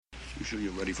You sure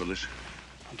you're ready for this?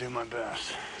 I'll do my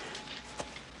best.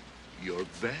 Your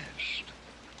best?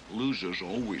 Losers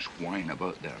always whine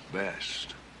about their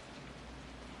best.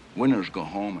 Winners go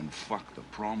home and fuck the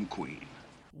prom queen.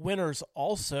 Winners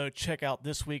also check out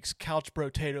this week's Couch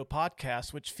Brotato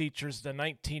podcast, which features the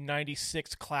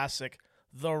 1996 classic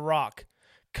The Rock,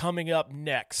 coming up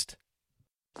next.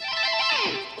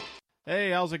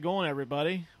 Hey, how's it going,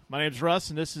 everybody? My name's Russ,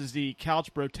 and this is the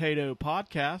Couch Brotato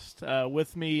podcast.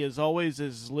 With me, as always,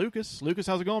 is Lucas. Lucas,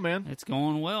 how's it going, man? It's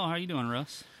going well. How you doing,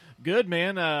 Russ? Good,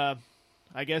 man. I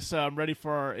guess I'm ready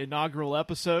for our inaugural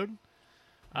episode.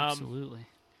 Absolutely.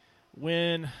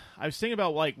 When I was thinking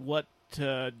about what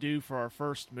to do for our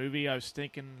first movie, I was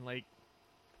thinking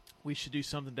we should do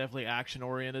something definitely action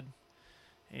oriented.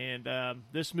 And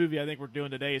this movie I think we're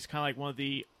doing today is kind of like one of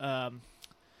the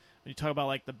when you talk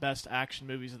about the best action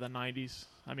movies of the 90s.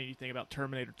 I mean, you think about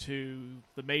Terminator 2,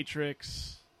 The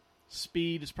Matrix,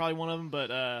 Speed is probably one of them,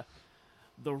 but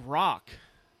The Rock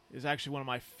is actually one of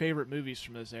my favorite movies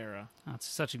from this era. That's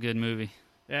such a good movie.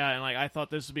 Yeah, and I thought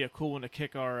this would be a cool one to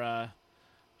kick our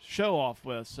show off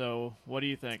with. So, what do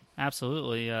you think?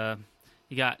 Absolutely.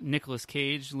 You got Nicolas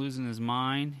Cage losing his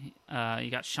mind.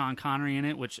 You got Sean Connery in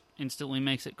it, which instantly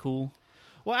makes it cool.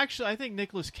 Well, actually, I think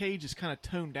Nicolas Cage is kind of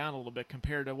toned down a little bit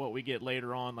compared to what we get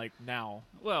later on, now.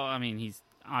 Well, I mean, he's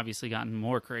obviously gotten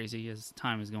more crazy as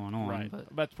time is going on. Right, but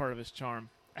that's part of his charm.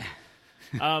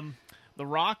 The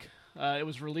Rock, it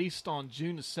was released on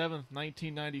June the 7th,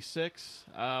 1996.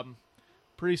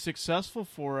 Pretty successful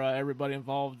for everybody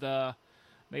involved.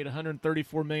 Made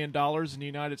 $134 million in the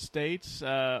United States,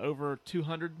 over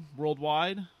 $200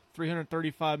 worldwide.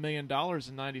 $335 million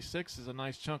in 96 is a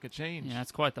nice chunk of change. Yeah,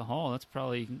 that's quite the haul. That's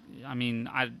probably, I mean,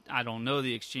 I don't know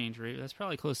the exchange rate. That's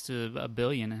probably close to $1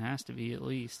 billion. It has to be at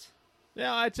least.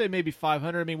 Yeah, I'd say maybe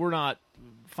 500. I mean, we're not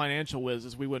financial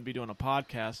whizzes. We wouldn't be doing a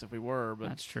podcast if we were. But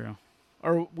that's true.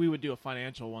 Or we would do a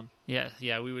financial one. Yeah,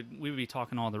 we would be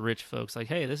talking to all the rich folks like,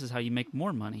 hey, this is how you make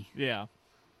more money. Yeah,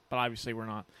 but obviously we're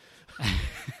not.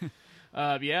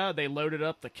 Yeah, they loaded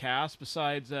up the cast.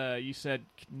 Besides, you said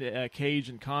Cage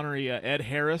and Connery, Ed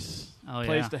Harris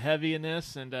plays the heavy in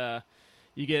this, and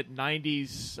you get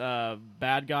 90s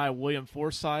bad guy William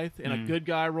Forsythe in a good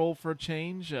guy role for a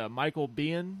change. Michael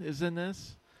Biehn is in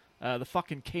this. The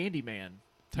fucking Candyman,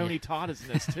 Tony Todd is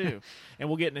in this too, and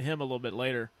we'll get into him a little bit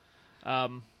later.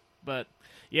 But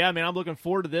yeah, I mean, I'm looking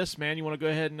forward to this, man. You want to go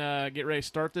ahead and get ready to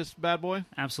start this bad boy?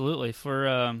 Absolutely. For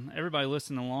everybody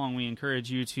listening along, we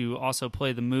encourage you to also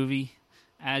play the movie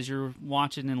as you're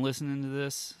watching and listening to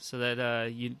this so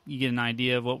that you get an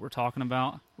idea of what we're talking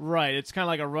about. Right. It's kind of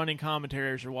like a running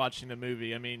commentary as you're watching the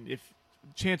movie. I mean,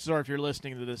 chances are if you're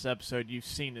listening to this episode, you've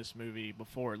seen this movie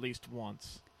before at least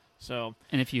once. So,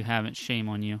 and if you haven't, shame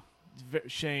on you.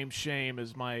 Shame,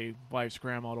 as my wife's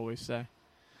grandma would always say.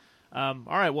 All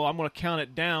right, well, I'm going to count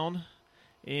it down.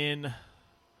 When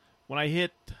I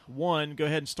hit 1, go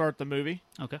ahead and start the movie.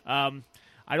 Okay.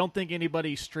 I don't think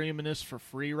anybody's streaming this for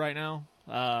free right now.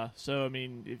 So, I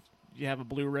mean, if you have a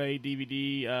Blu-ray,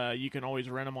 DVD, you can always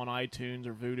rent them on iTunes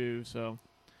or Vudu. So,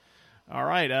 all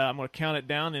right, I'm going to count it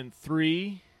down in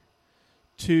 3,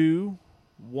 2,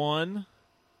 1,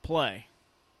 play.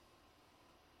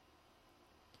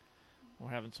 We're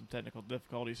having some technical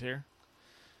difficulties here.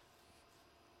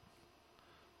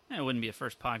 It wouldn't be a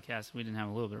first podcast if we didn't have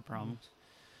a little bit of problems.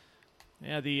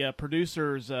 Yeah, the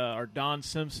producers are Don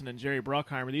Simpson and Jerry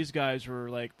Bruckheimer. These guys were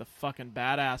like the fucking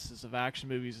badasses of action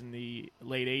movies in the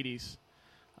late 80s.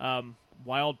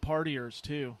 Wild partiers,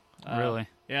 too. Really?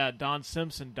 Yeah, Don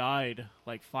Simpson died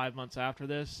 5 months after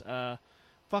this.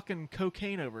 Fucking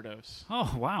cocaine overdose.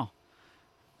 Oh, wow.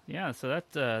 Yeah, so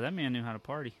that man knew how to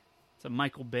party. It's a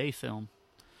Michael Bay film.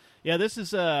 Yeah, this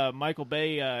is Michael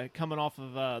Bay coming off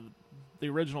of the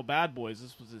original Bad Boys.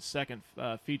 This was his second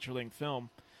feature-length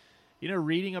film. You know,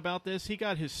 reading about this, he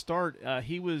got his start.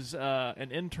 He was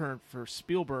an intern for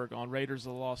Spielberg on Raiders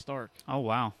of the Lost Ark. Oh,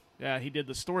 wow. Yeah, he did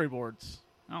the storyboards.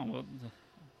 Oh, well,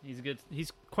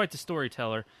 he's quite the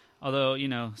storyteller.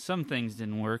 Although, some things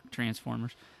didn't work,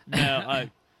 Transformers. No,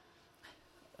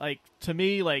 to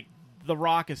me, The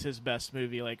Rock is his best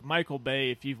movie. Michael Bay,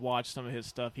 if you've watched some of his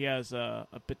stuff, he has a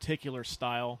particular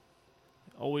style.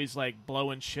 Always,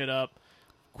 blowing shit up.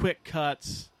 Quick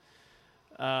cuts,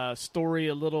 story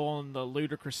a little on the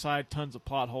ludicrous side, tons of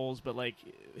plot holes, but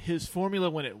his formula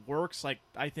when it works,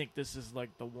 I think this is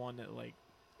the one that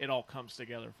it all comes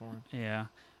together for him. Yeah.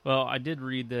 Well, I did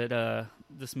read that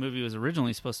this movie was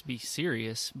originally supposed to be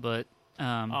serious, but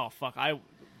oh fuck, I'm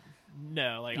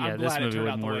yeah, glad it turned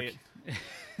out the way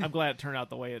I'm glad it turned out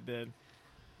the way it did.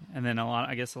 And then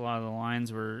I guess a lot of the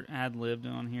lines were ad-libbed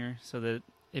on here so that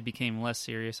it became less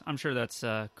serious. I'm sure that's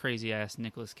crazy ass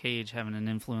Nicolas Cage having an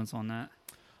influence on that.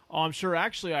 Oh, I'm sure.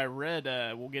 Actually, I read.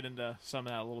 We'll get into some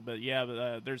of that a little bit. Yeah,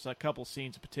 but there's a couple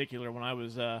scenes in particular when I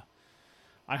was. I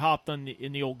hopped in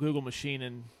the old Google machine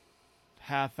and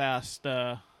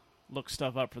half-assed looked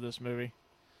stuff up for this movie.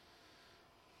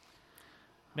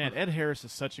 Man, Ed Harris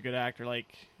is such a good actor. Like,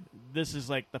 this is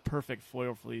like the perfect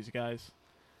foil for these guys.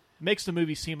 Makes the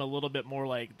movie seem a little bit more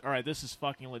like, all right, this is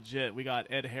fucking legit. We got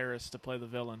Ed Harris to play the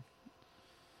villain.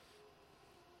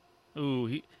 Ooh,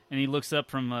 he looks up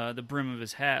from the brim of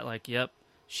his hat like, "Yep,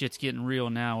 shit's getting real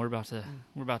now. We're about to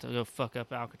go fuck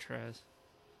up Alcatraz."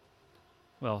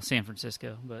 Well, San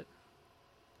Francisco, but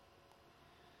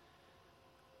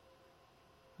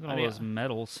all those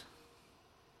medals.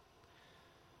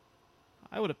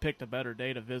 I would have picked a better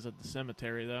day to visit the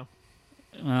cemetery, though.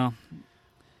 Well,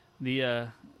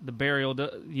 the burial,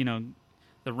 the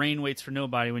rain waits for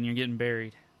nobody when you're getting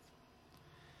buried.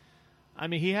 I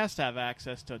mean, he has to have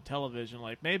access to a television.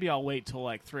 Like, maybe I'll wait till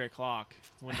like 3 o'clock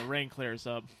when the rain clears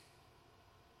up.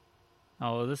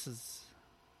 Oh, that's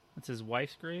his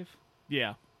wife's grave?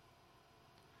 Yeah.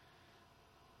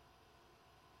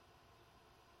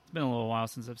 It's been a little while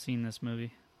since I've seen this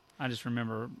movie. I just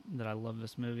remember that I love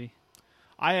this movie.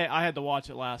 I had to watch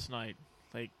it last night,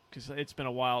 like, because it's been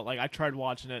a while. Like, I tried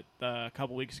watching it a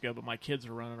couple weeks ago, but my kids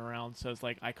were running around, so it's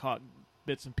like I caught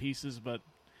bits and pieces, but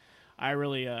I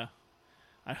really, I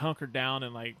hunkered down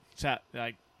and, like, sat,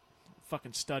 like,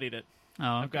 fucking studied it. Oh,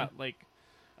 okay. I've got, like,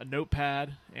 a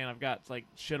notepad, and I've got, like,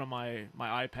 shit on my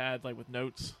iPad, like, with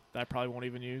notes that I probably won't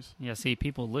even use. Yeah, see,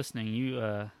 people listening,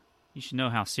 you should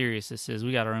know how serious this is.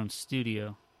 We got our own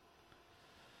studio.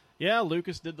 Yeah,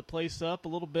 Lucas did the place up a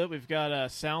little bit. We've got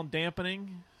sound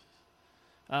dampening.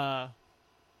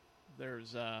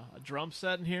 There's a drum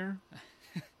set in here.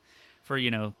 For,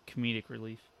 comedic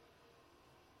relief.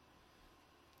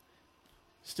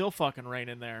 Still fucking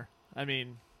raining there. I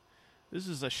mean, this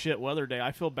is a shit weather day.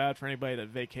 I feel bad for anybody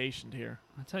that vacationed here.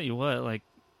 I'll tell you what, like,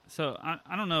 so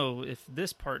I don't know if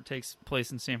this part takes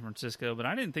place in San Francisco, but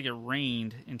I didn't think it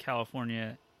rained in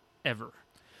California ever.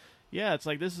 Yeah, it's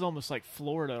like this is almost like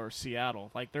Florida or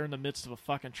Seattle. Like they're in the midst of a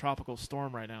fucking tropical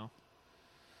storm right now.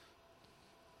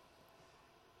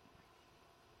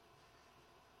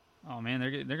 Oh man,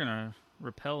 they're gonna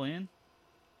rappel in.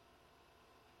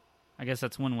 I guess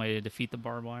that's one way to defeat the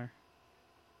barbed wire.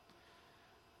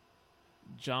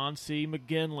 John C.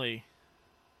 McGinley.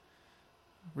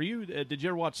 Were you? Did you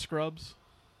ever watch Scrubs?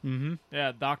 Mm-hmm.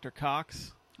 Yeah, Dr.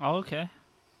 Cox. Oh, okay.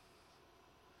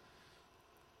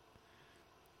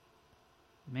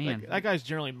 Man, that guy's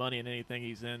generally money in anything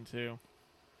he's in, too.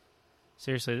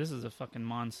 Seriously, this is a fucking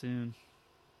monsoon.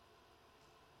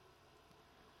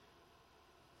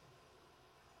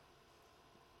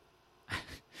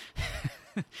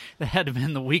 That had to have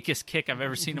been the weakest kick I've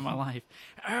ever seen in my life.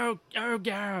 Oh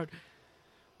God.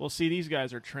 Well, see, these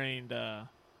guys are trained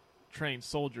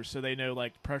soldiers, so they know,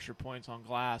 like, pressure points on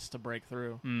glass to break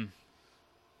through.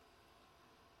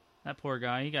 That poor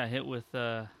guy, he got hit with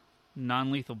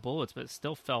non-lethal bullets, but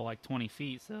still fell like 20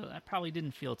 feet, so that probably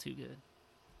didn't feel too good.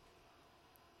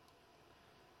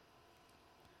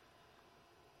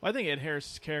 Well, I think Ed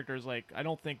Harris's character is like, I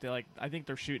think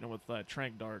they're shooting him with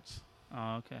tranq darts.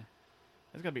 Oh, okay.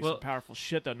 There's gotta be some powerful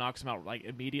shit that knocks him out, like,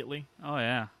 immediately. Oh,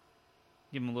 yeah.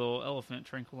 Give him a little elephant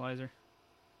tranquilizer.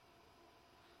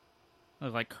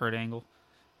 Look like Kurt Angle.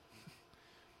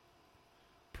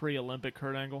 Pre-Olympic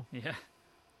Kurt Angle. Yeah.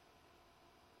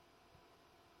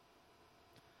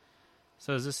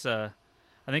 So is this, I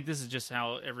think this is just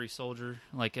how every soldier,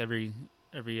 like every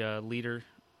leader,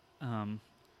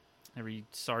 every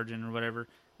sergeant or whatever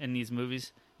in these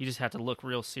movies, you just have to look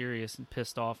real serious and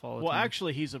pissed off all the time. Well,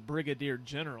 actually, he's a brigadier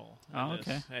general. Oh,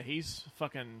 okay. He's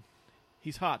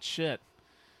hot shit.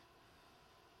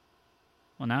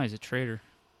 Well, now he's a traitor.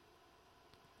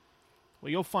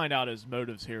 Well, you'll find out his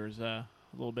motives here is a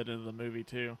little bit into the movie,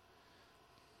 too.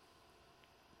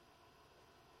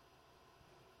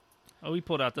 Oh, he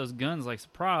pulled out those guns like,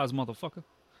 surprise, motherfucker.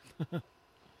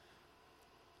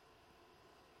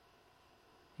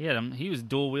 He was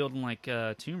dual wielding like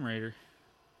Tomb Raider.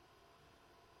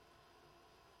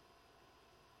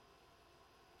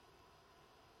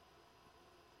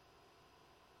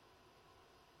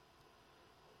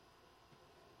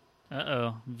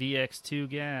 Uh-oh, VX2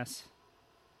 gas.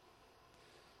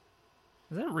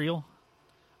 Is that real?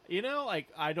 You know, like,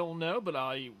 I don't know, but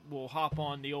I will hop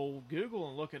on the old Google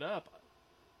and look it up.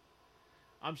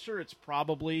 I'm sure it's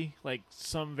probably, like,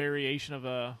 some variation of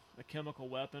a chemical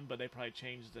weapon, but they probably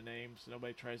changed the name so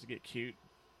nobody tries to get cute.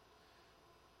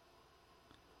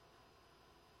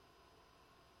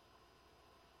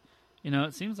 You know,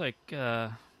 it seems like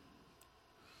it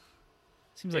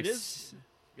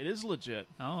is legit.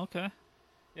 Oh, okay.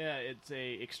 Yeah, it's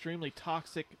a extremely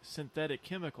toxic synthetic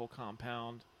chemical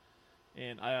compound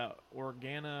in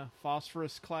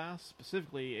organophosphorus class,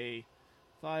 specifically a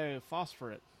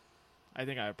thiophosphorate. I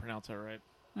think I pronounced that right.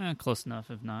 Close enough,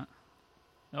 if not.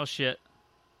 Oh, shit.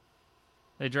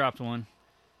 They dropped one.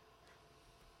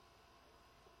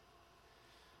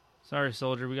 Sorry,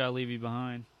 soldier. We gotta leave you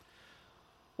behind.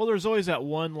 Well, there's always that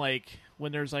one, like,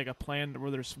 when there's, like, a plan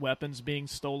where there's weapons being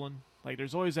stolen. Like,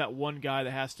 there's always that one guy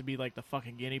that has to be, like, the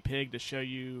fucking guinea pig to show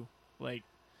you, like,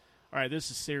 all right, this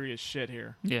is serious shit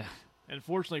here. Yeah. And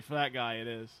fortunately for that guy, it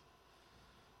is.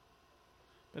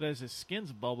 But as his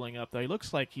skin's bubbling up, though, he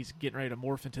looks like he's getting ready to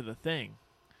morph into the Thing.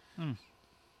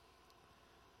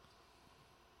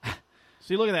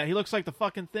 See, look at that. He looks like the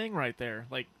fucking Thing right there.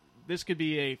 Like, this could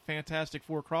be a Fantastic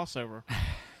Four crossover.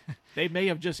 They may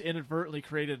have just inadvertently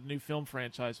created a new film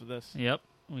franchise with this. Yep.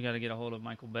 We got to get a hold of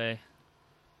Michael Bay.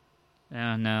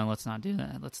 No, let's not do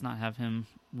that. Let's not have him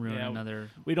ruin another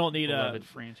we don't need beloved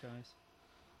franchise.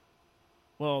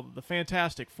 Well, the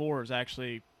Fantastic Four is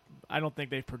actually, I don't think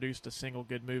they've produced a single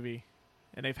good movie,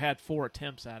 and they've had 4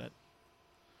 attempts at it.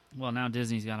 Well, now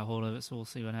Disney's got a hold of it, so we'll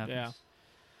see what happens. Yeah.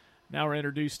 Now we're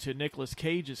introduced to Nicolas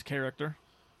Cage's character,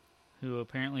 who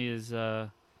apparently is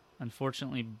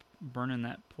unfortunately burning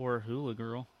that poor hula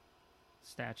girl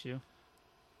statue.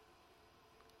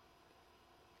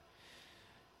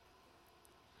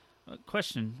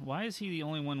 Question, why is he the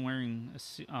only one wearing a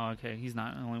suit? Oh, okay, he's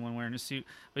not the only one wearing a suit,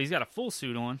 but he's got a full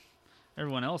suit on.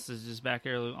 Everyone else is just back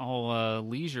there all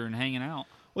leisure and hanging out.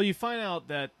 Well, you find out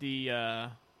that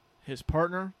his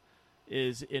partner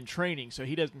is in training, so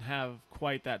he doesn't have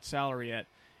quite that salary yet.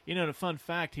 You know, the fun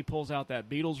fact, he pulls out that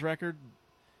Beatles record.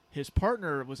 His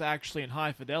partner was actually in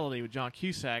High Fidelity with John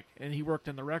Cusack, and he worked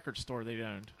in the record store they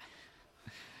owned.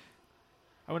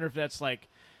 I wonder if that's like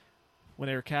when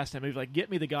they were casting that movie, like,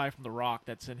 get me the guy from The Rock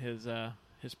that's in his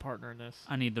partner in this.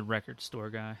 I need the record store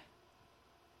guy.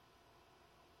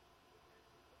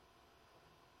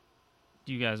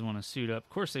 Do you guys want to suit up? Of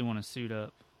course they want to suit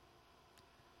up.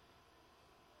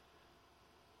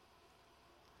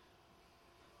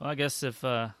 Well, I guess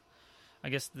the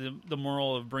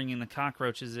moral of bringing the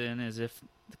cockroaches in is if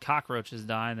the cockroaches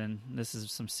die, then this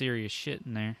is some serious shit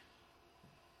in there.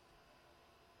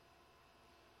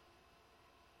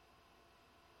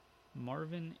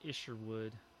 Marvin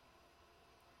Isherwood.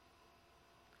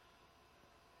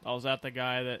 Oh, is that the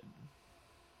guy that...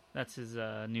 That's his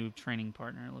new training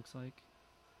partner, it looks like.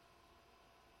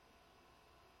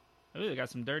 Oh, they got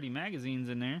some dirty magazines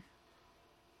in there.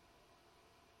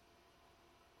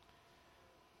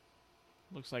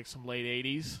 Looks like some late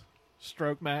 80s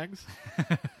stroke mags.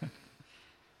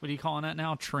 What are you calling that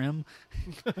now? Trim?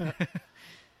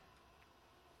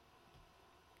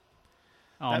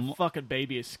 That fucking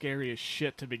baby is scary as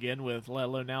shit to begin with, let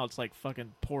alone now it's like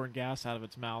fucking pouring gas out of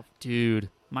its mouth. Dude,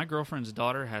 my girlfriend's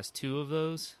daughter has 2 of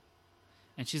those,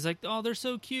 and she's like, oh, they're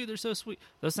so cute, they're so sweet.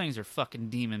 Those things are fucking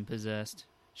demon-possessed.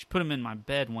 She put them in my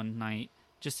bed one night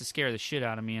just to scare the shit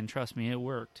out of me, and trust me, it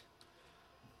worked.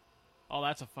 Oh,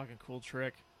 that's a fucking cool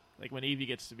trick. Like when Evie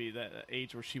gets to be that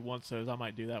age where she wants those, I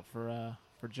might do that for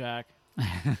Jack.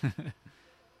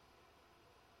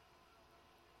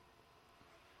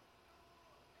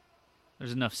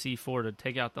 There's enough C4 to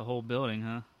take out the whole building,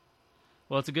 huh?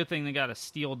 Well, it's a good thing they got a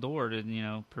steel door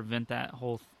to, prevent that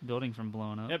whole building from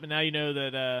blowing up. Yep, but now you know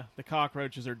that the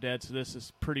cockroaches are dead, so this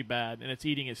is pretty bad, and it's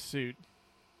eating his suit.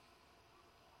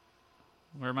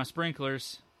 Where are my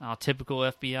sprinklers? Oh, typical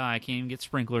FBI. I can't even get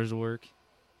sprinklers to work.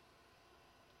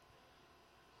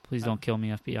 Please don't kill me,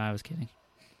 FBI. I was kidding.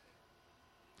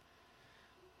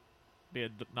 Be a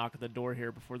knock at the door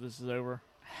here before this is over.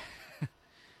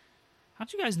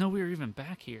 How'd you guys know we were even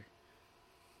back here?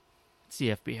 It's the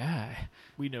FBI.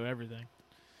 We know everything.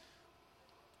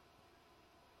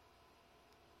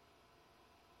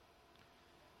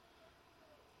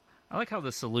 I like how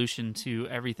the solution to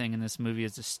everything in this movie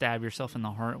is to stab yourself in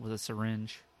the heart with a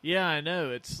syringe. Yeah, I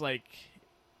know. It's like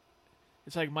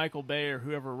Michael Bay or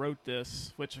whoever wrote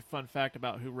this, which a fun fact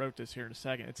about who wrote this here in a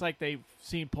second. It's like they've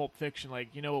seen Pulp Fiction, like,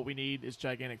 you know what we need is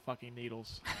gigantic fucking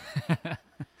needles.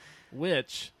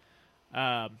 Which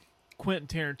Quentin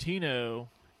Tarantino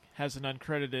has an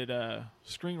uncredited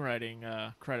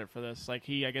screenwriting credit for this. Like,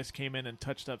 he, I guess, came in and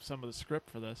touched up some of the script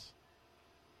for this.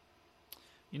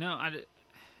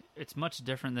 It's much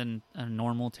different than a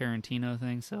normal Tarantino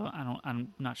thing, so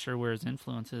I'm not sure where his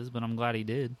influence is, but I'm glad he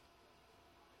did.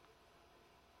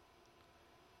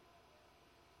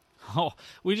 Oh,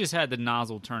 we just had the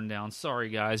nozzle turned down. Sorry,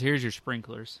 guys. Here's your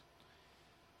sprinklers.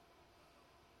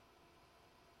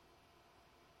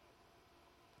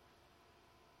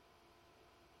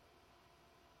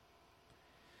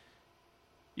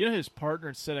 You know, his partner,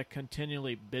 instead of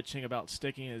continually bitching about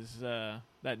sticking his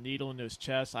that needle into his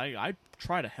chest, I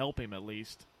try to help him at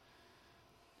least.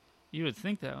 You would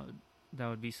think that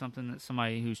would be something that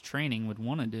somebody who's training would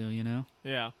want to do, you know?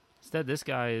 Yeah. Instead, this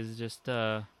guy is just...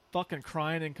 fucking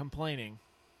crying and complaining.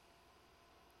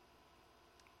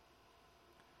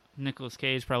 Nicolas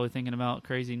Cage probably thinking about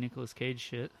crazy Nicolas Cage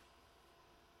shit.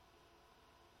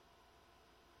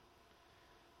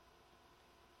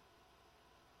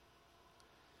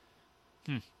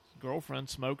 Girlfriend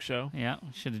smoke show. Yeah,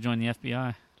 should have joined the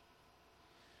FBI.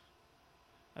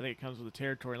 I think it comes with the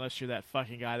territory. Unless you're that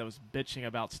fucking guy that was bitching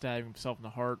about stabbing himself in the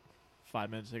heart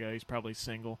 5 minutes ago. He's probably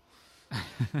single.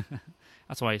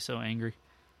 That's why he's so angry.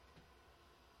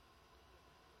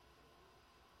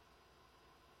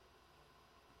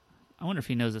 I wonder if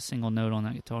he knows a single note on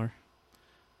that guitar.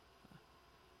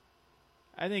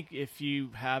 I think if you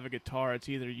have a guitar, it's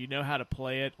either you know how to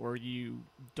play it or you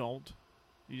don't.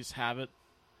 You just have it.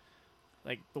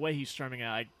 Like, the way he's strumming it,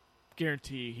 I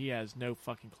guarantee he has no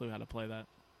fucking clue how to play that.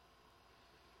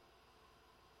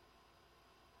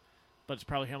 But it's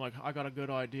probably him like, I got a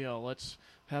good idea. Let's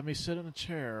have me sit in a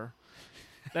chair.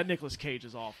 That Nicolas Cage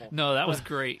is awful. No, that was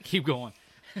great. Keep going.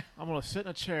 I'm going to sit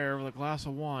in a chair with a glass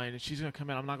of wine, and she's going to come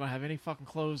in. I'm not going to have any fucking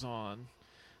clothes on.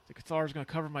 The guitar's going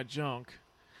to cover my junk.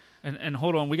 And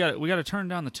hold on, we got to turn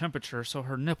down the temperature so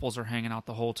her nipples are hanging out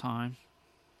the whole time.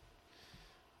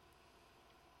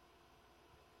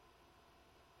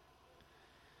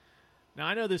 Now,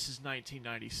 I know this is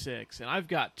 1996, and I've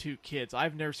got 2 kids.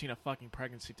 I've never seen a fucking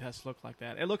pregnancy test look like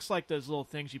that. It looks like those little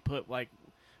things you put, like,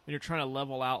 when you're trying to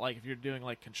level out, like, if you're doing,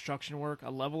 like, construction work, a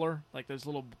leveler, like those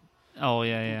little... Oh,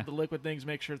 yeah. The liquid things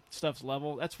make sure stuff's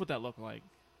level. That's what that looked like.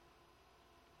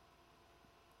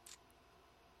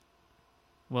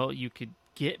 Well, you could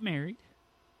get married.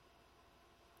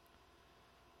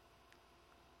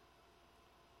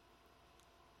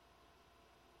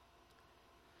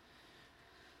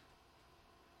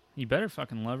 You better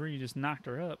fucking love her. You just knocked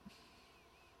her up.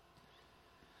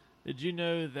 Did you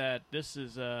know that this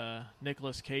is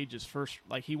Nicolas Cage's first...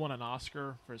 Like, he won an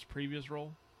Oscar for his previous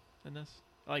role in this?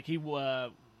 Like, he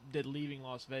did Leaving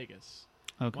Las Vegas.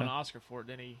 Okay. Won an Oscar for it.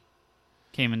 Then he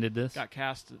came and did this. Got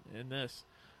cast in this.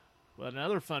 But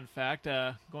another fun fact,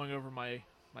 going over my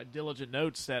diligent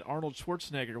notes, that Arnold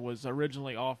Schwarzenegger was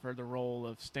originally offered the role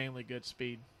of Stanley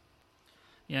Goodspeed.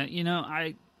 Yeah, you know,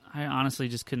 I honestly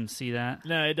just couldn't see that.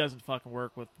 No, it doesn't fucking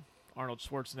work with Arnold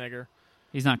Schwarzenegger.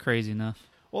 He's not crazy enough.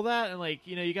 Well, that and, like,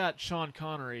 you know, you got Sean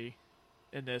Connery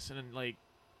in this, and then, like,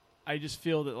 I just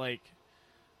feel that, like,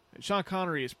 Sean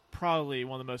Connery is probably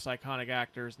one of the most iconic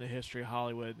actors in the history of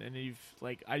Hollywood, and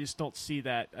I just don't see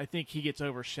that. I think he gets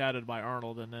overshadowed by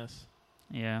Arnold in this.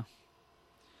 Yeah.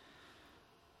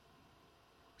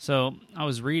 So I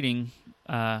was reading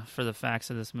for the facts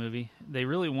of this movie. They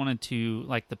really wanted to,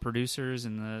 like, the producers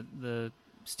and the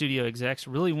studio execs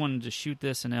really wanted to shoot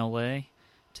this in L.A.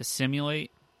 to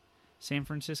simulate San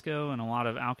Francisco and a lot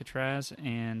of Alcatraz,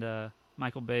 and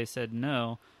Michael Bay said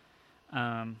no.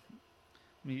 Let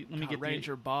me get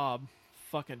Ranger Bob,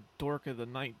 fucking dork of the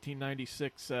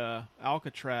 1996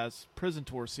 Alcatraz prison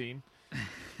tour scene.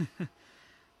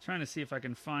 Trying to see if I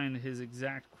can find his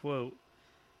exact quote.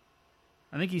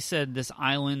 I think he said this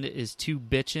island is too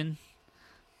bitchin',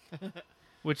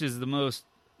 which is the most,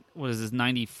 what is this,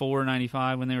 94,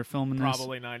 95 when they were filming this?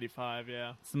 Probably 95,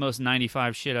 yeah. It's the most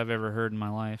 95 shit I've ever heard in my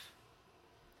life.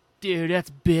 Dude, that's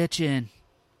bitchin'.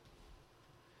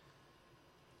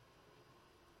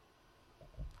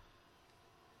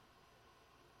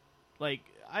 Like,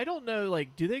 I don't know,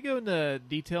 like, do they go into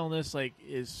detail on this? Like,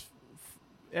 is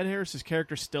Ed Harris's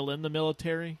character still in the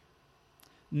military?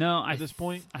 No, at this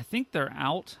point? I think they're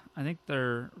out. I think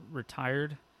they're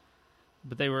retired.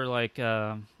 But they were, like,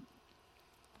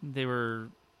 they were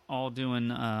all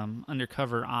doing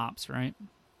undercover ops, right?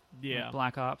 Yeah. Like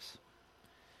Black Ops.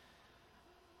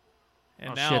 And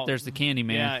oh, now, shit, there's the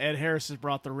Candyman. Yeah, Ed Harris has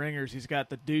brought the ringers. He's got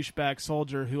the douchebag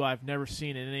soldier who I've never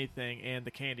seen in anything, and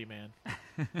the Candyman.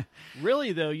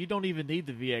 Really, though, you don't even need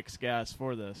the VX gas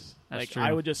for this. That's like, true.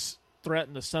 I would just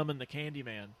threaten to summon the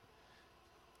Candyman.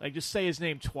 Like, just say his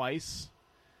name twice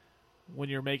when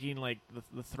you're making, like,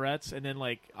 the threats, and then,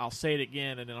 like, I'll say it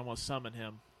again, and then I'm going to summon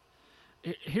him.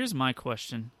 Here's my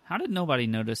question. How did nobody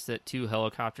notice that 2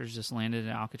 helicopters just landed in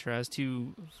Alcatraz?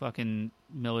 2 fucking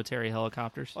military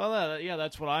helicopters? Well, yeah,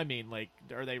 that's what I mean. Like,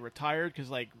 are they retired? Because,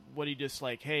 like, what do you just,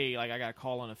 like, hey, like, I got to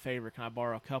call in a favor. Can I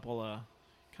borrow a couple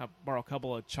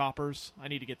of choppers? I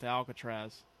need to get to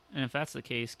Alcatraz. And if that's the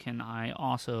case, can I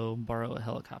also borrow a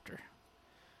helicopter?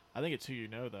 I think it's who you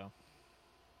know, though.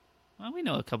 Well, we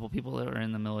know a couple people that are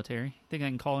in the military. Think I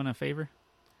can call in a favor?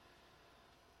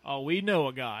 Oh, we know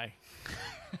a guy.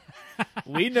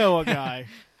 We know a guy.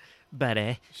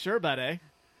 Buddy. Sure, buddy.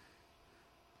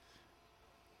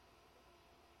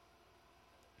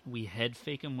 We head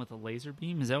fake him with a laser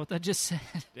beam? Is that what that just said?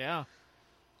 Yeah.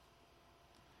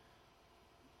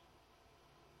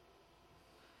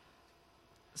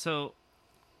 So,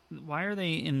 why are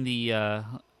they in the,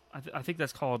 I think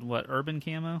that's called, what, urban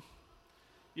camo?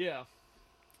 Yeah.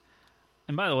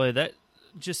 And by the way, that,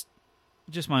 just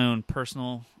my own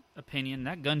personal opinion,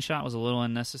 that gunshot was a little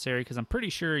unnecessary because I'm pretty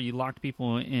sure you locked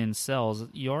people in cells.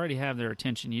 You already have their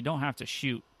attention. You don't have to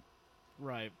shoot.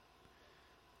 Right.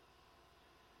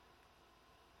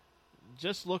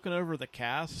 Just looking over the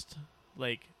cast,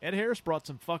 like, Ed Harris brought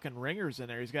some fucking ringers in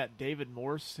there. He's got David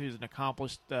Morse, who's an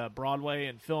accomplished Broadway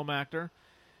and film actor.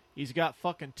 He's got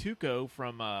fucking Tuco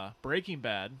from Breaking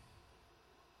Bad.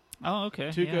 Oh, okay.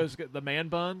 Tuco's got the man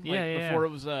bun, before yeah.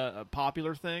 it was a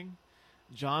popular thing.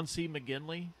 John C.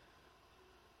 McGinley,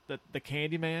 the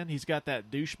Candyman. He's got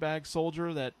that douchebag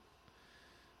soldier that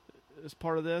is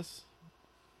part of this.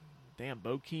 Damn,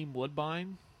 Bokeem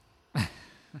Woodbine.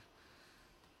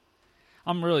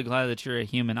 I'm really glad that you're a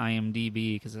human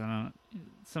IMDb because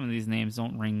some of these names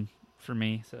don't ring for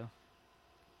me. So,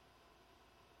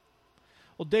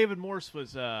 well, David Morse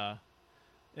was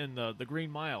in the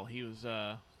Green Mile. He was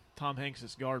Tom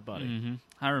Hanks' guard buddy. Mm-hmm.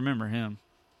 I remember him.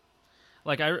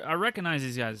 Like I recognize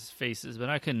these guys' faces, but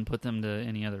I couldn't put them to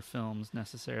any other films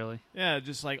necessarily. Yeah,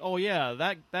 just like, oh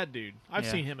yeah, that dude. I've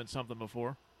seen him in something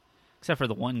before. Except for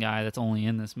the one guy that's only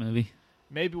in this movie.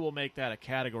 Maybe we'll make that a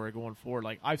category going forward.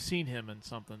 Like, I've seen him in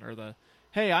something, or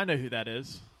hey, I know who that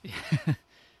is.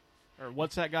 Or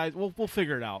what's that guy? We'll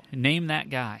figure it out. Name that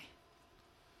guy.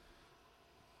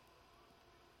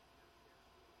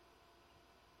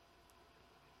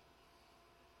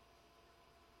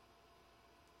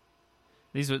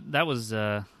 That was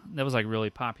like really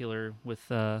popular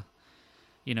with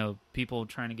people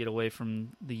trying to get away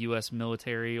from the U.S.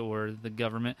 military or the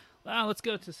government. Let's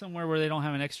go to somewhere where they don't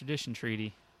have an extradition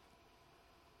treaty.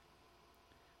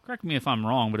 Correct me if I'm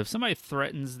wrong, but if somebody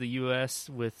threatens the U.S.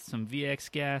 with some VX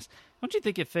gas, don't you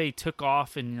think if they took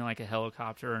off in like a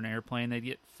helicopter or an airplane, they'd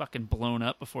get fucking blown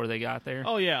up before they got there?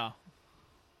 Oh, yeah.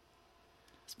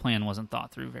 This plan wasn't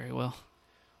thought through very well.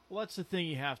 Well, that's the thing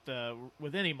you have to,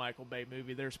 with any Michael Bay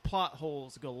movie, there's plot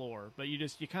holes galore, but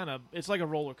it's like a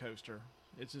roller coaster.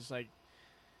 It's just like,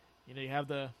 you have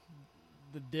the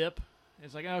dip.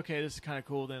 It's like, okay, this is kind of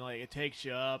cool. Then, like, it takes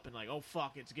you up, and like, oh,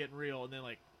 fuck, it's getting real. And then,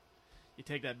 like, you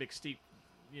take that big steep,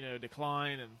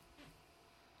 decline. And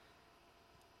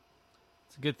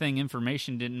it's a good thing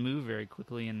information didn't move very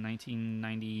quickly in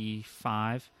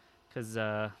 1995 because,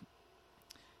 they're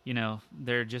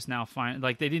just now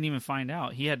they didn't even find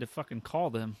out. He had to fucking call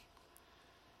them.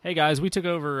 Hey, guys, we took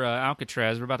over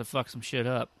Alcatraz. We're about to fuck some shit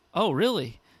up. Oh,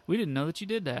 really? We didn't know that you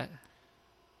did that.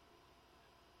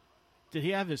 Did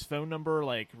he have his phone number,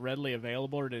 like, readily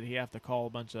available, or did he have to call a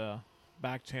bunch of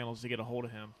back channels to get a hold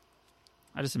of him?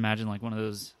 I just imagine, like, one of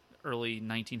those early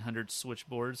 1900s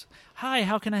switchboards. Hi,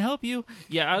 how can I help you?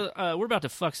 Yeah, we're about to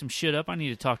fuck some shit up. I need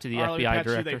to talk to the FBI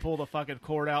director. They pull the fucking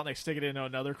cord out and they stick it into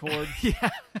another cord. Yeah.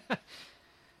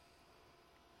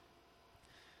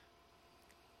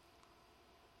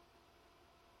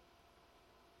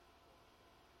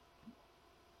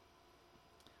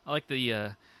 I like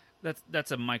the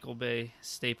that's a Michael Bay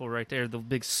staple right there, the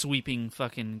big sweeping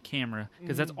fucking camera,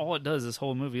 because that's all it does this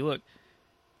whole movie. Look,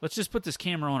 let's just put this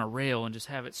camera on a rail and just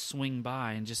have it swing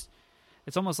by and just,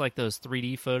 it's almost like those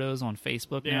 3D photos on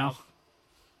Facebook now.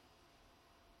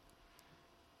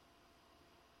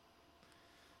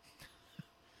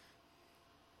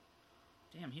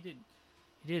 Damn, he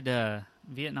did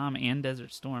Vietnam and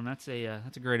Desert Storm. That's a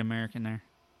great American there.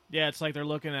 Yeah, it's like they're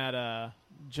looking at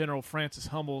General Francis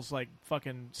Humble's like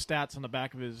fucking stats on the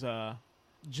back of his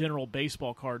general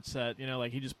baseball card set.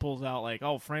 Like he just pulls out like,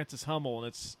 oh, Francis Humble, and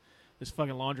it's this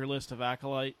fucking laundry list of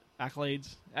accolades.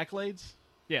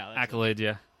 Yeah, accolades.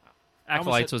 Yeah,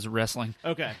 Acolytes was wrestling.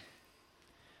 Okay.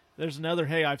 There's another.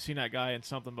 Hey, I've seen that guy in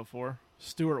something before.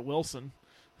 Stuart Wilson,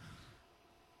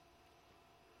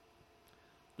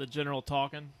 the general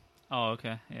talking. Oh,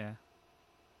 okay, yeah.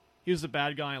 He was the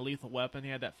bad guy in Lethal Weapon.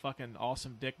 He had that fucking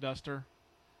awesome dick duster.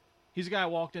 He's the guy who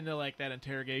walked into like that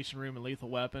interrogation room in Lethal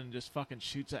Weapon and just fucking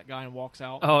shoots that guy and walks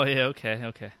out. Oh, yeah,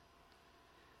 okay.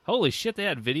 Holy shit, they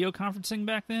had video conferencing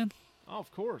back then? Oh,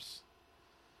 of course.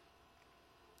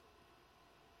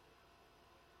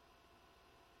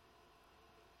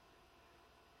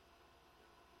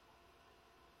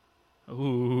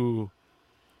 Ooh.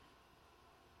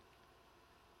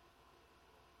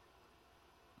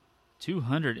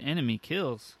 .200 enemy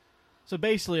kills. So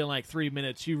basically, in like 3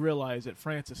 minutes, you realize that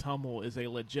Francis Hummel is a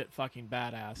legit fucking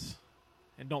badass,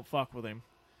 and don't fuck with him.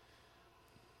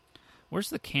 Where's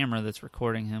the camera that's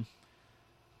recording him?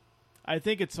 I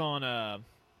think it's on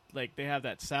like they have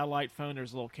that satellite phone.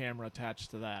 There's a little camera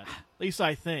attached to that. At least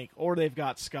I think, or they've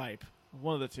got Skype.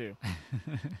 One of the two.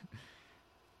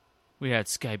 We had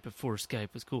Skype before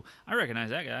Skype was cool. I recognize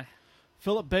that guy.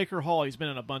 Philip Baker Hall. He's been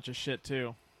in a bunch of shit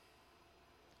too.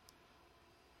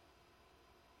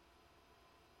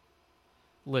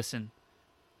 Listen,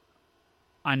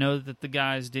 I know that the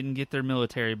guys didn't get their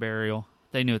military burial.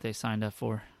 They knew what they signed up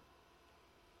for.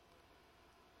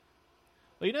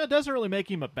 Well, it doesn't really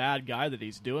make him a bad guy that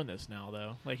he's doing this now,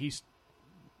 though. Like, he's,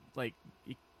 like,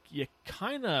 you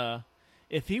kind of,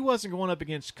 if he wasn't going up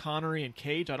against Connery and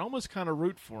Cage, I'd almost kind of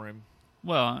root for him.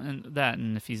 Well,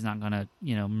 and if he's not going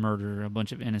to, murder a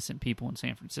bunch of innocent people in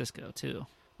San Francisco, too.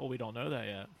 Well, we don't know that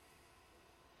yet.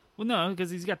 Well, no,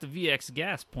 because he's got the VX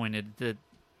gas pointed that...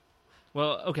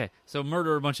 Well, okay, so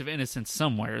murder a bunch of innocents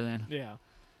somewhere, then. Yeah.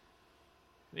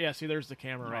 Yeah, see, there's the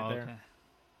camera right there. Okay.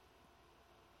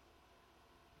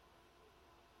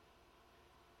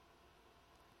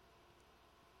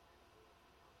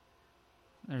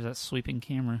 There's that sweeping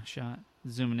camera shot,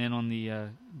 zooming in on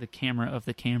the camera of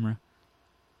the camera.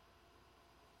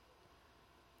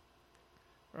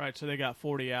 All right, so they got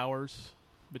 40 hours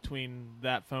between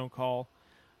that phone call.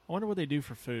 I wonder what they do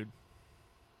for food.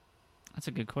 That's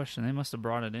a good question. They must have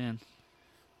brought it in.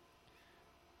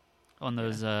 On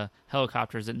those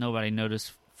helicopters that nobody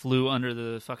noticed flew under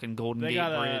the fucking Golden Gate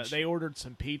Bridge. They ordered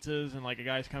some pizzas, and like a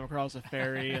guy's come across a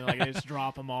ferry, and like they just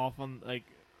drop them off on like...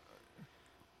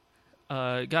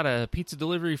 Got a pizza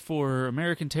delivery for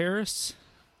American terrorists.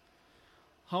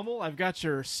 Hummel, I've got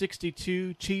your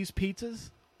 62 cheese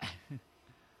pizzas.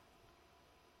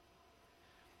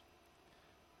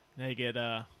 They get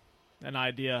an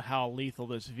idea how lethal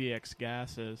this VX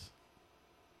gas is.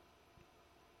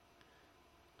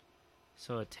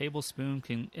 So a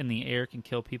tablespoon in the air can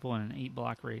kill people in an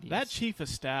 8-block radius. That chief of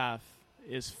staff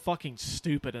is fucking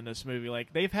stupid in this movie.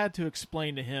 Like, they've had to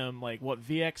explain to him like what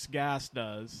VX gas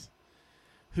does,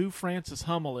 who Francis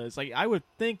Hummel is. Like, I would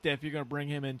think that if you're going to bring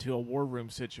him into a war room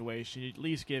situation, you'd at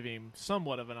least give him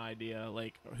somewhat of an idea,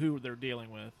 like who they're dealing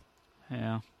with.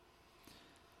 Yeah.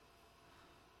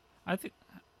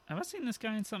 Have I seen this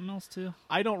guy in something else too?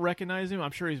 I don't recognize him.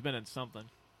 I'm sure he's been in something.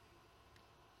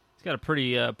 He's got a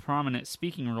pretty prominent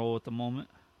speaking role at the moment.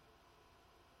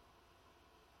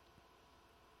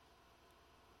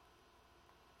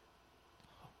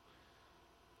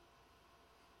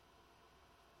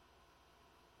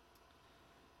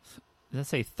 Does that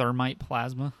say thermite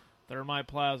plasma? Thermite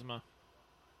plasma.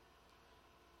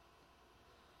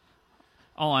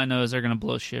 All I know is they're going to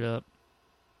blow shit up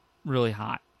really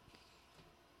hot.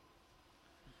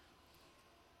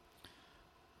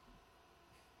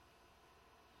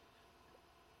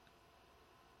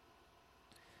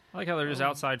 I like how they're just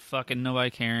outside fucking, nobody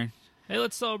caring. Hey,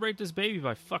 let's celebrate this baby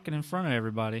by fucking in front of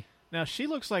everybody. Now, she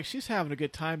looks like she's having a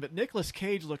good time, but Nicolas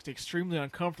Cage looks extremely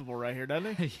uncomfortable right here,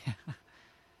 doesn't he? Yeah.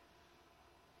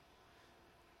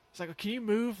 It's like, can you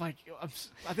move? Like,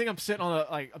 I think I'm sitting on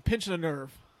a pinching a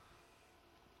nerve.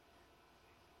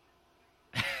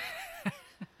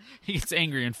 He gets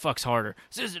angry and fucks harder.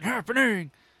 This isn't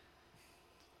happening.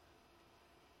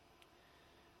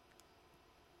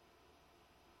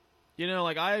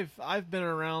 Like I've been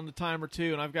around a time or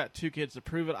two, and I've got 2 kids to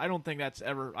prove it. I don't think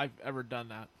I've ever done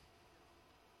that.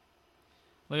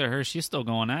 Look at her; she's still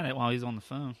going at it while he's on the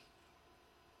phone.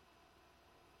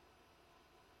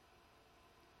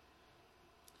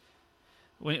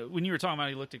 When you were talking about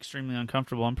he looked extremely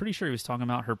uncomfortable, I'm pretty sure he was talking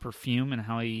about her perfume and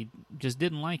how he just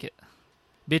didn't like it.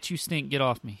 Bitch, you stink. Get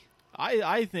off me.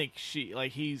 I think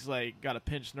he's got a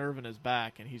pinched nerve in his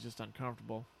back, and he's just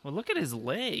uncomfortable. Well, look at his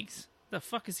legs. The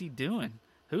fuck is he doing?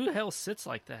 Who the hell sits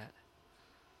like that?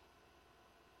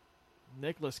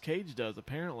 Nicolas Cage does,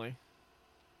 apparently.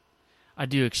 I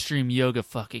do extreme yoga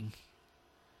fucking.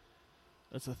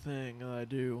 That's a thing that I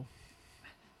do.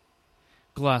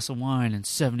 Glass of wine and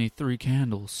 73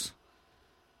 candles.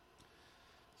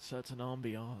 Sets an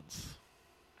ambiance.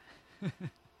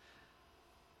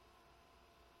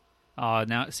 Oh,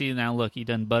 now look, he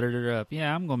done buttered her up.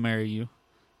 Yeah, I'm gonna marry you.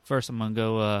 First, I'm gonna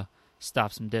go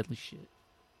stop some deadly shit.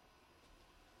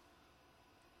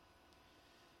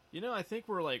 I think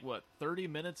we're 30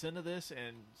 minutes into this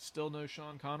and still no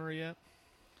Sean Connery yet?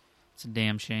 It's a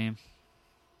damn shame.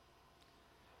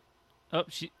 Oh,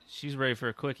 she's ready for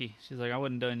a quickie. She's like, I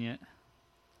wasn't done yet.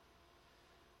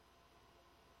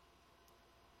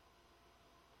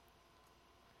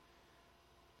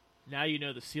 Now you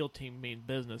know the SEAL team mean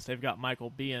business. They've got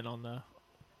Michael Biehn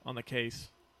on the case.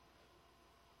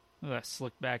 Look at that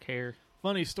slick back hair.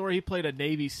 Funny story, he played a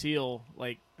Navy SEAL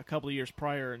like a couple of years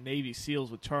prior in Navy SEALs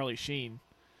with Charlie Sheen.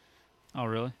 Oh,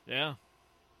 really? Yeah.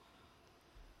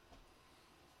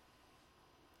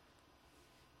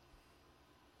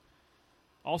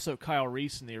 Also Kyle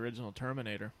Reese in the original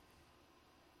Terminator.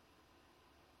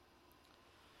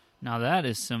 Now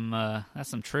that's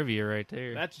some trivia right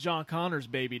there. That's John Connor's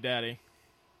baby daddy.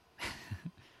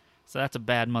 So that's a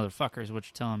bad motherfucker is what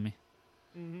you're telling me.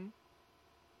 Mm-hmm.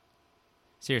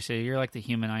 Seriously, you're like the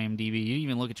human IMDb. You didn't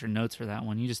even look at your notes for that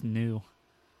one. You just knew.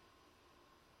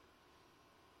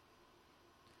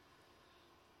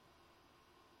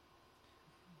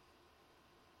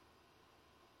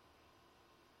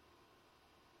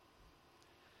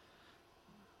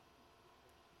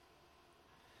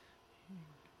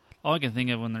 All I can think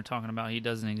of when they're talking about he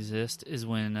doesn't exist is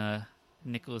when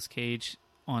Nicolas Cage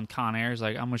on Con Air is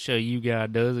like, I'm going to show you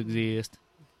God does exist.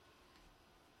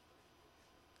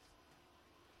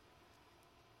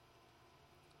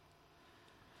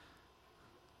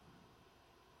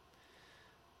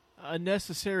 A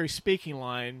necessary speaking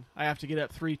line, I have to get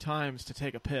up 3 times to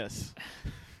take a piss.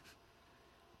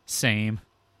 Same.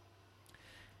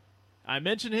 I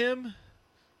mention him,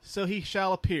 so he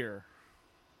shall appear.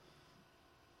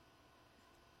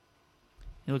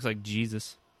 He looks like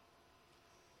Jesus.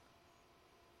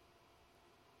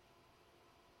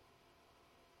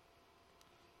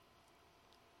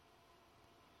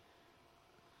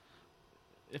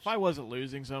 If I wasn't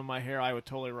losing some of my hair, I would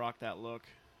totally rock that look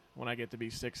when I get to be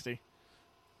 60.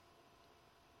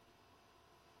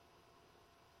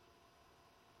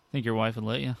 Think your wife would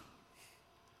let you?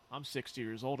 I'm 60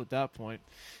 years old at that point.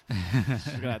 She's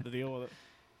going to have to deal with it.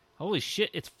 Holy shit,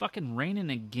 it's fucking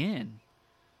raining again.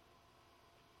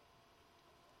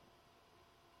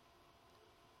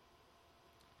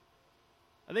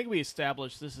 I think we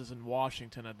established this is in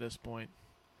Washington at this point.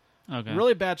 Okay.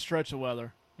 Really bad stretch of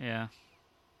weather. Yeah.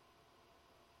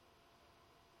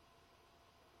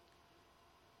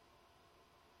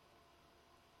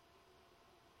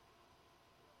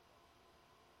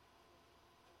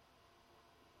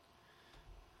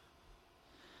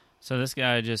 So this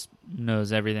guy just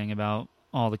knows everything about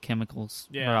all the chemicals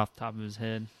right off the top of his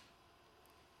head.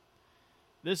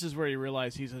 This is where you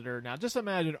realize he's a nerd. Now, just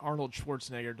imagine Arnold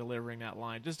Schwarzenegger delivering that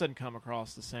line. Just doesn't come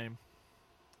across the same.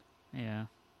 Yeah.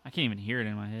 I can't even hear it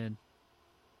in my head.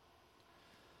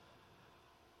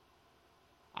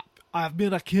 I've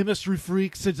been a chemistry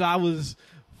freak since I was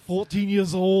 14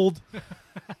 years old.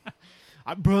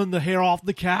 I burned the hair off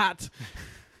the cat.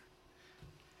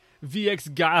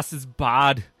 VX gas is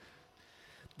bad.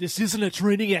 This isn't a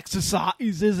training exercise,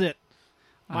 is it?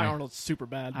 My Arnold's super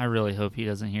bad. I really hope he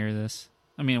doesn't hear this.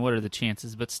 I mean, what are the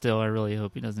chances? But still, I really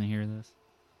hope he doesn't hear this.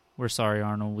 We're sorry,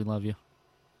 Arnold. We love you.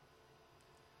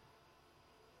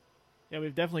 Yeah,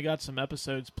 we've definitely got some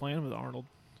episodes planned with Arnold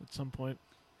at some point.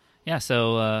 Yeah,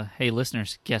 so, hey,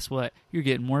 listeners, guess what? You're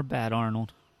getting more bad,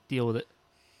 Arnold. Deal with it.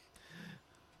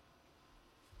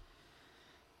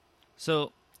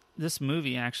 So, this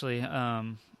movie actually, I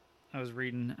was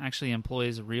reading, actually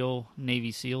employs real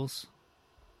Navy SEALs.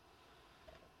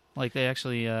 Like, they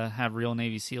actually have real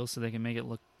Navy SEALs so they can make it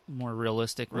look more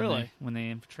realistic when they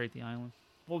infiltrate the island.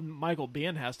 Well, Michael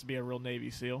Biehn has to be a real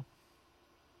Navy SEAL.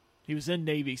 He was in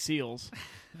Navy SEALs.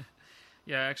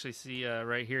 Yeah, I actually see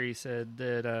right here he said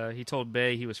that he told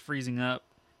Bay he was freezing up,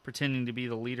 pretending to be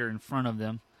the leader in front of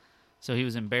them. So he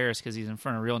was embarrassed because he's in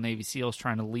front of real Navy SEALs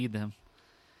trying to lead them.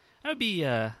 That would be,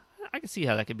 I could see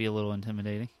how that could be a little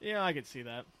intimidating. Yeah, I could see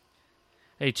that.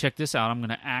 Hey, check this out. I'm going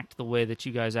to act the way that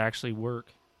you guys actually work.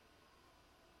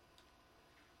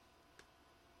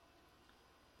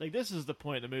 Like, this is the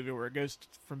point in the movie where it goes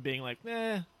from being like,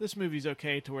 this movie's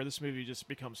okay, to where this movie just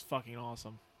becomes fucking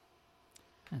awesome.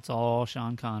 It's all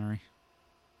Sean Connery.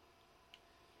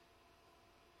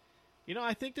 You know,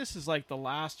 I think this is like the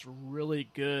last really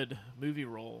good movie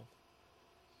role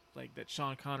like that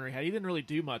Sean Connery had. He didn't really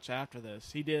do much after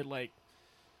this. He did like,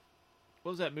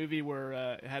 what was that movie where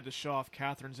it had to show off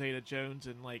Catherine Zeta-Jones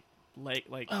in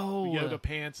yoga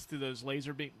pants through those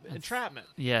laser beam? Entrapment.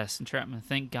 Yes, Entrapment.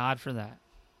 Thank God for that.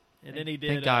 And then he did.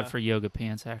 Thank God for yoga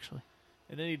pants, actually.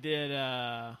 And then he did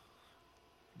The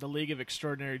League of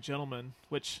Extraordinary Gentlemen,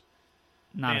 which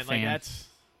not a fan. Like,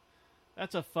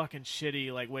 that's a fucking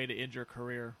shitty like way to end your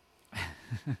career.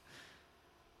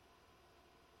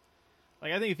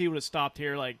 Like, I think if he would have stopped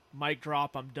here, like, mic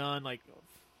drop, I'm done, like,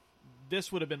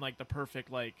 this would have been, like, the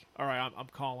perfect, like, all right, I'm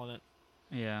calling it.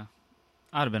 Yeah.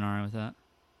 I'd have been all right with that.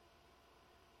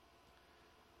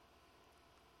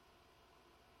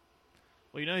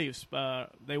 Well, he was.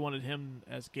 They wanted him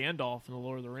as Gandalf in the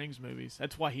Lord of the Rings movies.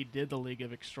 That's why he did the League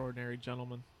of Extraordinary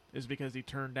Gentlemen, is because he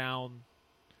turned down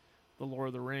the Lord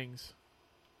of the Rings.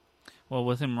 Well,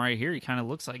 with him right here, he kind of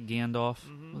looks like Gandalf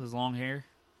with his long hair.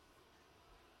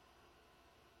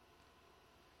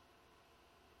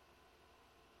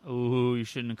 Ooh, you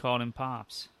shouldn't have called him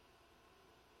Pops.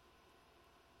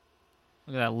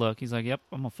 Look at that look. He's like, yep,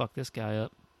 I'm going to fuck this guy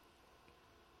up.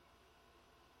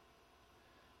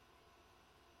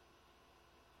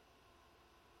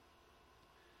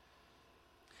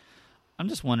 I'm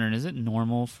just wondering, is it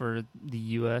normal for the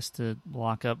U.S. to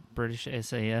lock up British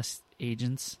SAS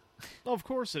agents? Oh, of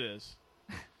course it is.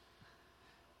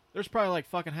 There's probably like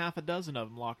fucking half a dozen of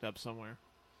them locked up somewhere.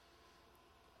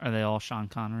 Are they all Sean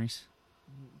Connerys?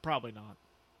 Probably not.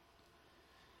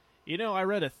 I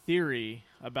read a theory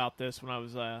about this when I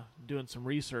was doing some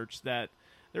research, that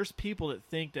there's people that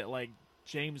think that like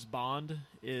James Bond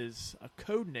is a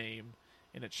code name,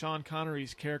 and that Sean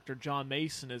Connery's character John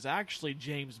Mason is actually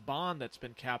James Bond that's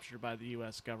been captured by the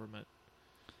U.S. government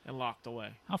and locked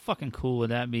away. How fucking cool would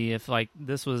that be if like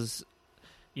this was,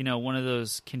 one of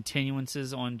those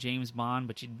continuances on James Bond,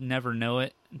 but you'd never know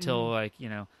it until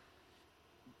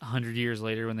 100 years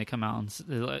later when they come out and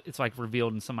it's like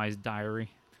revealed in somebody's diary.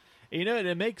 And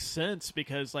it makes sense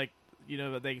because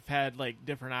they've had like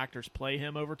different actors play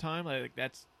him over time. Like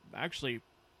that's actually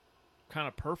kind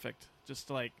of perfect. Just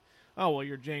like, oh well,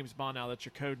 you're James Bond now. That's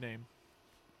your code name.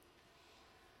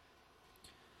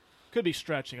 Could be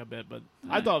stretching a bit, but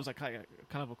I thought it was like kind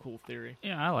of a cool theory.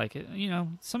 Yeah, I like it.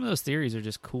 Some of those theories are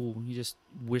just cool. You just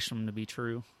wish them to be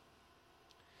true.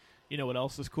 You know what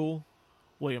else is cool?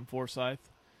 William Forsythe.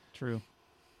 True.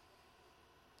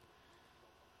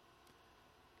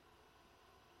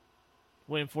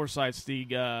 William Forsythe's the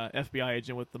FBI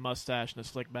agent with the mustache and the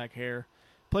slick back hair.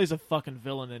 Plays a fucking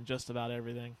villain in just about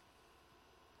everything.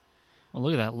 Well,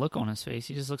 look at that look on his face.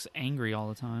 He just looks angry all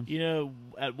the time.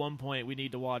 At one point we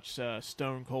need to watch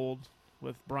Stone Cold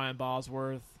with Brian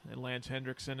Bosworth and Lance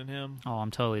Hendrickson and him. Oh,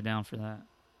 I'm totally down for that.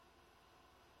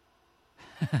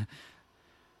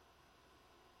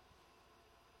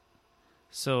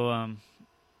 So,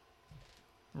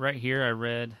 right here I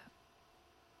read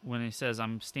when he says,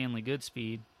 I'm Stanley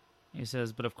Goodspeed, he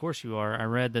says, but of course you are. I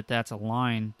read that that's a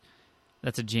line,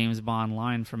 that's a James Bond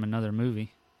line from another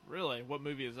movie. Really? What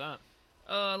movie is that?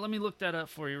 Let me look that up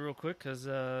for you real quick, because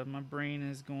my brain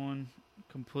is going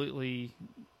completely...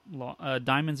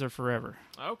 Diamonds Are Forever.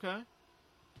 Okay.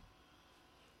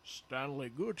 Stanley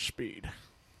Goodspeed.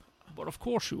 But of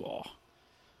course you are.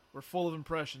 We're full of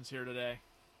impressions here today.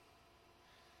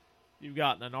 You've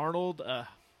got an Arnold, a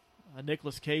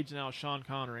Nicolas Cage, and now a Sean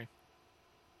Connery.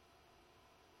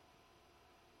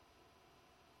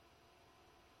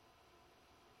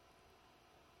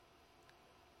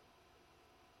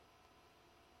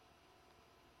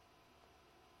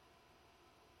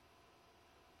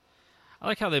 I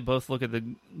like how they both look at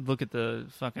the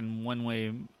fucking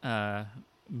one-way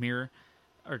mirror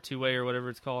or two-way or whatever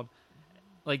it's called.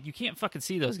 Like, you can't fucking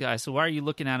see those guys, so why are you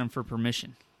looking at them for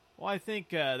permission? Well, I think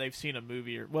they've seen a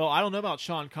movie. Well, I don't know about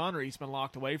Sean Connery. He's been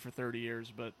locked away for 30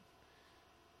 years, but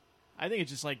I think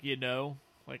it's just like,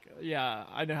 yeah,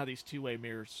 I know how these two-way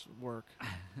mirrors work.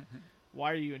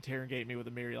 Why are you interrogating me with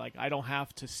a mirror? Like, I don't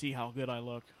have to see how good I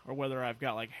look or whether I've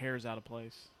got, like, hairs out of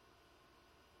place.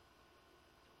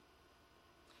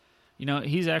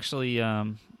 He's actually,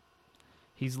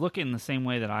 he's looking the same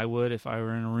way that I would if I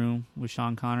were in a room with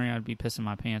Sean Connery. I'd be pissing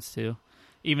my pants, too.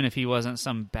 Even if he wasn't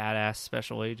some badass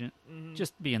special agent. Mm-hmm.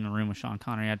 Just be in the room with Sean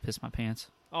Connery, I'd piss my pants.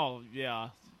 Oh, yeah.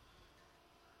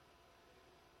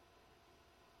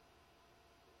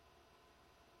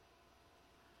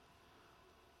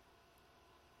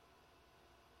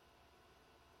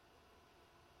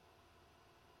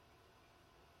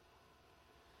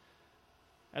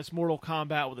 That's Mortal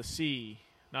Kombat with a C,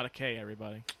 not a K,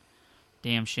 everybody.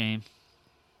 Damn shame.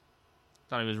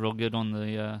 Thought he was real good on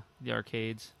the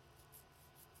arcades.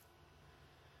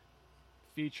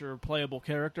 Feature playable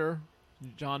character,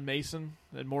 John Mason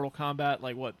in Mortal Kombat.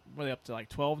 Like what are they up to? Like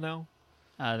 12 now?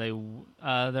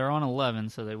 They're on 11,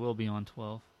 so they will be on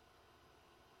 12.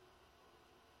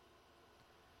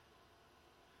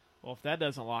 Well, if that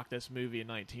doesn't lock this movie in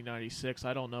 1996,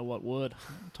 I don't know what would.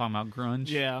 Talking about grunge.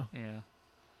 Yeah.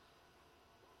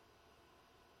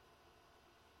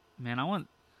 Man, I want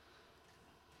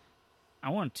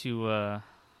to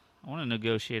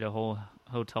negotiate a whole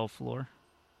hotel floor.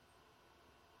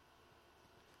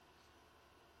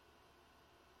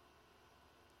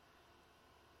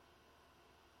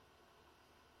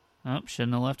 Oh,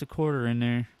 shouldn't have left a quarter in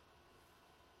there.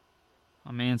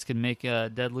 My mans can make a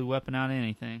deadly weapon out of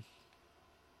anything.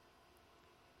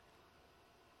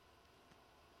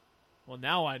 Well,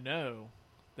 now I know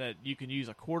that you can use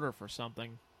a quarter for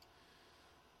something,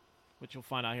 which you'll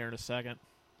find out here in a second.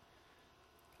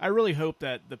 I really hope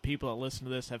that the people that listen to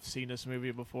this have seen this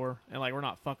movie before, and like we're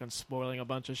not fucking spoiling a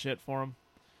bunch of shit for them.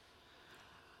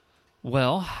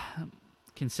 Well,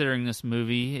 considering this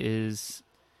movie is,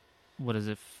 what is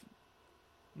it?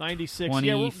 96. 20,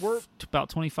 yeah, we're about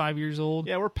 25 years old.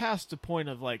 Yeah, we're past the point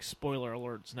of like spoiler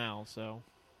alerts now. So,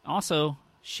 also,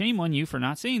 shame on you for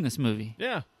not seeing this movie.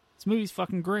 Yeah, this movie's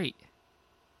fucking great.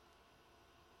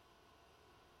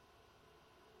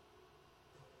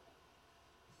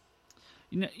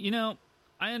 You know,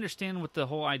 I understand what the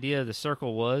whole idea of the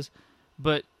circle was,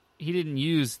 but he didn't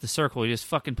use the circle. He just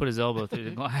fucking put his elbow through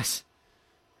the glass.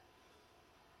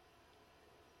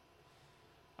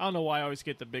 I don't know why I always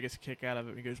get the biggest kick out of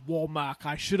it. He goes, Walmart,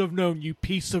 I should have known, you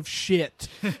piece of shit.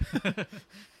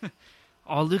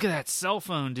 Oh, look at that cell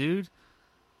phone, dude.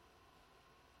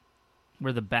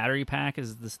 Where the battery pack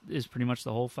is pretty much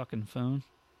the whole fucking phone.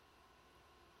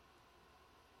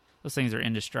 Those things are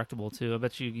indestructible, too. I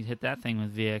bet you can hit that thing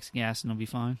with VX gas and it'll be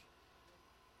fine.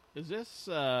 Is this,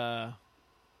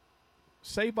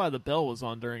 Saved by the Bell was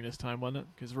on during this time, wasn't it?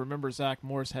 Because remember Zach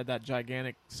Morris had that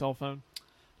gigantic cell phone?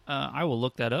 I will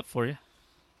look that up for you.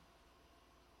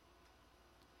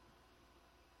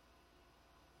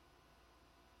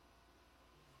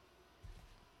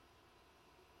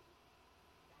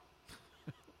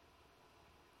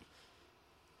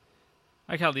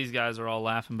 I like how these guys are all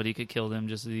laughing, but he could kill them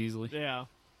just as easily. Yeah.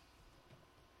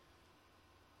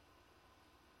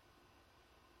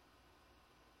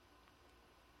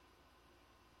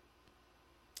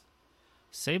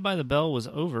 Saved by the Bell was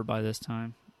over by this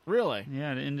time. Really?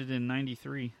 Yeah, it ended in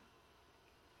 93.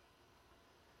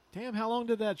 Damn, how long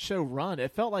did that show run?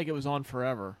 It felt like it was on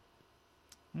forever.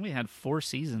 We had 4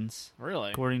 seasons. Really?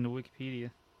 According to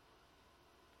Wikipedia.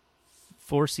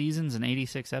 4 seasons and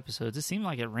 86 episodes. It seemed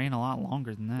like it ran a lot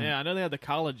longer than that. Yeah, I know they had the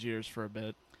college years for a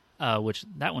bit. Which,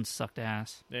 that one sucked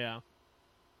ass. Yeah.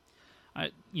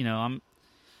 I'm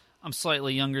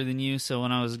slightly younger than you, so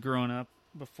when I was growing up,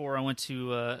 before I went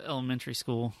to elementary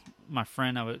school, my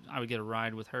friend, I would get a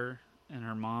ride with her and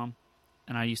her mom,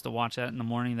 and I used to watch that in the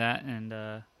morning, that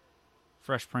and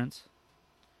Fresh Prince.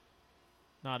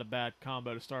 Not a bad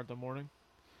combo to start the morning.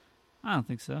 I don't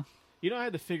think so. You know, I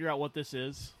had to figure out what this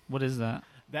is. What is that?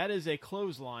 That is a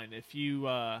clothesline. If you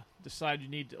decide you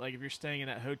need to, like, if you're staying in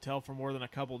that hotel for more than a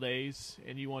couple days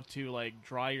and you want to, like,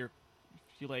 dry your,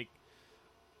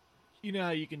 you know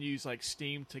how you can use, like,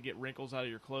 steam to get wrinkles out of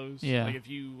your clothes? Yeah. Like, if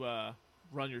you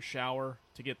run your shower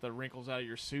to get the wrinkles out of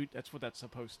your suit, that's what that's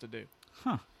supposed to do.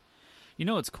 Huh. You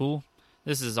know what's cool?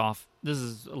 This is a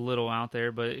little out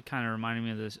there, but it kind of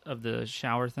reminded me of the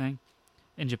shower thing.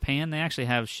 In Japan, they actually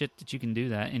have shit that you can do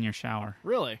that in your shower.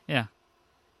 Really? Yeah.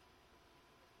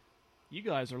 You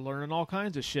guys are learning all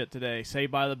kinds of shit today.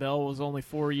 Saved by the Bell was only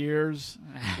 4 years.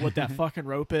 What that fucking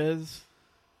rope is.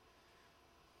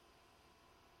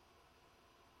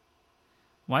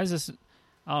 Why is this?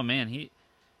 Oh man, he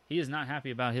is not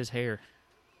happy about his hair.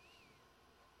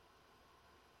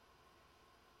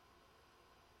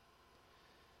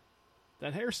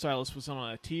 That hairstylist was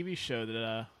on a TV show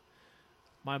that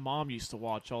my mom used to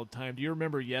watch all the time. Do you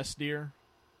remember Yes Dear?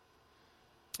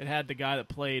 It had the guy that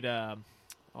played, the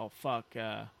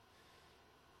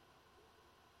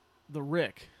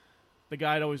Rick. The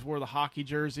guy that always wore the hockey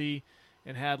jersey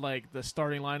and had, like, the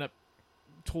starting lineup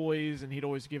toys, and he'd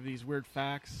always give these weird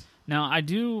facts. Now, I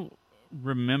do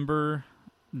remember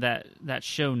that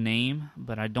show name,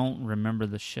 but I don't remember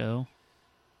the show.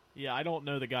 Yeah, I don't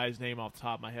know the guy's name off the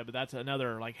top of my head, but that's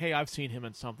another, like, hey, I've seen him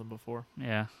in something before.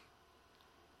 Yeah.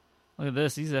 Look at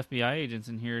this. These FBI agents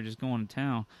in here are just going to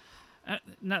town.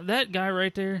 Now, that guy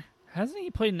right there, hasn't he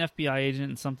played an FBI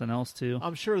agent in something else, too?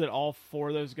 I'm sure that all 4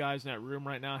 of those guys in that room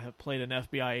right now have played an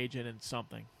FBI agent in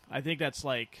something. I think that's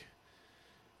like,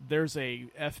 there's a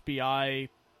FBI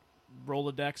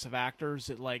Rolodex of actors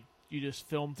that, like, you just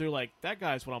film through, like, that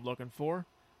guy's what I'm looking for.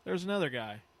 There's another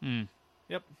guy.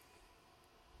 Yep.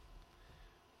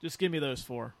 Just give me those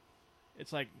 4.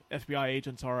 It's like FBI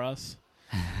agents are us.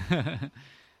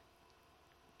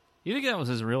 You think that was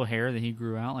his real hair that he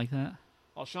grew out like that?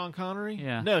 Oh, Sean Connery?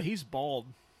 Yeah. No, he's bald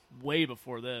way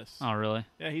before this. Oh, really?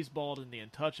 Yeah, he's bald in The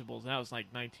Untouchables, and that was like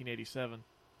 1987.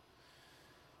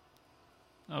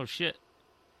 Oh, shit.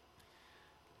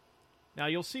 Now,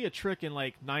 you'll see a trick in,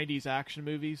 like, 90s action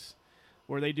movies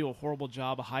where they do a horrible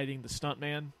job of hiding the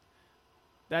stuntman.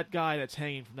 That guy that's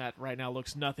hanging from that right now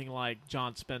looks nothing like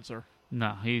John Spencer.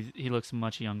 No, he looks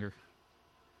much younger.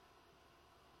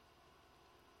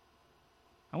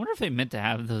 I wonder if they meant to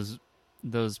have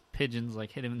those pigeons,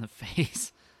 like, hit him in the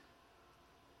face.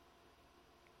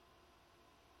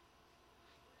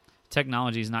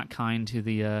 technology is not kind to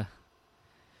the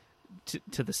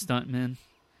to the stuntmen.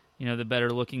 You know, the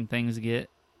better looking things get.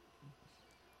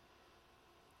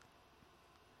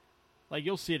 Like,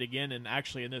 you'll see it again, and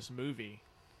actually in this movie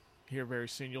here very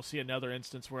soon, you'll see another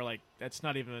instance where, like, that's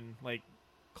not even, like,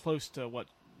 close to what,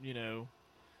 you know,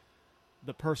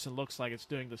 the person looks like it's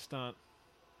doing the stunt.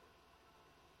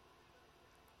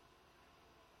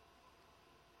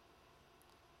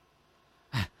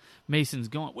 Mason's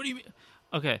going. What do you mean?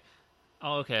 Okay.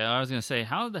 Oh, okay. I was gonna say,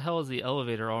 how the hell is the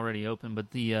elevator already open,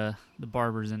 but the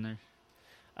barber's in there?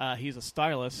 He's a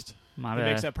stylist. My He bad.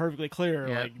 makes that perfectly clear.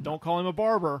 Yeah. Like, don't call him a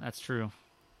barber. That's true.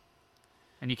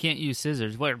 And you can't use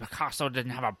scissors. Where Picasso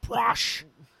didn't have a brush.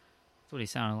 That's what he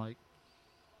sounded like.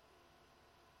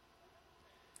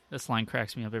 This line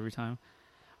cracks me up every time.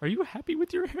 Are you happy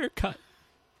with your haircut?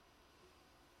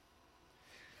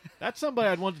 That's somebody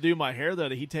I'd want to do my hair, though,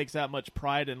 that he takes that much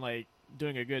pride in, like,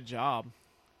 doing a good job.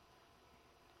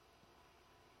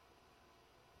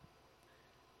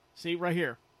 See, right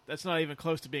here. That's not even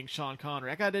close to being Sean Connery.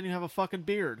 That guy didn't even have a fucking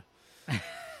beard.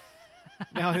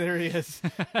 Now there he is.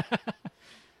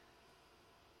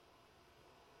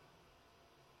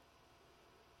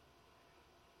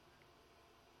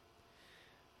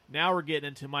 Now we're getting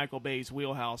into Michael Bay's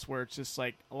wheelhouse, where it's just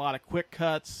like a lot of quick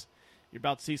cuts. You're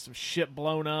about to see some shit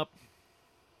blown up.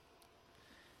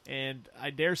 And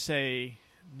I dare say,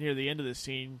 near the end of the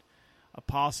scene, a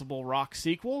possible Rock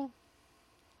sequel.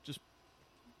 Just,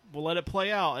 we'll let it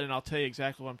play out, and I'll tell you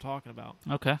exactly what I'm talking about.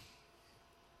 Okay.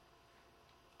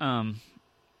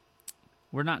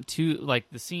 We're not too, like,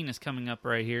 the scene is coming up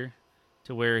right here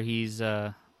to where he's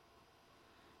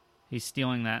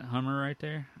stealing that Hummer right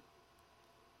there.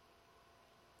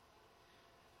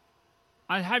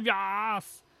 I have your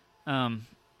ass.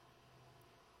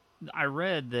 I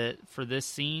read that for this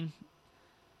scene,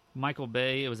 Michael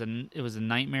Bay, it was a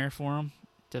nightmare for him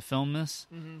to film this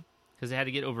because they had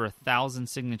to get over 1,000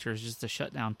 signatures just to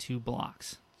shut down 2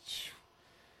 blocks.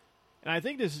 And I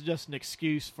think this is just an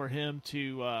excuse for him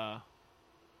to,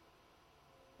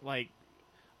 like,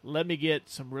 let me get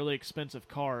some really expensive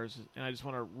cars, and I just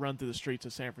want to run through the streets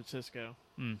of San Francisco.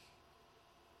 Is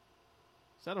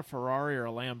that a Ferrari or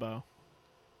a Lambo?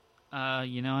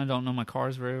 You know, I don't know my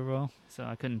cars very well, so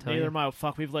I couldn't tell you. Neither am I.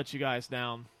 Fuck, we've let you guys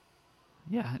down.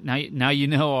 Yeah, now you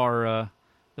know our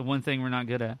the one thing we're not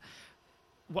good at.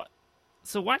 What?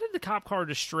 So why did the cop car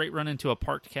just straight run into a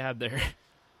parked cab there?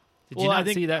 Did you not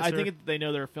see that, sir? I think they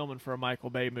know they're filming for a Michael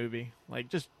Bay movie. Like,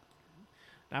 just,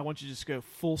 I want you to just go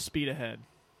full speed ahead.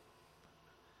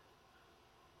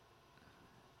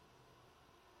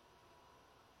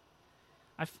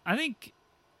 I think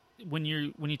when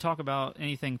you talk about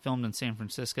anything filmed in San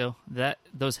Francisco, that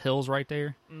those hills right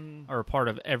there are a part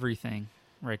of everything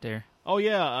right there. Oh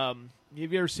yeah, have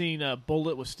you ever seen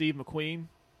Bullet with Steve McQueen?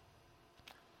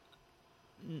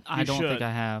 I don't think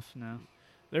I have. No.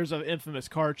 There's an infamous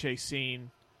car chase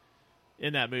scene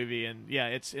in that movie, and yeah,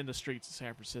 it's in the streets of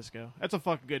San Francisco. That's a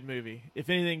fucking good movie. If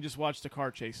anything, just watch the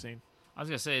car chase scene. I was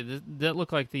gonna say that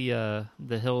looked like the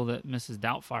hill that Mrs.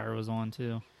 Doubtfire was on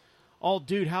too. Oh,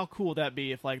 dude, how cool would that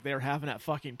be if, like, they were having that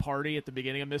fucking party at the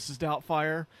beginning of Mrs.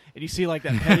 Doubtfire, and you see, like,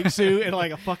 that petting suit and,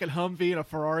 like, a fucking Humvee and a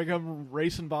Ferrari come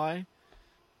racing by?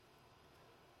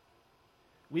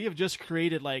 We have just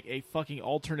created, like, a fucking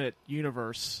alternate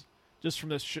universe just from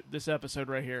this episode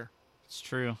right here. It's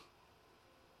true.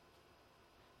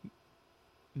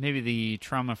 Maybe the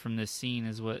trauma from this scene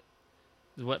is what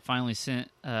finally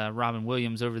sent Robin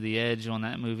Williams over the edge on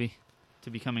that movie to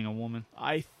becoming a woman.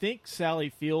 I think Sally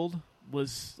Field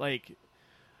was, like,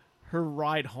 her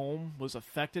ride home was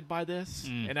affected by this,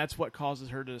 and that's what causes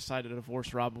her to decide to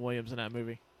divorce Robin Williams in that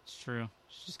movie. It's true.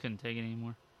 She just couldn't take it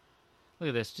anymore. Look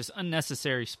at this, just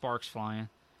unnecessary sparks flying.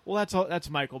 Well, that's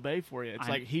Michael Bay for you. It's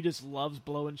like he just loves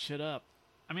blowing shit up.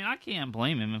 I mean, I can't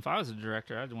blame him. If I was a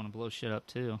director, I'd want to blow shit up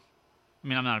too. I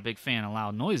mean, I'm not a big fan of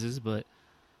loud noises, but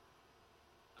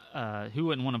who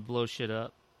wouldn't want to blow shit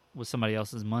up with somebody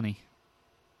else's money?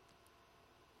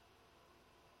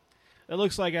 It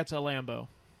looks like that's a Lambo.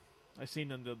 I seen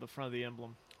the front of the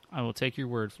emblem. I will take your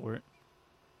word for it.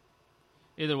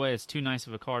 Either way, it's too nice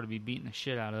of a car to be beating the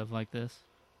shit out of like this.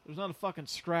 There's not a fucking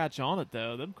scratch on it,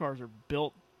 though. Them cars are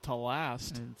built to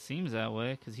last. It seems that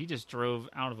way, because he just drove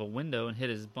out of a window and hit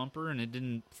his bumper, and it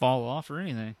didn't fall off or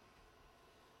anything.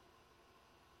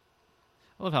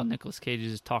 I love how Nicolas Cage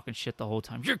is just talking shit the whole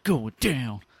time. You're going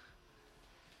down.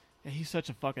 Yeah, he's such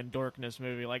a fucking dork in this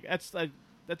movie. Like, that's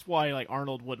why, like,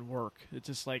 Arnold wouldn't work. It's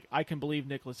just like, I can believe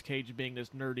Nicolas Cage being this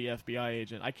nerdy FBI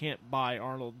agent. I can't buy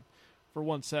Arnold for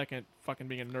 1 second fucking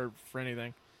being a nerd for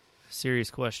anything.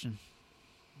 Serious question.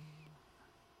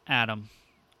 Adam,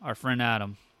 our friend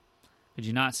Adam. Could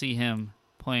you not see him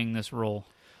playing this role?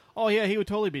 Oh, yeah, he would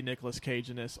totally be Nicolas Cage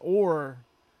in this, or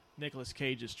Nicolas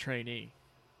Cage's trainee.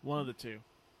 One of the two.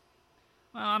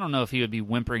 Well, I don't know if he would be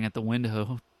whimpering at the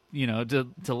window,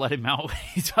 to let him out when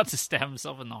he's about to stab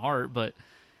himself in the heart, but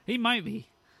he might be.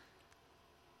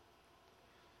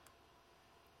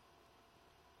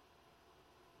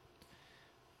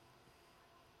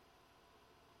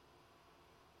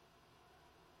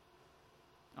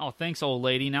 Oh, thanks, old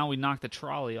lady. Now we knocked the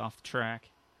trolley off the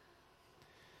track.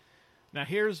 Now,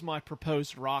 here's my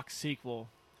proposed Rock sequel.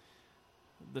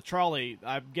 The trolley,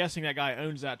 I'm guessing that guy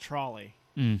owns that trolley.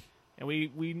 Mm. And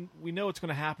we know what's going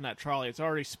to happen to that trolley. It's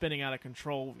already spinning out of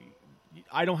control.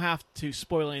 I don't have to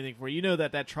spoil anything for you. You know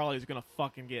that trolley is going to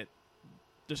fucking get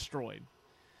destroyed.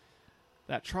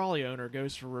 That trolley owner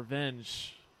goes for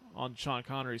revenge on Sean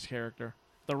Connery's character.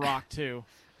 The Rock 2.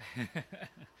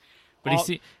 But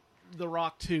The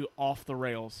Rock 2 off the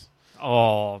rails.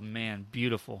 Oh, man,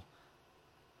 beautiful.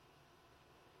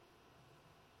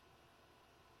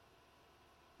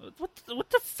 What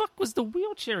the fuck was the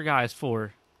wheelchair guys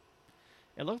for?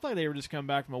 It looked like they were just coming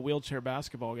back from a wheelchair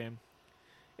basketball game.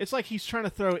 It's like he's trying to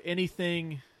throw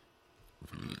anything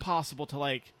possible to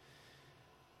like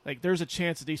there's a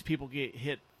chance that these people get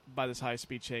hit by this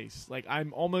high-speed chase. Like,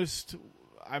 I'm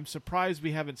surprised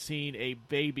we haven't seen a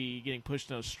baby getting pushed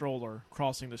in a stroller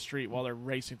crossing the street while they're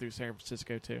racing through San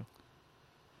Francisco, too.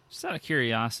 Just out of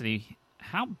curiosity,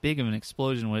 how big of an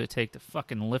explosion would it take to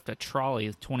fucking lift a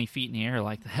trolley 20 feet in the air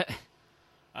like that?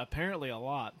 Apparently a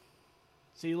lot.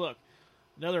 See, look,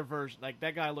 another version. Like,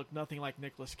 that guy looked nothing like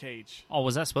Nicolas Cage. Oh,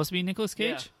 was that supposed to be Nicolas Cage?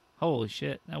 Yeah. Holy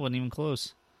shit, that wasn't even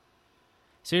close.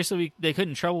 Seriously, they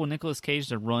couldn't trouble Nicolas Cage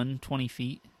to run 20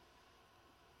 feet?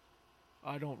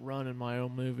 I don't run in my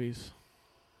own movies.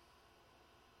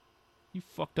 You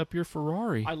fucked up your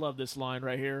Ferrari. I love this line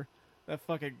right here. That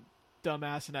fucking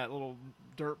dumbass in that little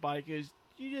dirt bike is,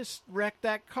 you just wrecked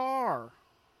that car.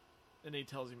 And he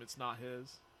tells him it's not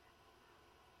his.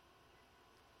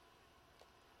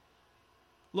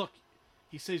 Look,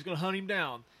 he says he's going to hunt him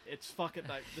down. It's fucking,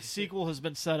 like, the sequel has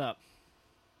been set up.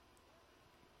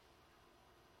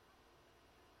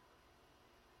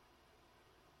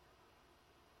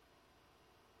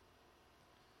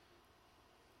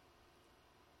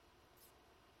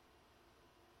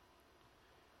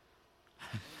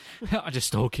 I just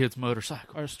stole a kid's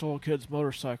motorcycle. I stole a kid's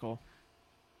motorcycle.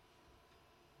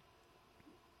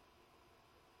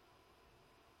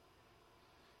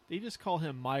 Did he just call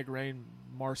him Migraine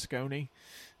Marsconi?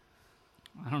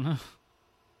 I don't know. What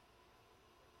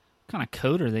kind of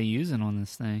code are they using on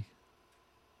this thing?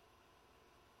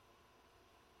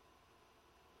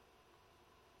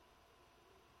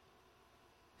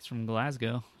 It's from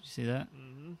Glasgow. Did you see that?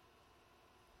 Mm-hmm.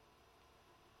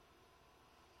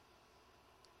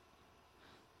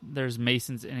 There's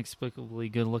Mason's inexplicably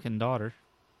good-looking daughter.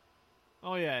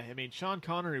 Oh, yeah. I mean, Sean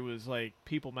Connery was, like,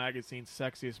 People Magazine's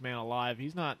sexiest man alive.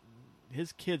 He's not...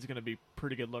 His kid's going to be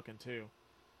pretty good-looking, too.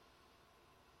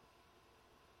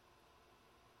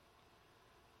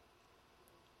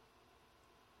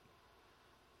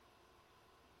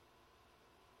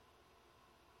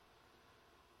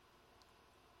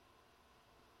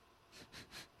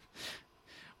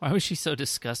 Why was she so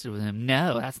disgusted with him?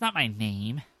 No, that's not my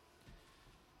name.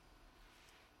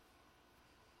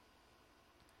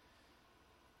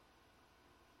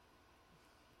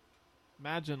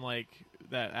 Imagine, like,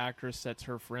 that actress that's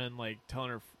her friend, like,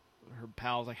 telling her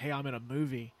pals, like, hey, I'm in a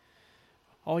movie.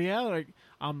 Oh, yeah? Like,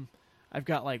 I've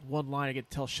got, like, one line I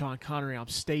get to tell Sean Connery, I'm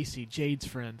Stacy, Jade's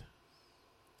friend.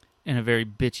 In a very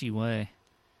bitchy way.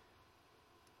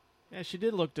 Yeah, she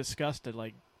did look disgusted,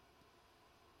 like...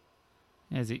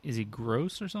 Yeah, is he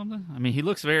gross or something? I mean, he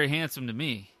looks very handsome to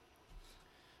me.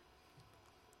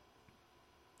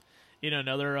 You know,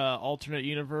 another alternate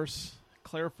universe...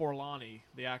 Claire Forlani,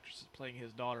 the actress playing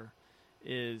his daughter,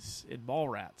 is in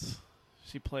Mallrats.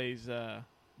 She plays the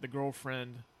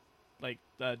girlfriend, like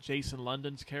Jason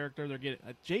London's character. They're getting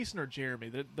Jason or Jeremy,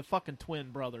 the fucking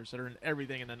twin brothers that are in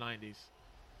everything in the 90s.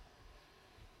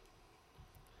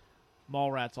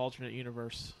 Mallrats alternate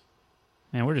universe.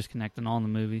 Man, we're just connecting all the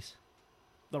movies.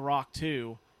 The Rock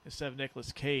 2, instead of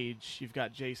Nicolas Cage, you've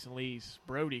got Jason Lee's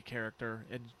Brody character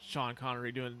and Sean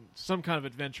Connery doing some kind of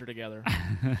adventure together.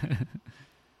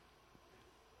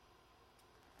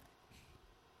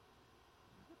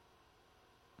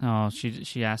 Oh,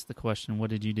 she asked the question, what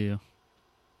did you do?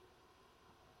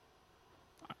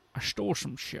 I stole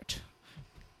some shit.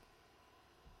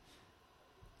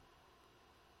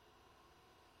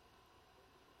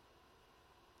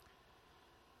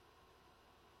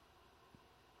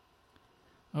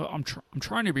 I'm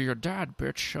trying to be your dad,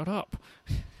 bitch. Shut up.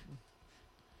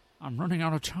 I'm running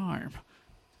out of time.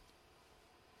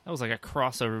 That was like a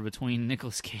crossover between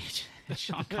Nicolas Cage and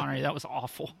Sean Connery. That was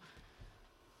awful.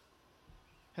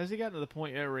 Has he gotten to the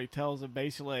point yet where he tells him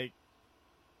basically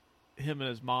like, him and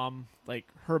his mom, like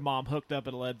her mom hooked up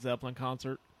at a Led Zeppelin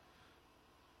concert?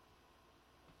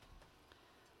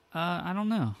 I don't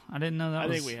know. I didn't know that. I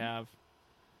think we have.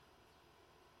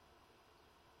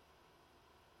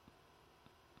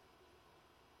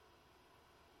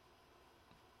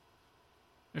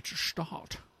 It's a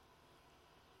start.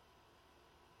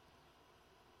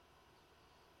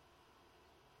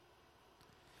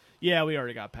 Yeah, we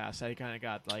already got past that. He kind of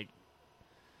got like,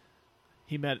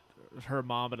 he met her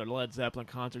mom at a Led Zeppelin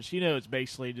concert. So, you know, it's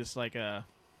basically just like a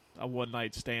one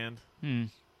night stand.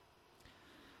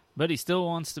 But he still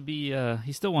wants to be.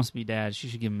 He still wants to be dad. She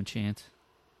should give him a chance.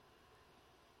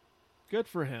 Good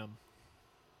for him.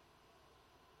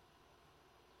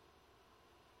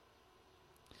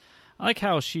 I like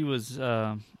how she was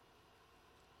not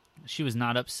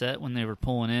upset when they were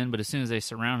pulling in, but as soon as they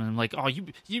surrounded him, like, oh,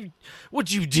 you,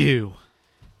 what'd you do?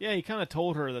 Yeah, he kind of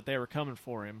told her that they were coming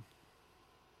for him.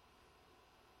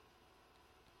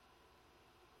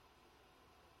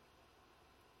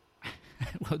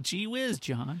 Well, gee whiz,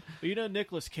 John. But you know,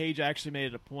 Nicolas Cage actually made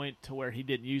it a point to where he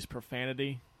didn't use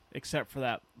profanity, except for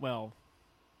that, well,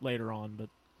 later on, but...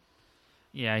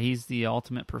 Yeah, he's the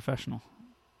ultimate professional.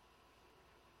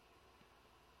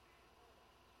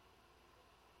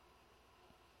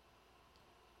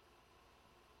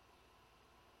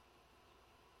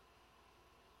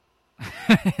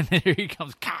 And there he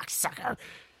comes, cocksucker.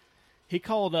 He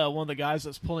called one of the guys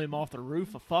that's pulling him off the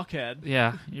roof a fuckhead.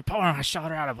 Yeah, you're pulling my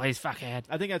shoulder out of place, fuckhead.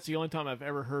 I think that's the only time I've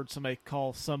ever heard somebody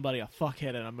call somebody a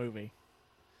fuckhead in a movie.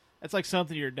 It's like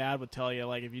something your dad would tell you,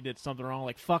 like if you did something wrong,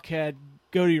 like fuckhead,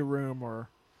 go to your room, or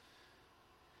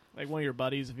like one of your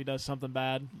buddies if he does something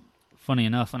bad. Funny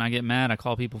enough, when I get mad, I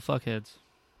call people fuckheads.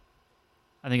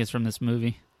 I think it's from this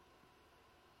movie.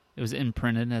 It was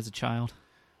imprinted as a child.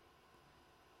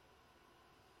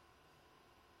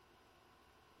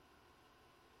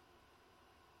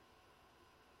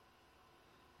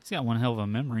 He's got one hell of a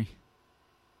memory.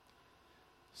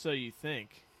 So you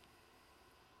think.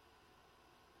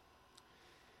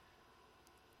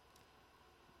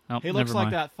 Oh, he looks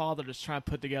like that father just trying to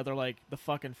put together like the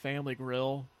fucking family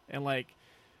grill, and like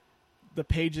the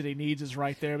page that he needs is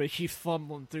right there, but he keeps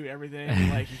fumbling through everything. And,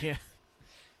 like he can't.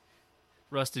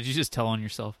 Russ, did you just tell on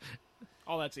yourself?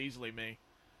 Oh, that's easily me.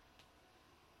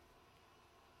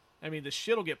 I mean, the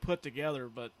shit'll get put together,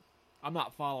 but I'm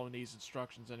not following these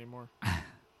instructions anymore.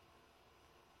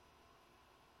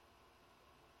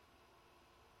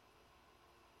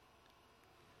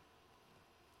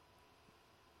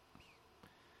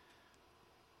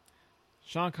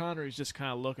 Sean Connery's just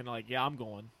kind of looking like, yeah, I'm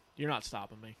going. You're not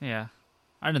stopping me. Yeah.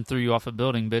 I didn't throw you off a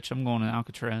building, bitch. I'm going to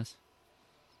Alcatraz.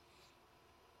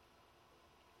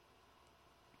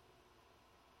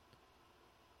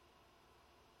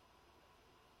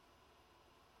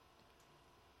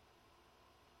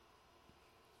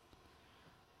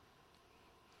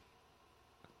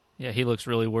 Yeah, he looks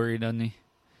really worried, doesn't he?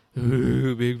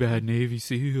 Ooh, big bad Navy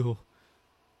SEAL.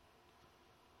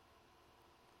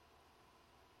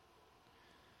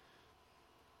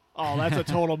 Oh, that's a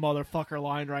total motherfucker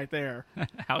line right there.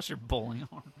 How's your bowling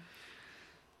arm?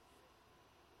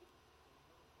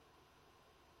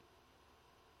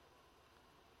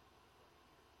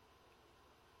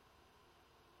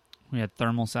 We had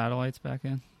thermal satellites back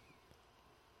in.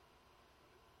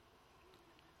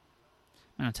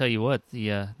 And I'll tell you what,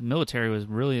 the military was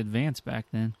really advanced back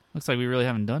then. Looks like we really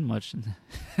haven't done much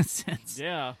since.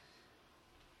 Yeah.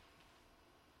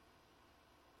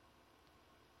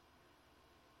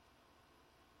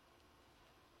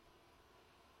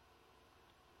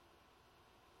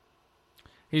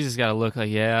 He's just got to look like,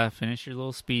 yeah, finish your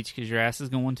little speech because your ass is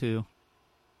going too.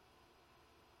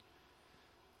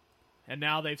 And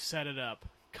now they've set it up.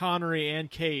 Connery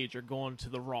and Cage are going to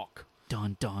the Rock.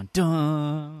 Dun, dun,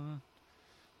 dun.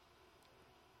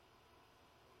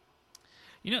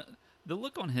 You know, the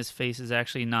look on his face is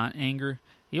actually not anger.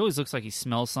 He always looks like he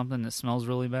smells something that smells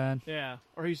really bad. Yeah,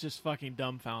 or he's just fucking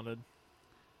dumbfounded.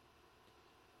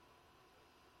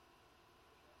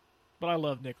 But I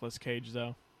love Nicolas Cage,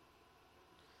 though.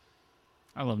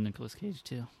 I love Nicolas Cage,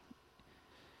 too.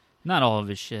 Not all of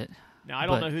his shit. Now, I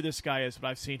don't know who this guy is, but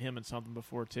I've seen him in something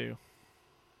before, too.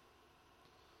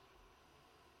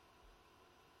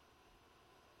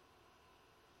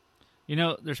 You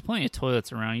know, there's plenty of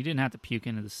toilets around. You didn't have to puke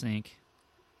into the sink.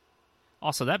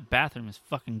 Also, that bathroom is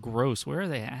fucking gross. Where are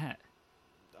they at?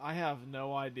 I have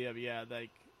no idea. But yeah, like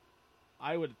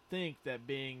I would think that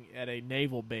being at a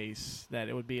naval base, that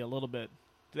it would be a little bit.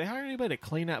 Do they hire anybody to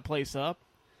clean that place up?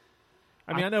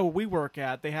 I mean, I know where we work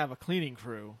at, they have a cleaning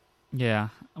crew. Yeah.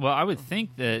 Well, I would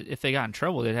think that if they got in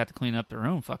trouble, they'd have to clean up their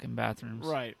own fucking bathrooms.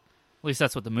 Right. At least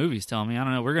that's what the movies tell me. I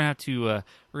don't know. We're gonna have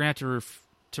to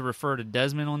refer to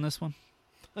Desmond on this one.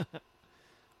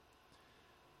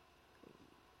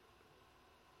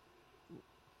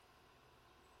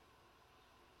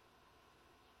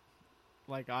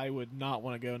 Like, I would not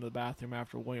want to go into the bathroom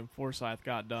after William Forsythe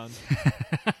got done.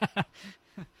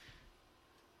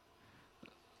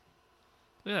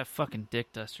 Look at that fucking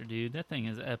dick duster, dude. That thing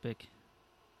is epic.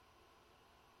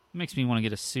 It makes me want to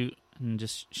get a suit and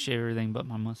just shave everything but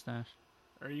my mustache.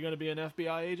 Are you going to be an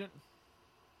FBI agent?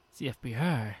 It's the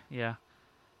FBI. Yeah.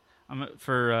 I'm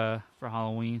for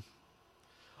Halloween.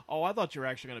 Oh, I thought you were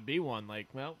actually going to be one. Like,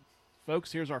 well,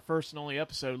 folks, here's our first and only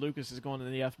episode. Lucas is going to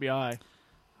the FBI.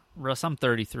 Russ, I'm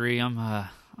 33. I'm a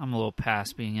little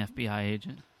past being FBI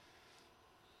agent.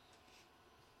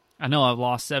 I know I've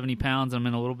lost 70 pounds. I'm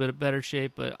in a little bit of better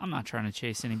shape, but I'm not trying to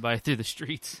chase anybody through the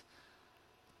streets.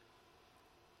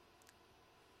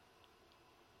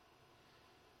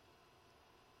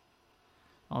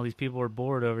 All these people are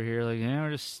bored over here. Like, yeah,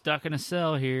 we're just stuck in a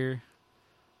cell here.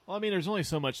 Well, I mean, there's only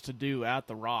so much to do at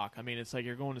the Rock. I mean, it's like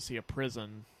you're going to see a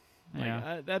prison. Like,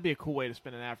 Yeah. That'd be a cool way to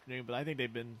spend an afternoon, but I think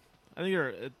they're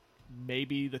at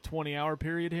maybe the 20-hour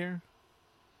period here.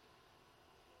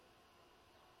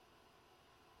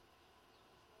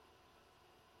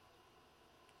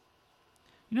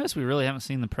 You notice we really haven't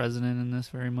seen the president in this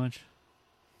very much?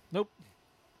 Nope.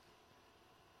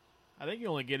 I think you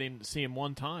only get him to see him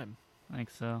one time. I think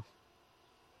so.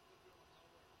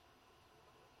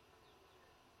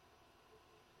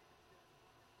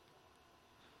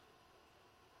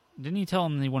 Didn't he tell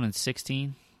him he wanted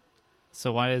 16?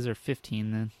 So why is there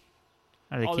 15 then?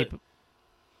 How do they keep?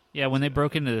 Yeah, when they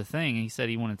broke into the thing, he said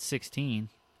he wanted 16.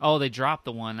 Oh, they dropped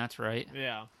the one. That's right.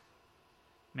 Yeah.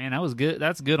 Man, that was good.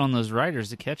 That's good on those writers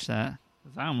to catch that.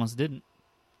 'Cause I almost didn't.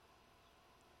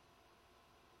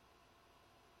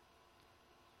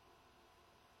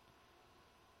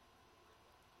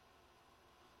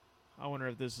 I wonder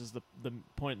if this is the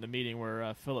point in the meeting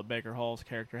where Philip Baker Hall's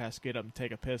character has to get up and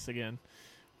take a piss again.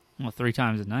 Well, 3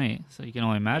 times a night. So you can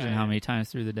only imagine how many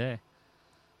times through the day.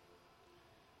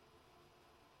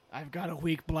 I've got a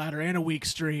weak bladder and a weak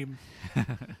stream.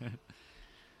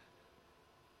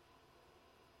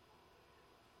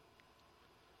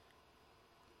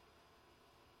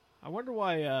 I wonder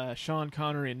why Sean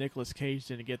Connery and Nicolas Cage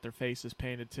didn't get their faces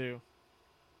painted too.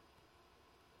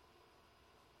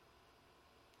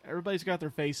 Everybody's got their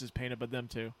faces painted but them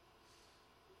two.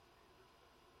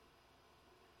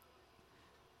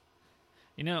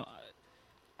 You know,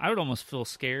 I would almost feel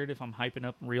scared if I'm hyping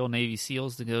up real Navy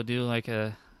SEALs to go do like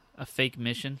a fake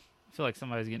mission. I feel like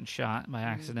somebody's getting shot by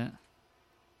accident.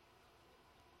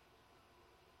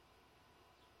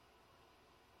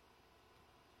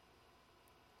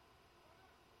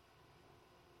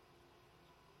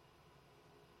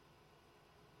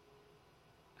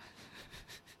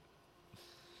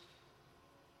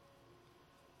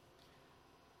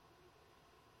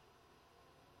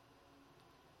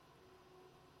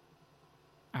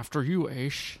 After you,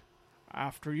 Ace.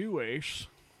 After you, Ace.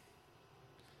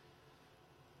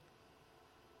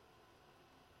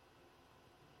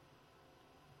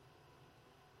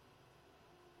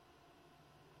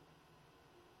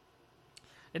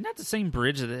 Isn't that the same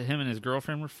bridge that him and his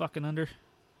girlfriend were fucking under?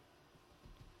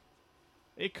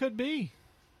 It could be.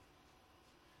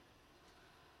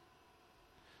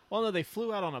 Well, no, they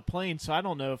flew out on a plane, so I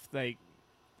don't know if they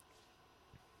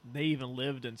even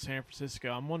lived in San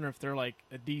Francisco. I'm wondering if they're like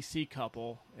a DC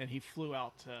couple, and he flew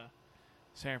out to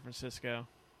San Francisco.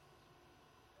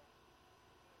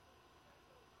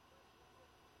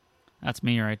 That's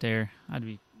me right there. I'd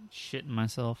be shitting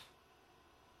myself.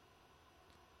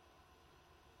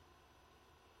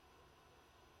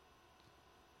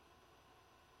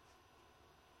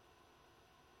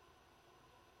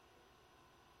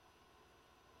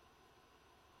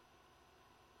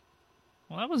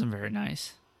 Well, that wasn't very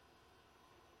nice.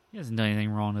 He hasn't done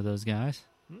anything wrong to those guys.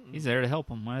 Mm-mm. He's there to help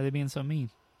them. Why are they being so mean?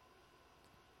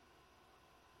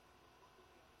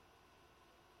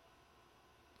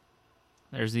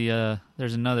 There's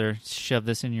another shove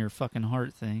this in your fucking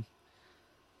heart thing.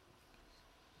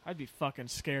 I'd be fucking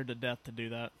scared to death to do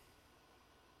that.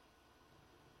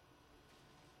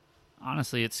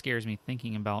 Honestly, it scares me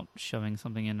thinking about shoving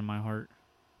something into my heart.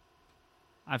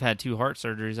 I've had 2 heart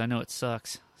surgeries. I know it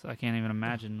sucks. So I can't even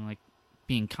imagine like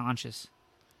being conscious.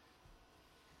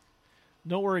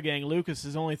 Don't worry, gang. Lucas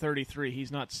is only 33.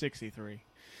 He's not 63.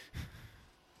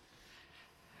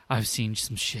 I've seen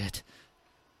some shit.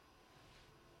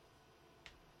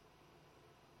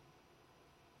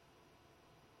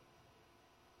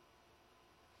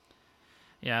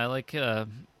 Yeah, I like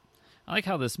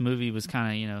how this movie was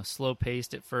kind of, slow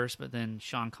paced at first, but then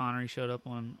Sean Connery showed up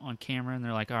on camera, and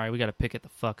they're like, "All right, we got to pick it the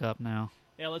fuck up now."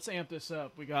 Yeah, let's amp this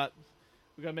up. We got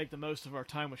to make the most of our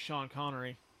time with Sean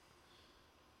Connery.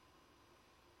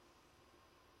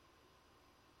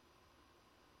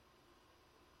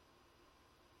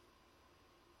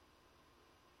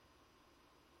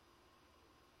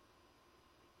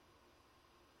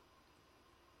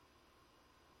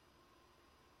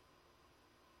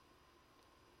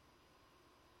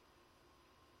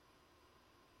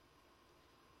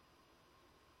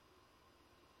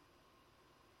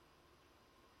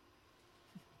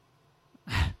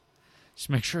 Just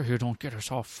make sure you don't get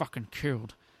us all fucking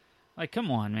killed. Like,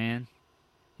 come on, man.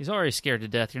 He's already scared to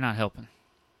death. You're not helping.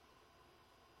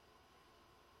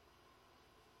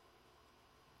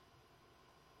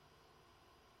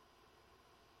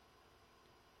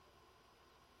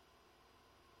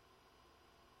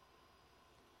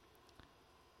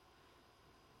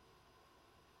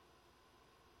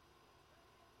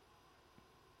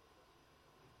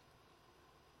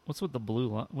 What's with the blue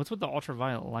light? What's with the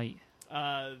ultraviolet light?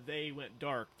 They went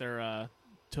dark. They're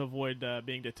to avoid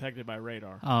being detected by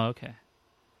radar. Oh, okay.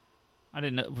 I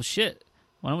didn't know. Well, shit.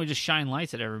 Why don't we just shine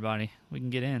lights at everybody? We can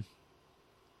get in.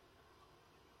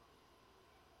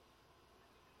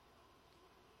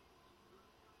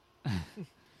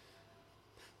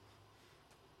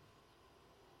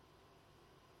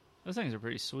 Those things are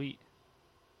pretty sweet.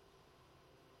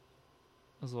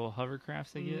 Those little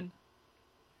hovercrafts they get.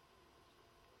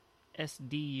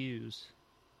 SDUs.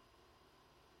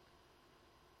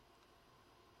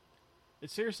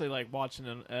 It's seriously like watching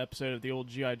an episode of the old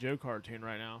G.I. Joe cartoon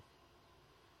right now.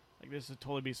 Like, this would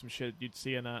totally be some shit you'd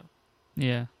see in that.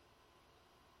 Yeah.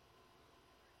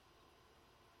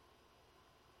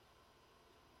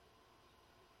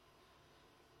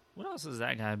 What else has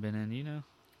that guy been in, you know?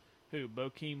 Who,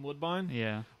 Bokeem Woodbine?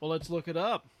 Yeah. Well, let's look it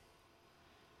up.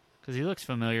 Because he looks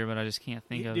familiar, but I just can't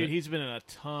think of it. Dude, he's been in a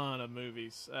ton of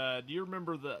movies. Do you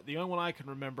remember the only one I can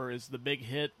remember is The Big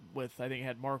Hit with, I think it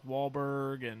had Mark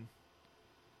Wahlberg and...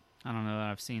 I don't know that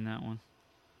I've seen that one.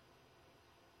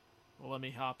 Well, let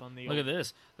me hop on the... Look at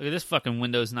this. Look at this fucking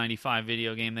Windows 95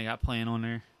 video game they got playing on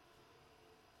there.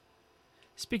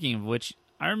 Speaking of which,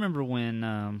 I remember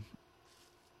when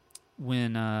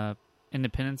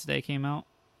Independence Day came out,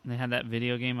 and they had that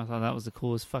video game. I thought that was the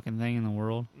coolest fucking thing in the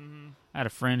world. Mm-hmm. I had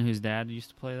a friend whose dad used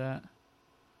to play that.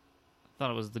 I thought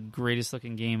it was the greatest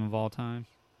looking game of all time.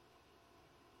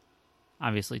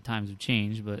 Obviously, times have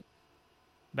changed, but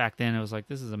back then it was like,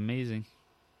 this is amazing.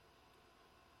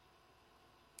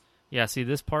 Yeah, see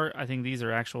this part? I think these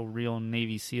are actual real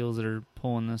Navy SEALs that are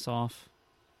pulling this off.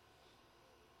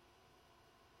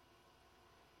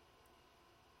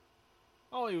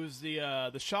 Oh, he was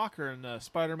the Shocker in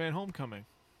Spider-Man Homecoming.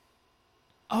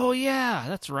 Oh, yeah,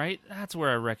 that's right. That's where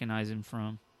I recognize him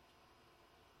from.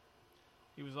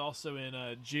 He was also in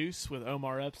Juice with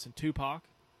Omar Epps and Tupac.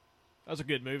 That was a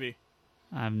good movie.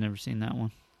 I've never seen that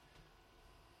one.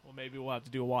 Well, maybe we'll have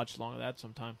to do a watch-along of that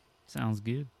sometime. Sounds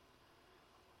good.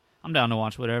 I'm down to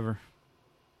watch whatever.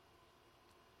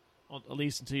 Well, at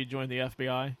least until you join the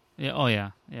FBI. Yeah. Oh,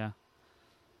 yeah. Yeah.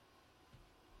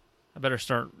 I better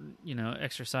start,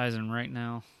 exercising right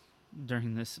now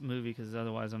during this movie, because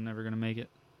otherwise I'm never going to make it.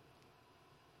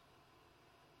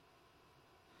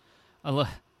 I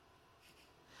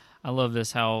love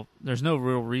this, how there's no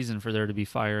real reason for there to be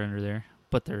fire under there,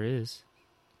 but there is.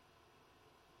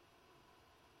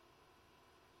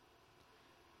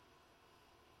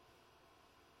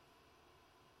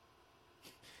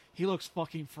 He looks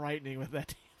fucking frightening with that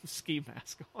damn ski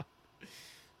mask on.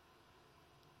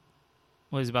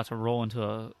 Well, he's about to roll into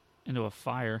a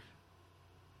fire.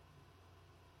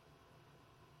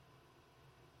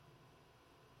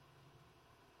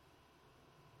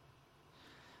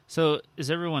 So, is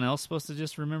everyone else supposed to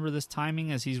just remember this timing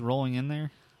as he's rolling in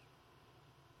there?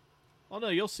 Oh, no,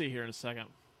 you'll see here in a second.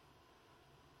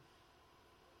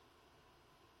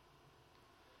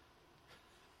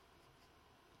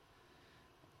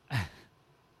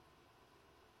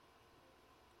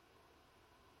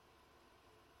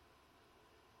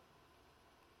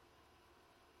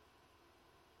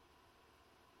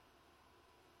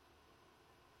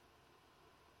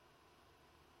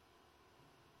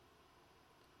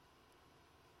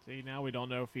 See, now we don't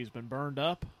know if he's been burned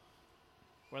up,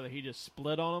 whether he just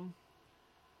split on him.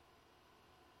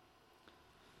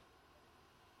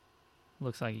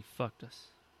 Looks like he fucked us.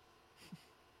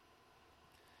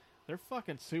 They're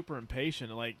fucking super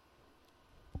impatient, like...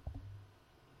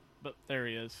 But there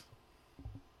he is.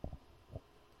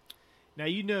 Now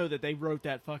you know that they wrote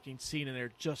that fucking scene in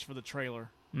there just for the trailer.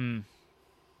 Mm.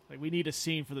 Like, we need a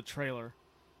scene for the trailer.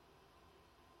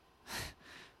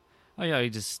 Oh, yeah, he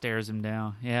just stares him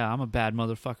down. Yeah, I'm a bad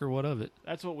motherfucker. What of it?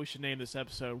 That's what we should name this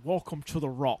episode. Welcome to the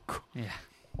Rock. Yeah.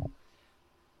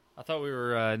 I thought we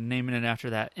were naming it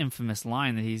after that infamous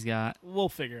line that he's got. We'll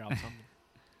figure out something.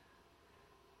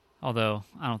 Although,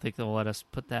 I don't think they'll let us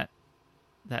put that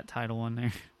title on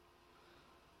there.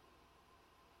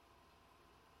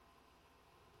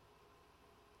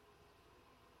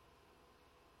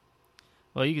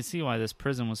 Well, you can see why this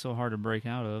prison was so hard to break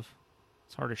out of.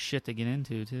 It's hard as shit to get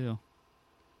into, too.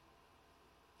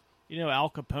 You know Al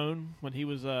Capone, when he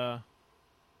was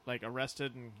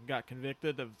arrested and got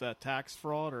convicted of tax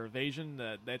fraud or evasion,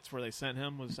 that's where they sent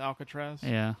him, was Alcatraz?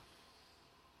 Yeah.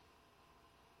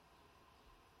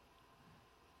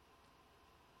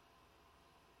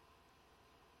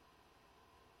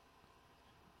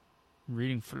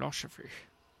 Reading philosophy.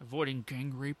 Avoiding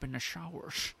gang rape in the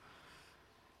showers.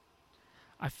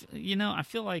 I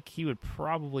feel like he would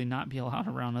probably not be allowed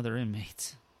around other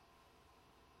inmates.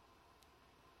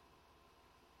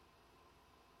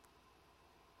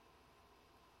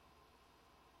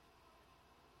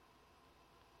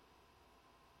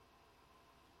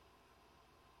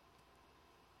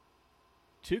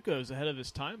 Tuco's ahead of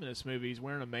his time in this movie. He's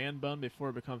wearing a man bun before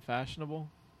it become fashionable.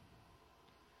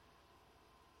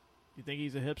 You think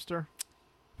he's a hipster?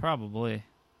 Probably.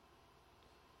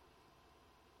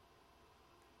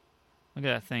 Look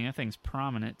at that thing. That thing's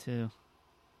prominent, too.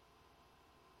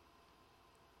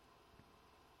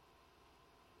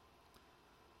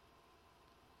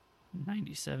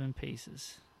 "97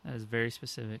 paces. That is very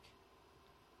specific.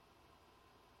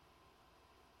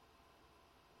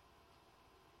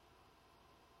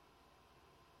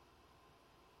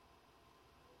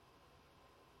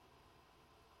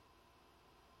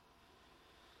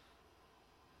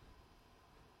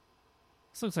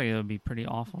 This looks like it would be pretty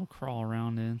awful to crawl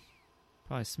around in.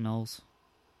 Probably smells.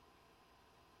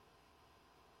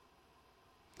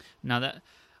 Now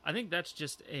I think that's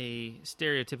just a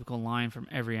stereotypical line from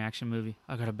every action movie.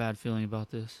 I got a bad feeling about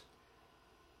this.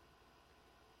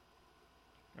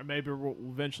 Or maybe we'll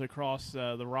eventually cross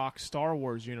the Rock Star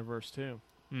Wars universe, too.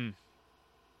 Hmm.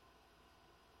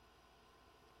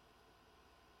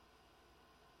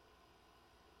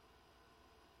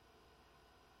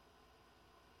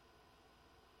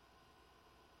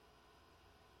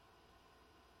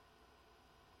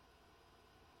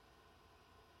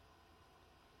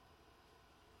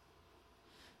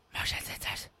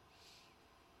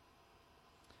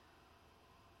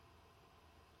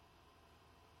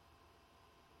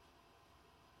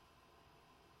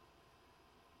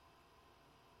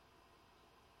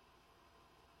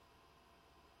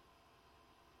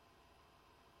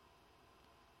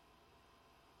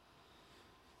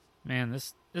 Man,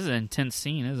 this is an intense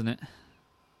scene, isn't it?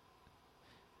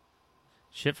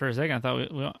 Shit, for a second, I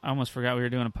thought I almost forgot we were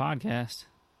doing a podcast.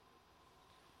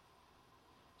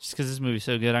 Just because this movie's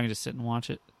so good, I can just sit and watch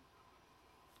it.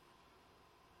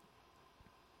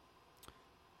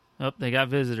 Oh, they got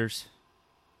visitors.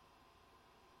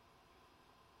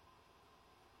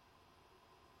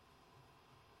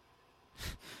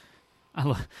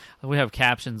 We have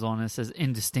captions on it. It says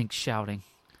indistinct shouting.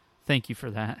 Thank you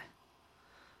for that.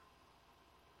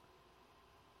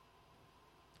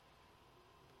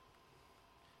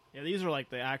 Yeah, these are like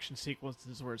the action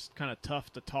sequences where it's kind of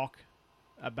tough to talk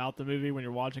about the movie when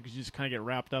you're watching because you just kind of get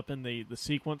wrapped up in the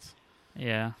sequence.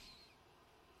 Yeah.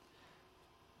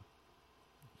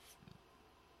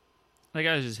 That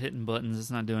guy's just hitting buttons.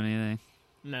 It's not doing anything.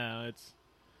 No, it's...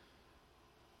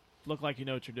 Look like you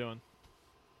know what you're doing.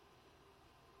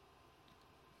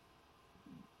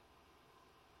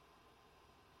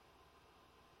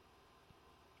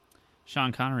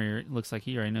 Sean Connery looks like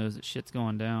he already knows that shit's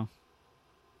going down.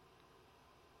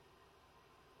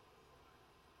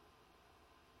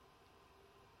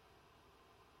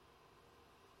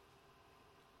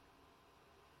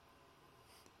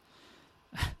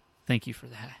 Thank you for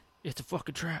that. It's a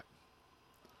fucking trap.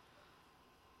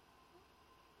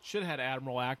 Should have had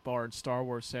Admiral Akbar in Star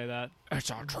Wars say that. It's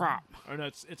a trap. Or no,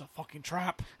 it's a fucking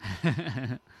trap.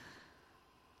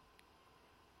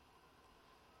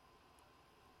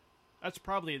 That's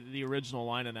probably the original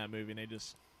line in that movie, and they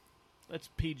just... Let's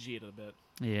PG it a bit.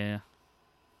 Yeah.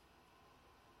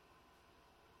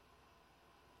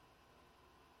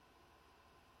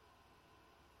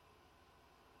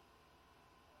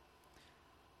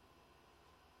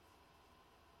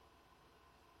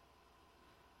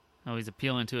 Oh, he's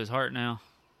appealing to his heart now.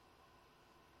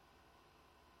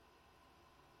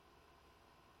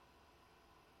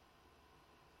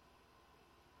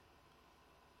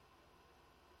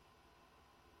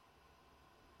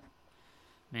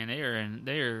 Man,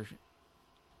 they are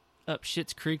up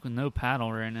Shit's Creek with no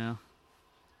paddle right now.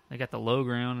 They got the low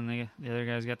ground, and the other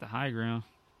guys got the high ground.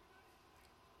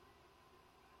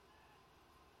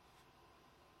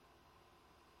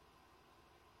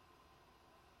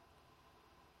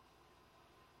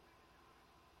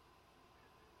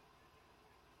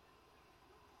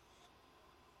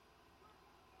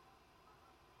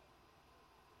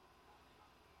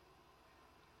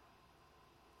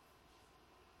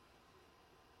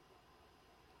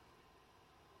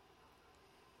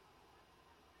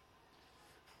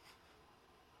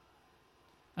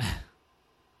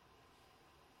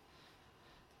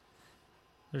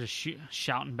 They're just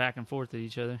shouting back and forth at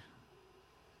each other.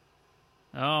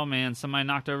 Oh, man. Somebody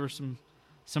knocked over some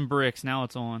bricks. Now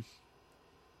it's on.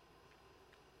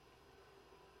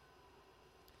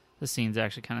 This scene's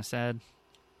actually kind of sad.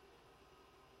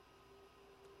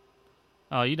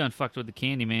 Oh, you done fucked with the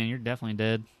candy, man. You're definitely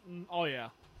dead. Oh, yeah.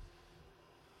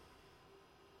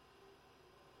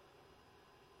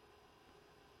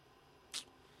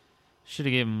 Should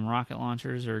have given him rocket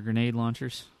launchers or grenade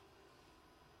launchers.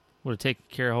 Would have taken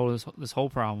care of this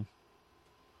whole problem.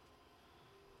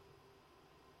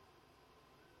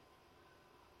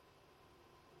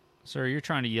 Sir, you're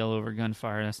trying to yell over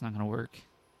gunfire. That's not going to work.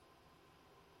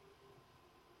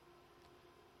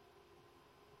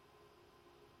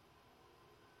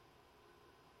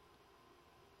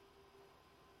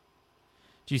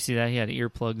 Did you see that? He had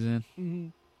earplugs in. Mm-hmm.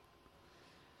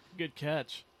 Good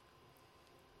catch.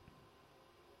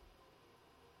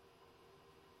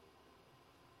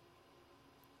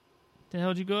 The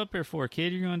hell did you go up there for,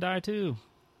 kid? You're going to die too.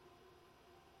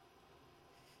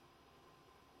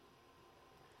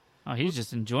 Oh, he's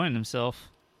just enjoying himself.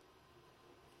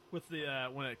 With the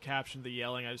when it captioned the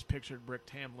yelling, I just pictured Brick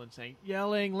Tamlin saying,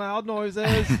 "Yelling, loud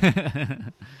noises."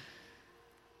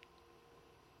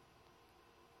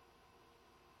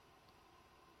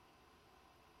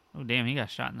 Oh, damn, he got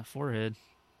shot in the forehead.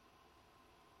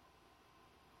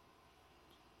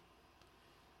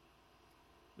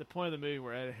 The point of the movie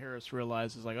where Ed Harris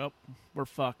realizes, like, oh, we're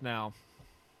fucked now.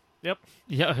 Yep.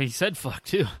 Yeah, he said fuck,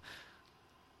 too.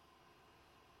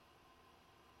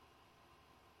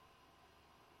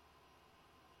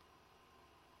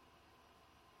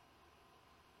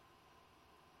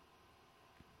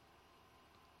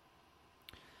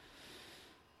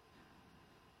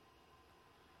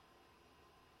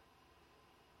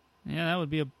 Yeah, that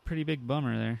would be a pretty big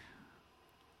bummer there.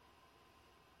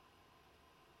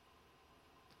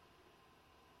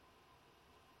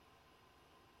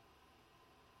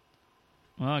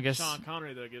 Well, I guess Sean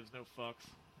Connery, though, gives no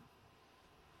fucks.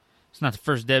 It's not the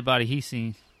first dead body he's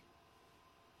seen.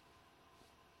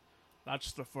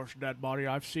 That's the first dead body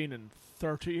I've seen in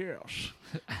 30 years.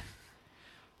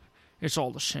 It's all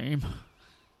the same.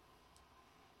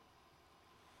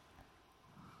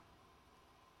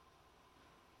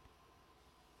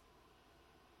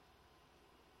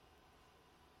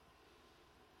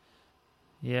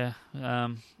 Yeah. I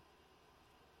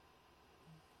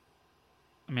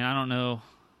mean, I don't know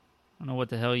what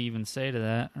the hell you even say to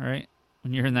that, right?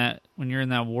 When you're in that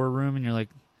war room and you're like,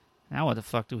 now what the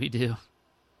fuck do we do?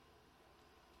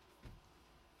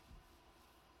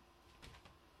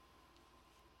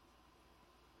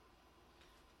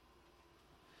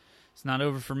 It's not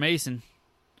over for Mason.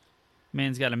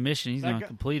 Man's got a mission. He's going to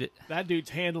complete it. That dude's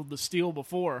handled the steel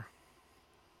before.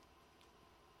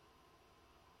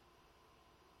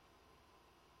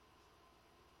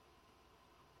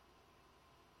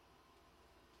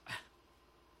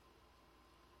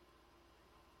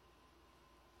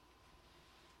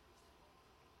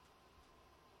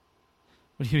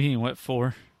 What do you mean, what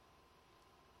for?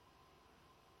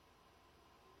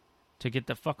 To get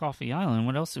the fuck off the island.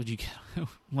 What else would you get?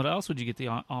 What else would you get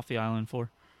off the island for?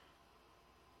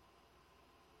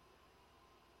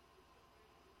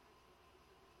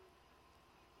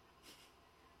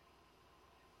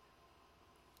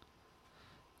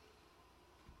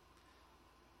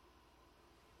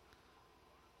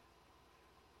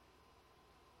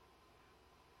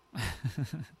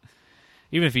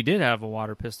 Even if he did have a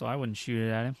water pistol, I wouldn't shoot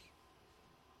it at him.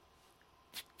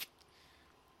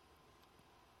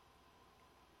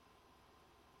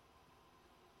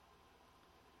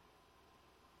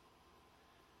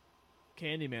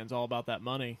 Candyman's all about that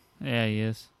money. Yeah, he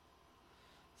is.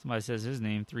 Somebody says his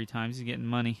name 3 times, he's getting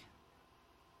money.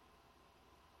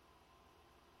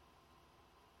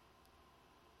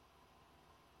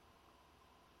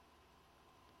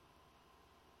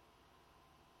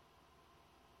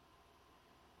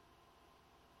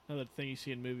 Another thing you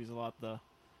see in movies a lot, the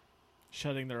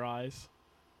shutting their eyes.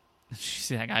 You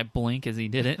see that guy blink as he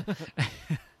did it?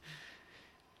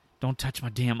 Don't touch my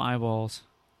damn eyeballs.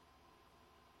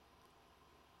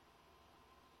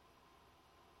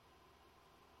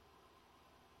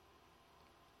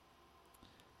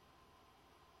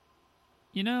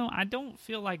 You know, I don't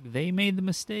feel like they made the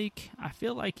mistake. I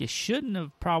feel like you shouldn't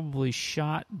have probably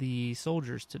shot the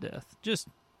soldiers to death. Just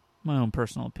my own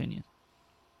personal opinion.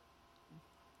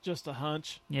 Just a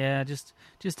hunch. Yeah,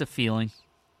 just a feeling.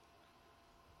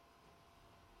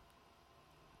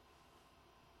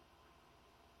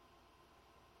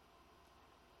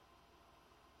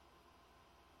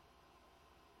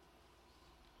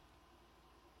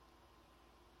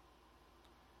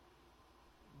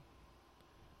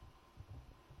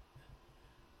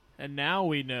 And now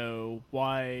we know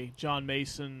why John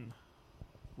Mason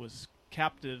was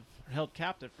held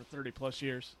captive for 30 plus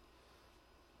years.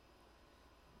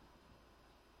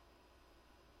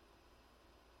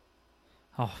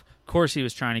 Oh, of course he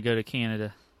was trying to go to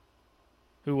Canada.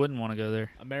 Who wouldn't want to go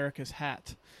there? America's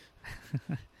hat.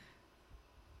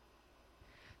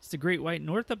 It's the Great White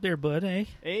North up there, bud, eh?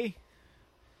 Eh?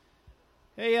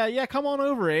 Hey, yeah, come on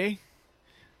over, eh?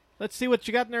 Let's see what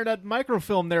you got in there, that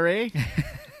microfilm there, eh?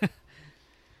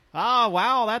 Ah,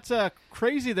 wow, that's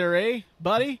crazy there, eh,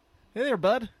 buddy? Hey there,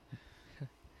 bud.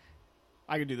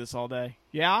 I could do this all day.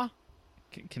 Yeah?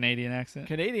 Canadian accent?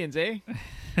 Canadians, eh?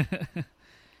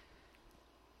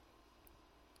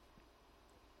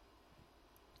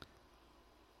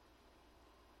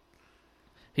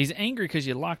 He's angry because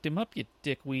you locked him up, you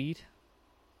dickweed.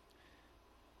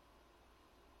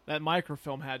 That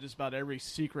microfilm had just about every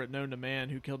secret known to man: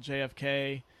 who killed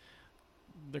JFK,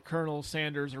 the Colonel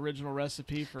Sanders original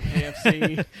recipe for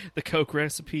KFC, the Coke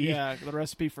recipe. Yeah, the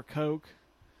recipe for Coke.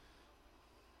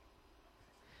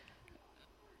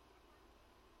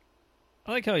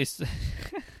 I like how he's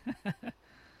I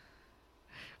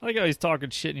like how he's talking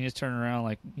shit and he's turning around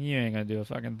like, you ain't gonna do a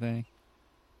fucking thing.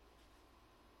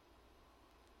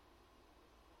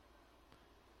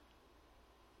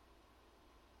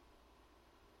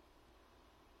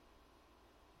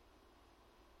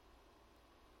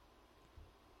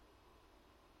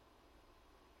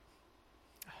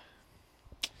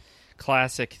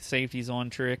 Classic safety's on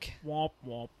trick. Womp,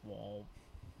 womp, womp.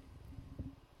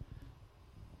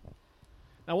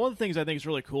 Now, one of the things I think is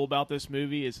really cool about this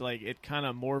movie is, like, it kind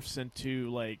of morphs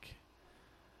into, like,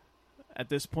 at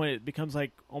this point, it becomes, like,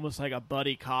 almost like a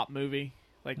buddy cop movie.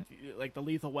 Like the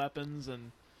Lethal Weapons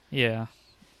and... Yeah.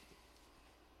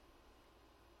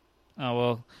 Oh,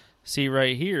 well, see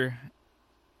right here,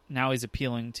 now he's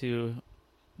appealing to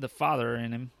the father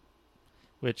in him,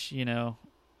 which, you know...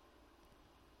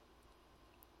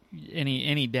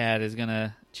 Any dad is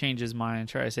gonna change his mind and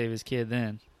try to save his kid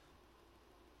then.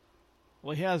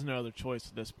 Well, he has no other choice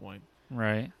at this point.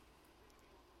 Right.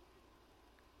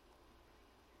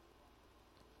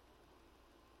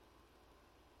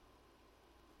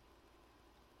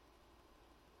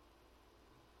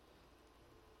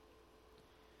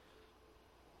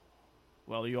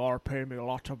 Well, you are paying me a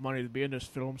lot of money to be in this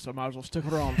film, so I might as well stick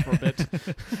around for a bit.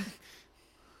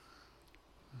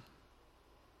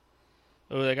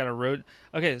 Oh, they got a road.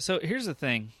 Okay, so here's the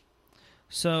thing.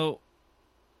 So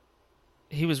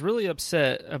he was really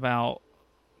upset about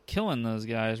killing those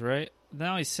guys, right?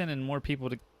 Now he's sending more people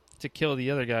to kill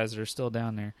the other guys that are still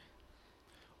down there.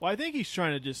 Well, I think he's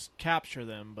trying to just capture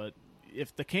them, but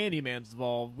if the Candyman's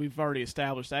involved, we've already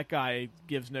established that guy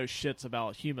gives no shits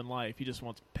about human life. He just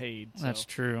wants paid. So that's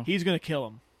true. He's going to kill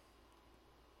him.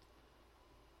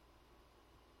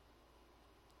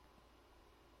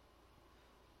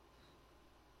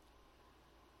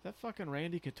 Is that fucking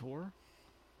Randy Couture?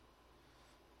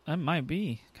 That might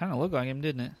be. Kind of looked like him,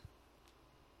 didn't it?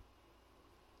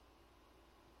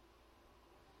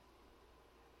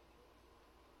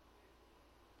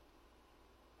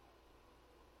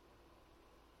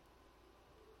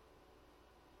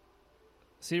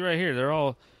 See right here, they're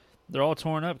all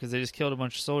torn up because they just killed a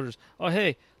bunch of soldiers. Oh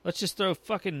hey, let's just throw a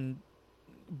fucking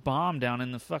bomb down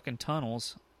in the fucking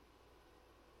tunnels.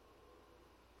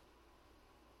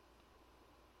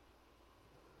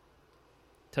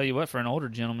 Tell you what, for an older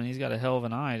gentleman, he's got a hell of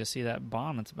an eye to see that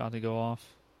bomb that's about to go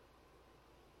off.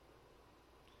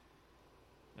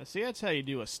 Now, see, that's how you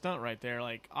do a stunt right there.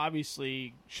 Like,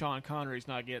 obviously, Sean Connery's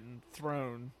not getting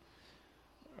thrown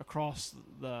across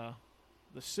the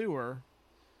sewer.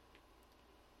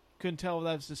 Couldn't tell if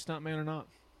that was a stuntman or not.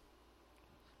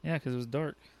 Yeah, because it was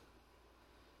dark.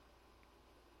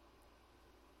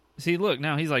 See, look,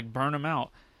 now he's like, burn him out.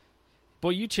 Boy,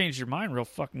 you changed your mind real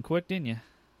fucking quick, didn't you?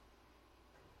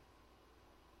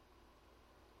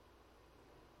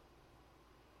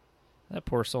 That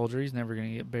poor soldier, he's never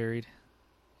going to get buried.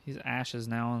 He's ashes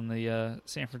now in the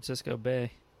San Francisco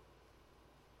Bay.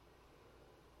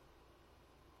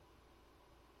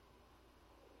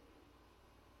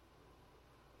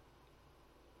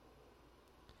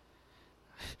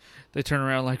 They turn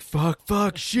around like,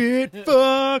 fuck, shit,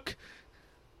 fuck.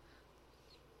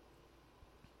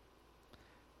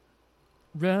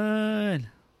 Run.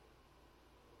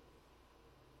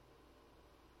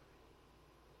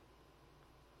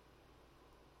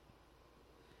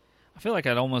 I feel like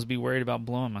I'd almost be worried about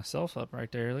blowing myself up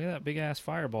right there. Look at that big-ass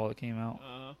fireball that came out.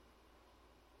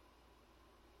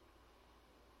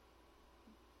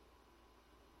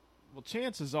 Well,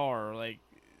 chances are, like,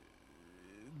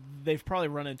 they've probably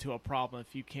run into a problem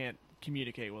if you can't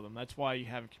communicate with them. That's why you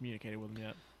haven't communicated with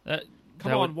them yet.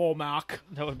 Come on, Womack.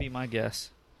 That would be my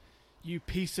guess. You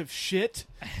piece of shit.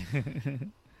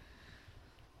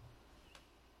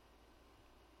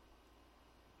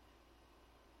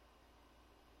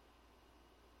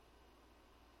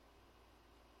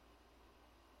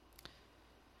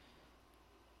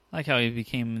 I like how he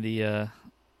became a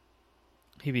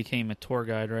tour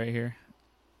guide right here.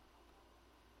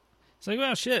 It's like,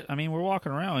 well, shit. I mean, we're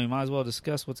walking around. We might as well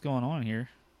discuss what's going on here.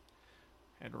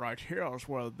 And right here is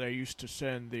where they used to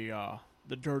send the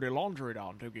dirty laundry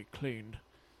down to get cleaned.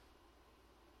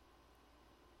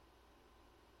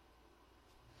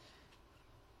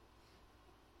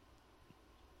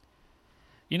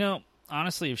 You know,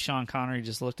 honestly, if Sean Connery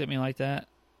just looked at me like that,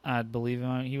 I'd believe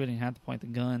him. He wouldn't even have to point the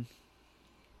gun.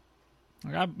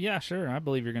 Like, yeah, sure. I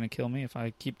believe you're going to kill me if I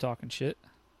keep talking shit.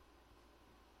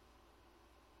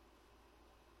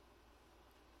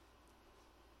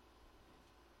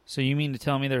 So you mean to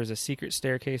tell me there was a secret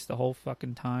staircase the whole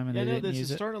fucking time and they didn't use it? This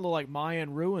is starting to look like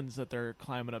Mayan ruins that they're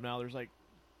climbing up now. There's like,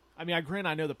 I mean,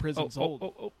 I know the prison's old.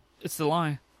 Oh, it's the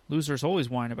line. Losers always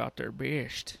whine about their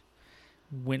best.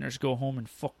 Winners go home and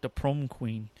fuck the prom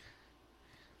queen.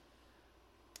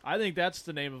 I think that's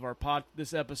the name of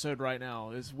this episode right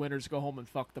now, is Winners Go Home and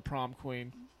Fuck the Prom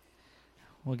Queen.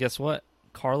 Well, guess what?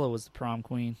 Carla was the prom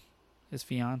queen. His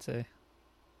fiance.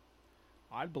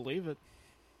 I'd believe it.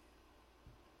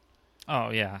 Oh,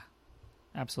 yeah.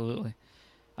 Absolutely.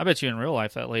 I bet you in real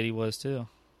life that lady was, too.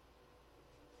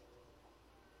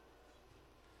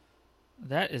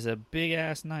 That is a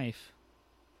big-ass knife.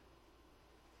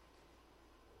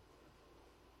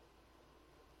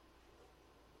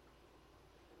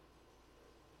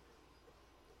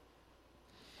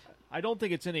 I don't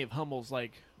think it's any of Hummel's,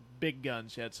 like, big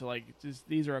guns yet. So, like,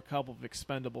 these are a couple of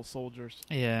expendable soldiers.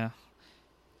 Yeah.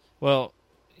 Well,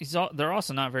 they're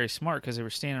also not very smart because they were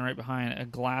standing right behind a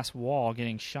glass wall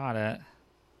getting shot at.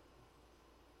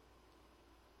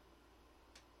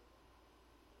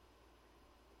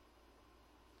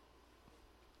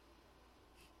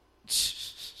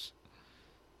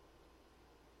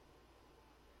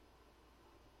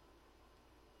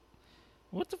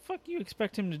 What the fuck do you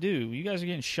expect him to do? You guys are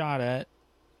getting shot at.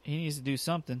 He needs to do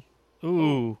something.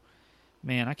 Ooh.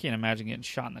 Man, I can't imagine getting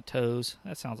shot in the toes.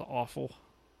 That sounds awful.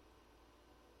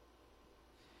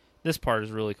 This part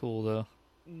is really cool, though.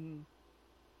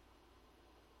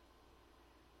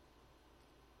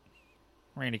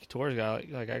 Randy Couture's got,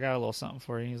 like, I got a little something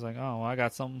for you. He's like, oh, well, I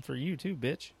got something for you, too,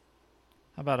 bitch.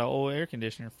 How about an old air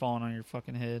conditioner falling on your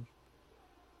fucking head?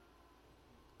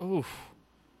 Oof.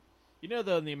 You know,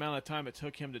 though, in the amount of time it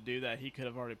took him to do that, he could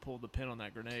have already pulled the pin on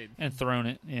that grenade. And thrown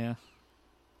it, yeah.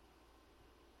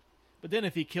 But then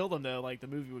if he killed him, though, like, the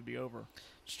movie would be over.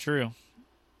 It's true.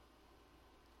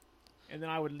 And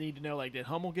then I would need to know, like, did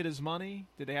Hummel get his money?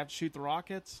 Did they have to shoot the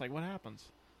rockets? Like, what happens?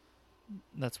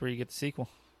 That's where you get the sequel.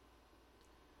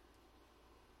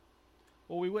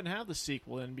 Well, we wouldn't have the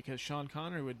sequel then because Sean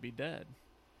Connery would be dead.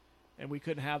 And we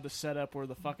couldn't have the setup where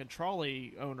the fucking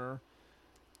trolley owner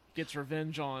gets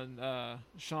revenge on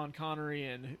Sean Connery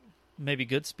and... Maybe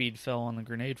Goodspeed fell on the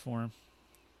grenade for him.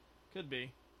 Could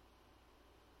be.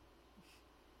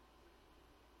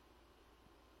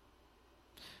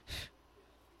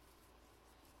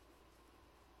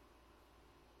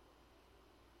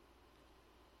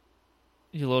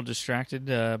 You a little distracted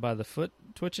by the foot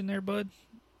twitching there, bud?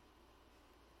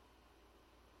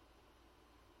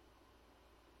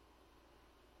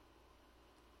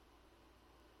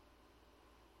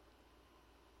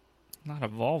 Not a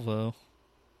Volvo.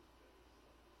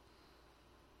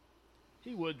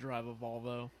 He would drive a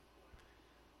Volvo.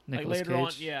 Nicolas like later Cage.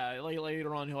 on, yeah. Like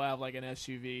later on, he'll have like an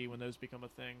SUV when those become a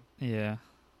thing. Yeah.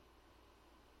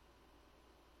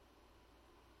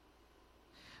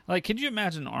 Like, could you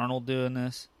imagine Arnold doing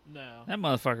this? No. That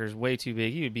motherfucker's way too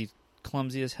big. He would be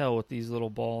clumsy as hell with these little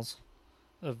balls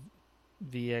of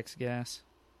VX gas.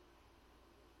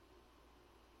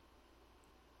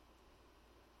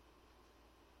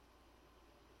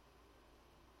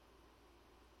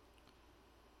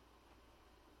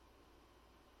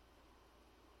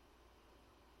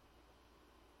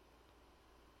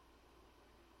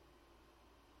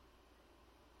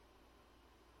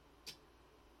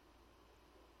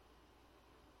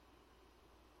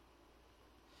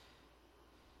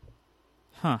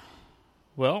 Huh.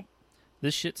 Well,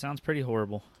 this shit sounds pretty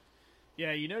horrible.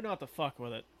 Yeah, you know not to fuck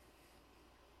with it.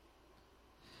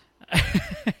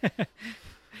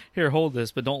 Here, hold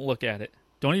this, but don't look at it.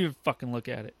 Don't even fucking look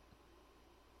at it.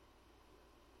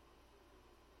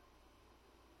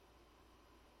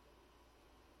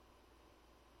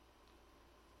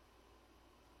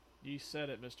 You said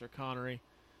it, Mr. Connery.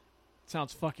 It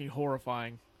sounds fucking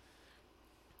horrifying.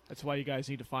 That's why you guys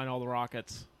need to find all the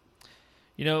rockets.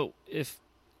 You know, if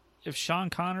Sean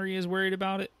Connery is worried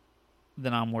about it,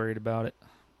 then I'm worried about it.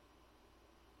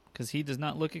 Because he does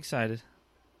not look excited.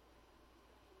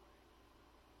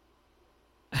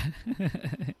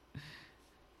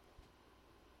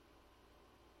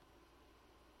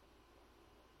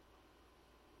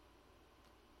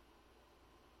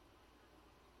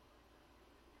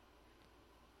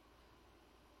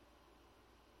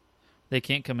 They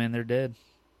can't come in, they're dead.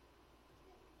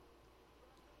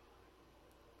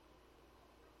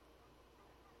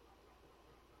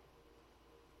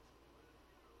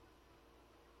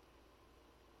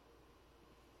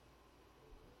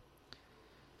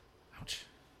 Ouch.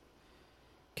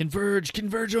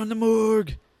 Converge on the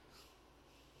morgue.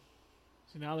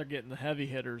 So now they're getting the heavy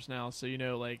hitters now, so you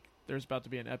know, like, there's about to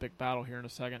be an epic battle here in a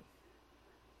second.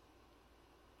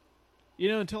 You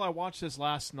know, until I watched this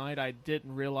last night, I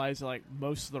didn't realize that, like,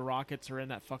 most of the rockets are in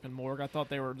that fucking morgue. I thought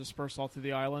they were dispersed all through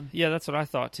the island. Yeah, that's what I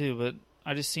thought too, but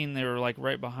I just seen they were, like,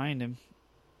 right behind him.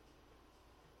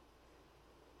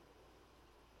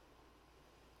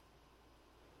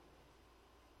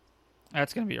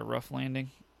 That's going to be a rough landing.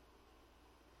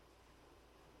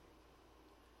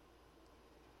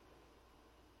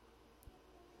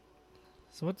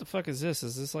 So what the fuck is this?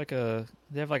 Is this like a...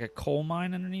 They have like a coal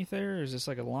mine underneath there? Or is this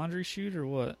like a laundry chute or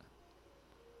what?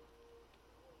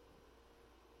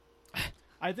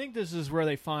 I think this is where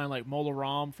they find, like, Mola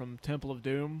Ram from Temple of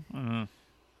Doom. Uh-huh.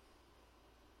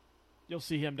 You'll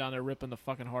see him down there ripping the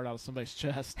fucking heart out of somebody's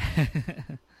chest.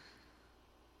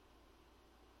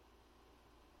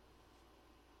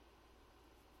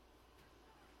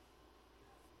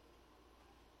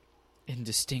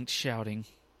 Indistinct shouting.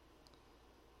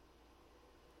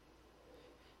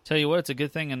 Tell you what, it's a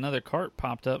good thing another cart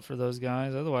popped up for those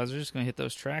guys. Otherwise, they're just going to hit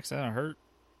those tracks. That'll hurt.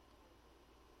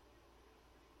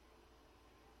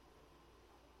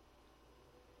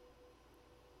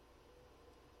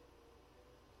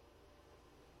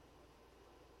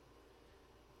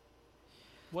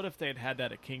 What if they had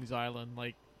that at Kings Island?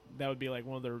 Like, that would be like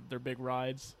one of their big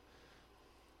rides.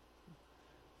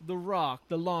 The Rock,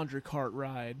 the laundry cart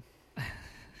ride.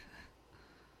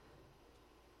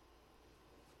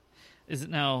 Is it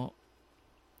now...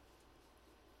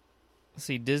 Let's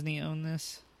see, Disney owned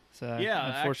this? So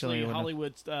Yeah, unfortunately,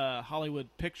 actually, Hollywood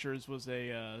Pictures was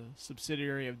a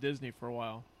subsidiary of Disney for a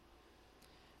while.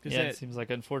 Yeah, it seems like,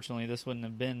 unfortunately, this wouldn't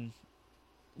have been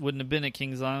at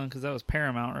Kings Island because that was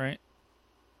Paramount, right?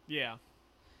 Yeah.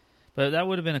 But that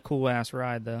would have been a cool-ass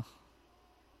ride, though.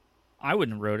 I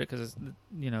wouldn't have rode it because,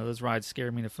 you know, those rides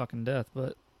scared me to fucking death,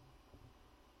 but...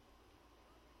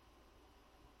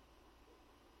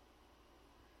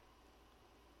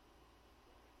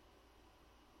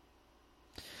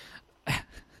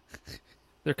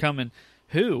 They're coming.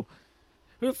 Who?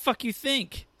 Who the fuck you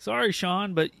think? Sorry,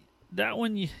 Sean, but that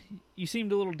one, you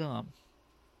seemed a little dumb.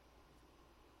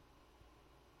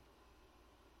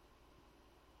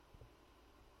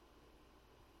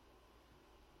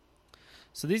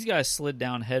 So these guys slid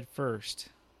down head first.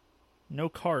 No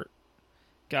cart.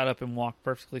 Got up and walked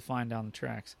perfectly fine down the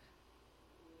tracks.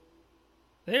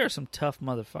 They are some tough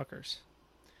motherfuckers.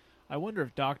 I wonder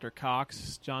if Dr.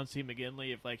 Cox, John C.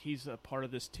 McGinley, if, like, he's a part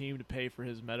of this team to pay for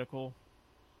his medical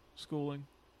schooling.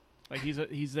 Like,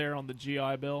 he's there on the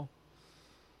GI Bill.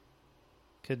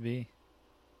 Could be.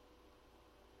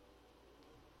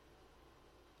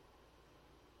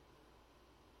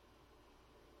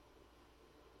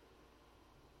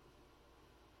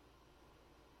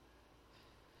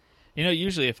 You know,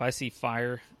 usually if I see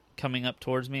fire coming up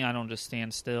towards me, I don't just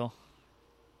stand still.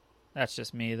 That's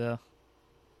just me, though.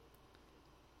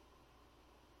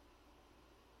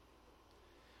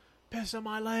 Piss on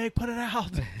my leg, put it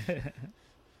out.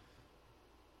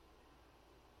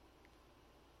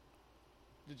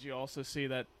 Did you also see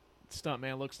that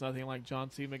stuntman looks nothing like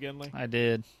John C. McGinley? I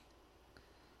did.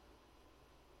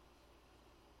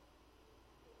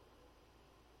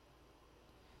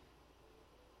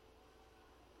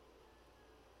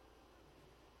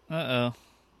 Uh-oh.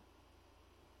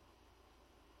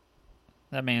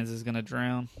 That man's is gonna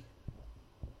drown.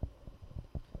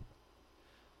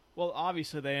 Well,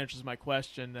 obviously that answers my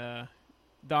question.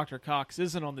 Dr. Cox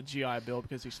isn't on the GI Bill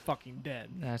because he's fucking dead.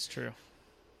 That's true.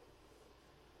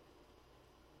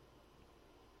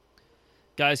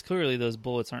 Guys, clearly those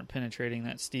bullets aren't penetrating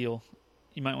that steel.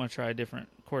 You might want to try a different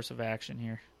course of action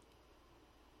here.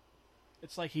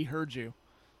 It's like he heard you.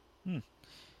 I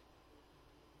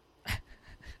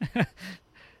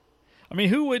mean,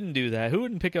 who wouldn't do that? Who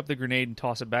wouldn't pick up the grenade and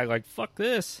toss it back like, fuck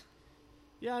this?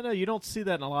 Yeah, I know. You don't see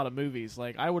that in a lot of movies.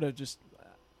 Like, I would have just...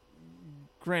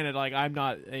 Granted, like, I'm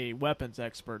not a weapons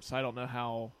expert, so I don't know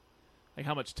how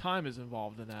much time is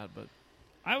involved in that, but...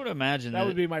 I would imagine that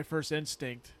would be my first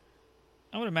instinct.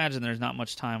 I would imagine there's not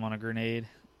much time on a grenade.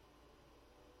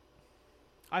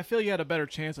 I feel you had a better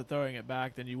chance of throwing it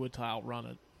back than you would to outrun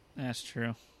it. That's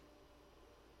true.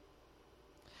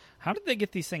 How did they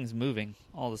get these things moving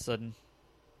all of a sudden?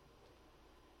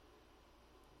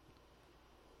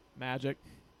 Magic.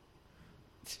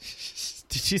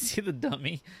 Did you see the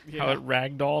dummy? Yeah. How it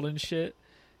ragdolled and shit?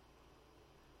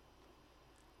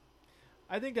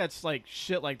 I think that's like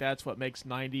shit like that's what makes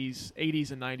 80s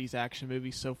and 90s action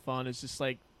movies so fun. It's just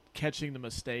like catching the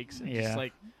mistakes. And just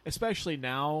like, especially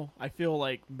now, I feel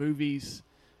like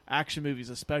action movies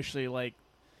especially, like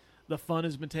the fun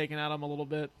has been taken out of them a little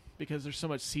bit because there's so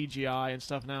much CGI and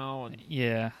stuff now. And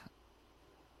yeah.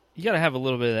 You got to have a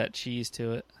little bit of that cheese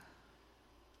to it.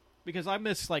 Because I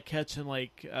miss like catching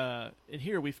like in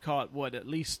here we've caught at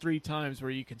least 3 times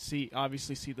where you can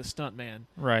obviously see the stuntman.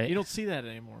 Right. You don't see that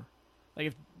anymore. Like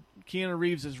if Keanu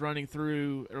Reeves is running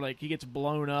through, or like he gets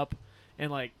blown up and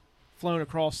like flown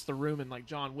across the room in like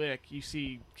John Wick, you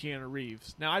see Keanu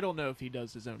Reeves. Now I don't know if he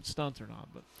does his own stunts or not,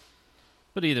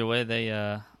 but either way, they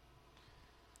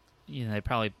they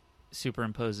probably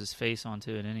superimpose his face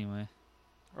onto it anyway.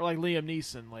 Or like Liam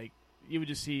Neeson, like you would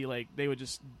just see like they would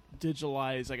just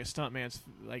digitalize like a stuntman's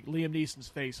like Liam Neeson's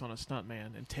face on a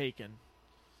stuntman and Taken.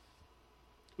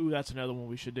 Ooh, that's another one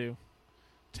we should do.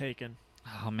 Taken.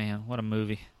 Oh man, what a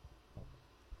movie.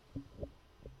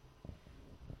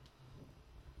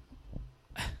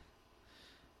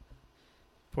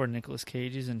 Poor Nicolas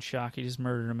Cage is in shock. He just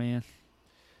murdered a man.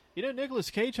 You know, Nicolas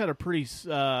Cage had a pretty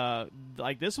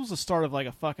like this was the start of like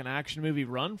a fucking action movie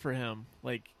run for him.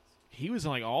 Like he was in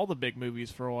like all the big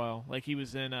movies for a while. Like he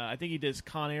was in I think he did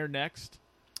Con Air next.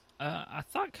 I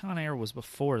thought Con Air was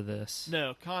before this.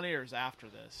 No, Con Air is after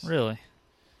this. Really?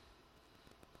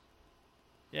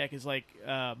 Yeah, because like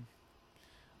I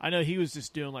know he was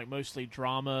just doing like mostly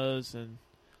dramas and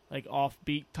like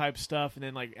offbeat type stuff, and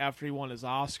then like after he won his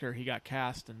Oscar, he got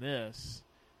cast in this.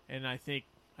 And I think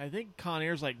Con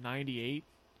Air's like 98.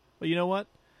 But you know what?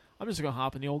 I'm just gonna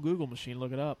hop in the old Google machine,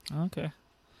 look it up. Okay.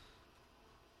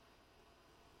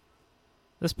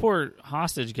 This poor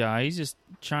hostage guy, he's just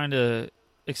trying to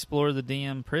explore the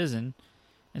damn prison.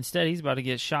 Instead, he's about to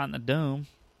get shot in the dome.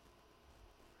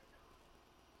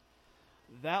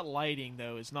 That lighting,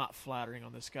 though, is not flattering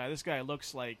on this guy. This guy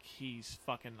looks like he's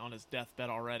fucking on his deathbed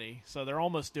already. So they're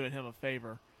almost doing him a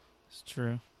favor. It's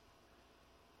true.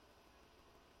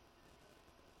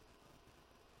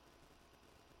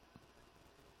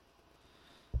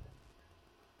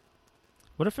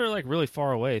 What if they're like really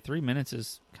far away? 3 minutes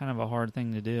is kind of a hard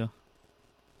thing to do.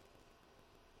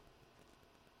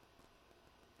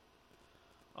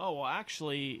 Oh, well,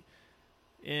 actually,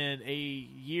 in a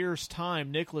year's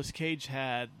time, Nicolas Cage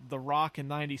had The Rock in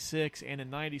 96, and in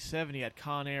 97 he had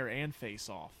Con Air and Face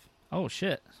Off. Oh,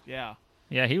 shit. Yeah.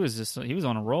 Yeah, he was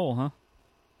on a roll, huh?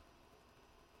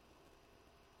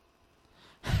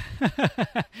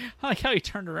 I like how he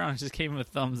turned around and just gave him a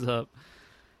thumbs up.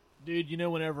 Dude, you know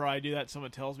whenever I do that,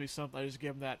 someone tells me something, I just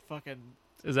give them that fucking...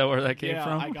 Is that where that came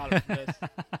from? Yeah, I got it from this.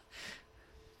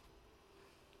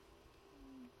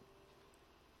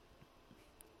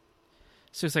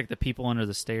 This looks like the people under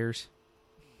the stairs.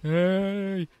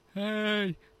 Hey,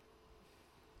 hey.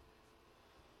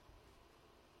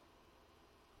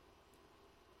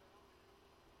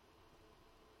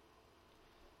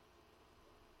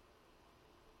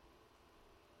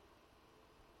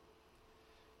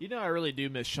 You know, I really do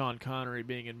miss Sean Connery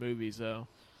being in movies, though.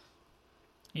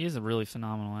 He is a really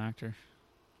phenomenal actor.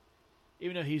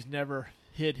 Even though he's never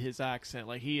hid his accent.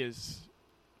 Like, he is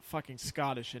fucking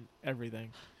Scottish in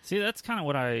everything. See, that's kind of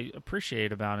what I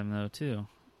appreciate about him, though, too.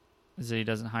 Is that he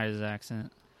doesn't hide his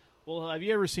accent. Well, have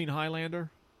you ever seen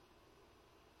Highlander?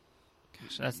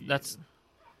 Gosh, that's...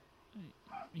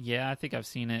 Yeah, I think I've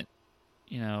seen it,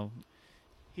 you know...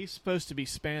 He's supposed to be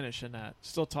Spanish in that.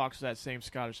 Still talks with that same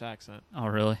Scottish accent. Oh,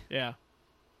 really? Yeah.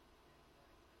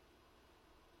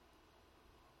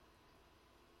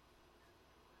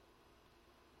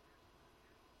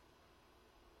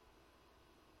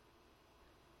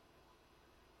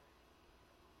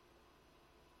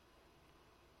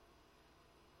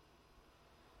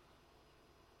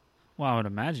 Well, I would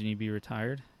imagine you'd be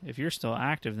retired. If you're still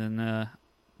active, then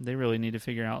They really need to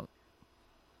figure out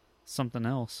something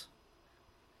else.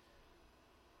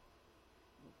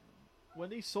 When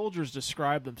these soldiers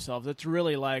describe themselves, it's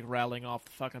really like rattling off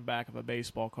the fucking back of a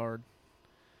baseball card.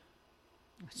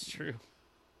 That's true.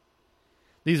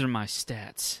 These are my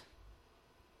stats.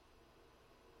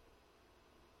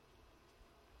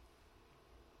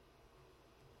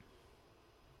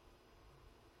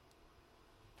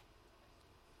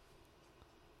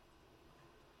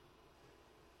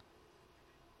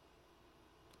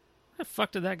 Where the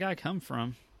fuck did that guy come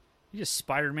from? He just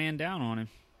Spider-Man down on him.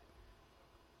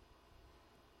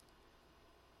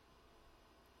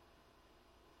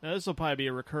 Now, this will probably be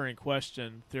a recurring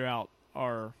question throughout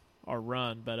our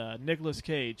run, but Nicolas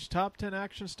Cage, top 10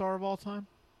 action star of all time?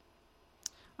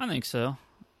 I think so.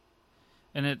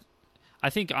 And I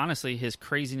think honestly his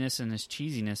craziness and his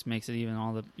cheesiness makes it even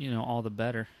all the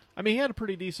better. I mean, he had a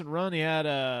pretty decent run. He had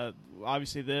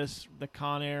obviously the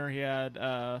Con Air, he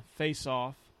had Face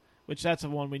Off, which that's the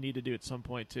one we need to do at some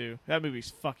point too. That movie's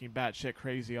fucking batshit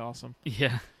crazy awesome.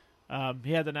 Yeah.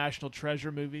 He had the National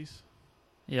Treasure movies.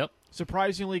 Yep.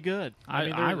 Surprisingly good.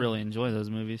 I really enjoy those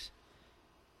movies.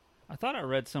 I thought I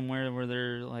read somewhere where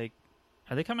they're like,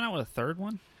 are they coming out with a third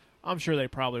one? I'm sure they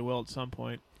probably will at some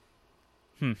point.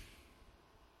 I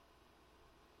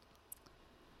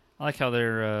like how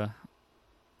they're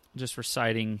just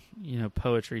reciting,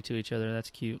 poetry to each other. That's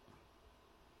cute.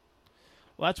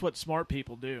 Well, that's what smart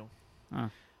people do.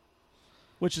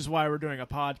 Which is why we're doing a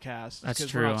podcast. That's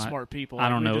because true. We're not smart people. I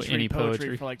don't we know just any read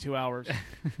poetry for like 2 hours.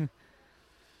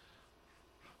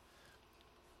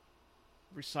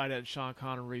 Recite it in Sean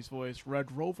Connery's voice.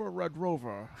 Red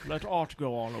Rover, let art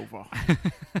go all over.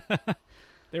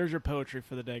 There's your poetry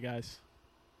for the day, guys.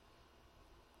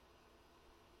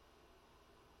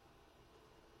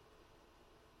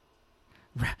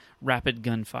 Rapid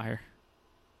gunfire.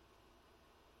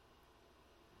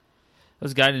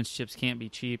 Those guidance chips can't be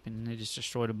cheap, and they just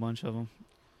destroyed a bunch of them.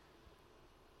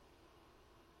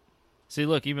 See,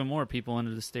 look, even more people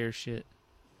under the stairs shit.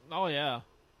 Oh, yeah.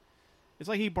 It's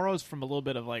like he borrows from a little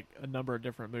bit of like a number of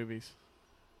different movies.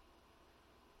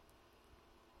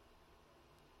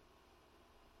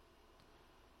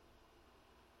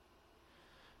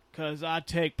 Cause I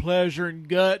take pleasure in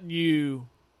gutting you,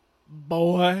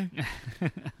 boy.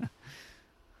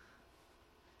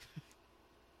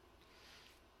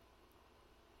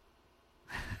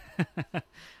 I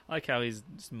like how he's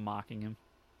just mocking him.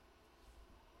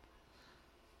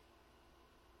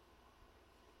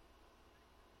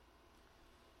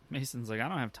 Mason's like, I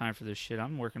don't have time for this shit.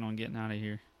 I'm working on getting out of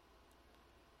here.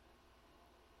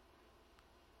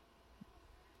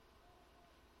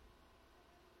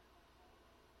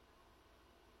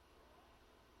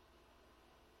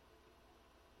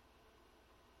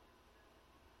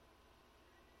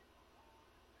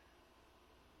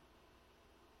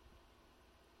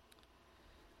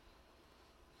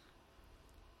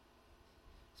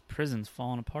 This prison's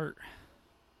falling apart.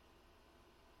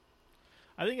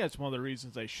 I think that's one of the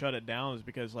reasons they shut it down is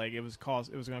because like it was going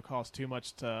to cost too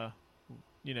much to,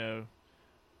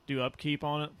 do upkeep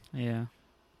on it. Yeah.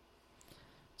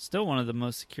 Still one of the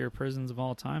most secure prisons of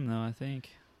all time, though, I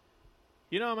think.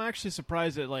 I'm actually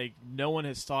surprised that like no one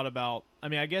has thought about. I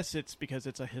mean, I guess it's because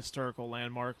it's a historical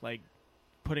landmark, like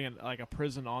putting a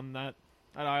prison on that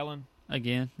island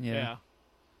again. Yeah.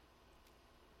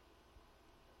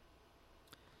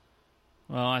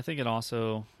 Well, I think it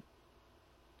also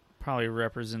probably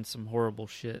represents some horrible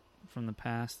shit from the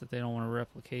past that they don't want to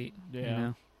replicate.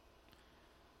 Yeah.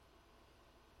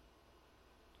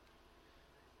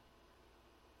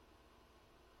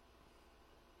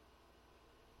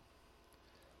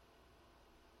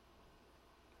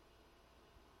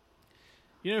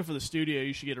 For the studio,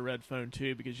 you should get a red phone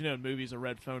too, because in movies, a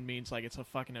red phone means like it's a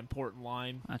fucking important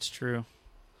line. That's true.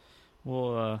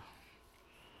 We'll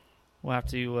have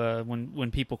to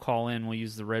when people call in, we'll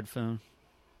use the red phone.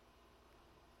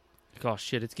 Oh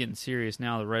shit, it's getting serious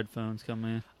now. The red phone's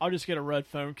coming in. I'll just get a red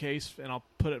phone case and I'll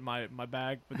put it in my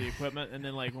bag with the equipment, and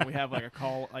then like when we have like a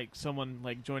call, like someone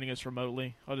like joining us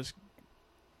remotely, I'll just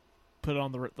put it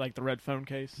on the red phone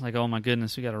case. Like, oh my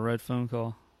goodness, we got a red phone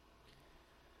call.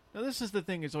 Now this is the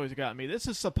thing that's always got me. This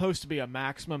is supposed to be a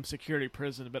maximum security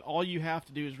prison, but all you have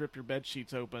to do is rip your bed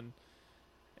sheets open,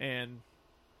 and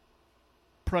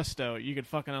presto, you can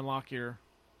fucking unlock your.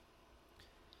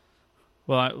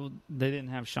 Well, they didn't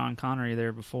have Sean Connery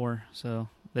there before, so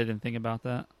they didn't think about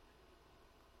that.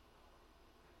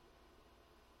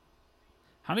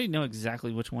 How do you know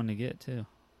exactly which one to get, too?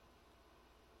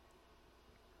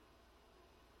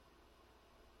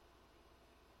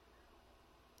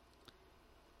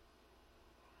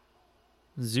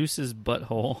 Zeus's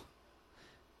butthole.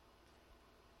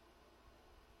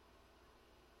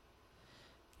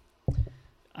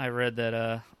 I read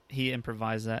that he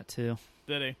improvised that too.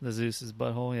 Did he? The Zeus's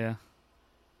butthole, yeah.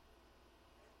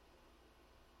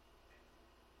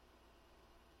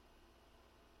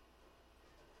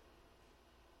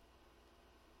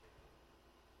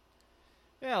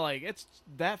 Yeah, like, it's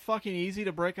that fucking easy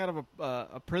to break out of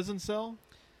a prison cell?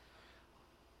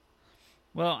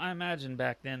 Well, I imagine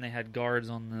back then they had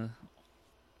guards on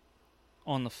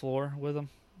the floor with them,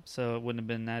 so it wouldn't have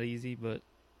been that easy, but,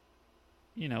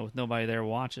 you know, with nobody there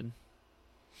watching.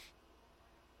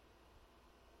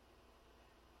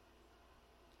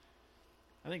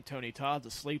 I think Tony Todd's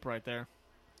asleep right there.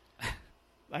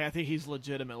 Like, I think he's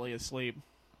legitimately asleep.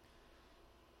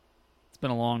 It's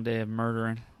been a long day of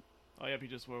murdering. Oh, yep, he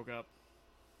just woke up.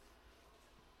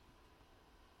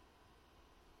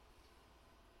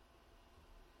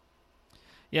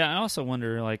 Yeah, I also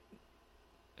wonder, like,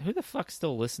 who the fuck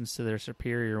still listens to their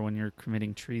superior when you're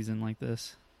committing treason like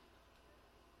this?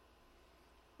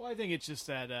 Well, I think it's just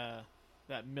that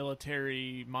that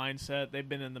military mindset. They've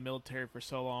been in the military for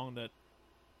so long that,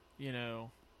 you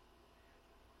know,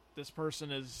 this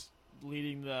person is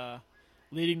leading the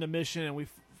mission, and we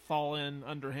fall in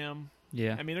under him.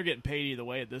 Yeah. I mean, they're getting paid either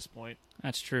way at this point.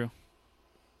 That's true.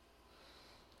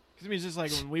 Because I mean, it's just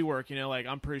like when we work, you know, like,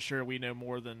 I'm pretty sure we know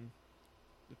more than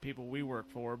the people we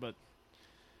work for, but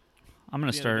I'm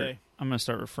gonna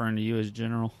start referring to you as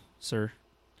General, sir.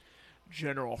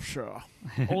 General Shaw.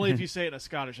 Only if you say it in a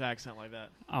Scottish accent like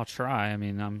that. I'll try. I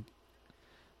mean, I'm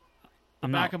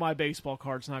back of my baseball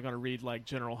card's not going to read like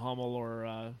General Hummel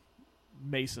or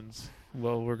Masons.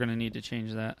 Well, we're gonna need to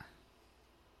change that.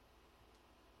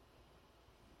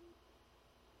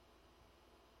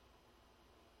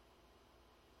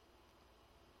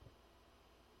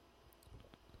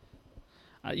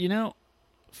 You know,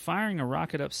 firing a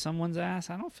rocket up someone's ass,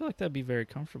 I don't feel like that'd be very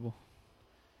comfortable.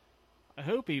 I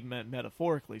hope he meant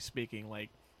metaphorically speaking, like...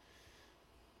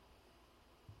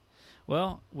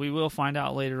 Well, we will find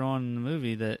out later on in the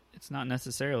movie that it's not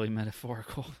necessarily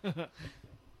metaphorical.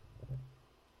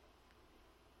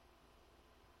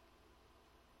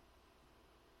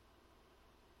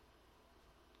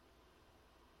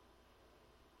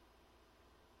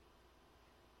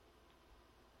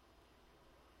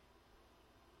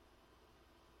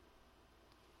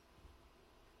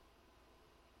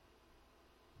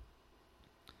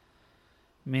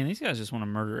 Man, these guys just want to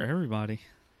murder everybody.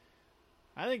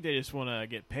 I think they just want to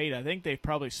get paid. I think they've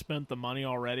probably spent the money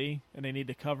already, and they need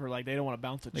to cover, like, they don't want to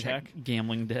bounce a check.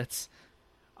 Gambling debts.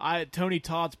 Tony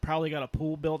Todd's probably got a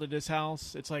pool built at his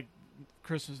house. It's like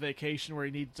Christmas Vacation where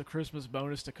he needs a Christmas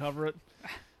bonus to cover it.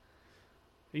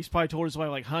 He's probably told his wife,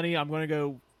 like, honey, I'm going to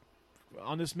go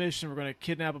on this mission. We're going to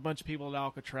kidnap a bunch of people at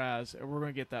Alcatraz, and we're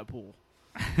going to get that pool.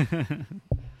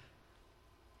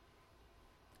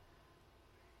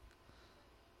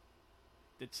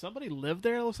 Did somebody live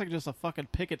there? It looks like just a fucking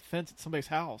picket fence at somebody's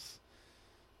house.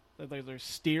 Like there's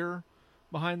steer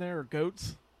behind there or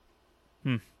goats.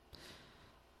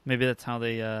 Maybe that's how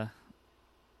they.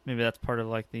 Maybe that's part of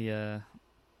like the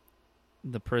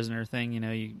prisoner thing. You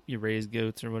know, you raise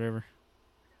goats or whatever.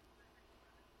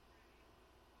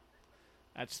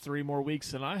 That's 3 more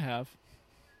weeks than I have.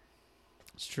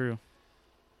 It's true.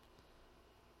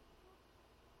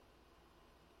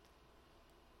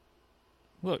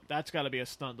 Look, that's got to be a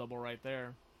stunt double right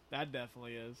there. That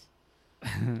definitely is.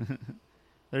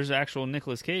 There's actual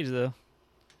Nicolas Cage, though.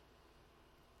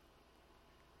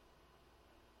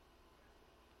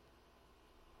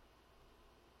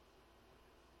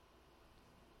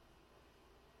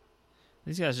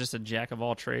 These guys just a jack of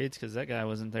all trades because that guy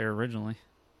wasn't there originally.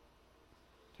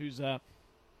 Who's that?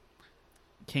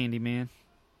 Candyman.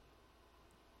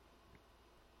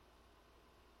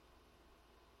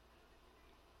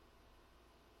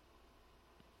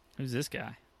 Who's this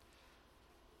guy?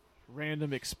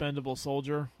 Random expendable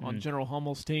soldier on General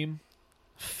Hummel's team.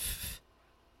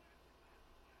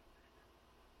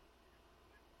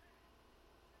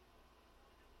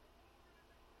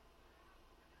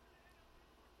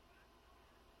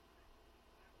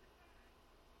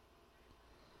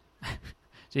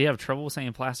 Do you have trouble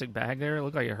saying plastic bag there? It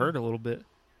looked like it hurt a little bit.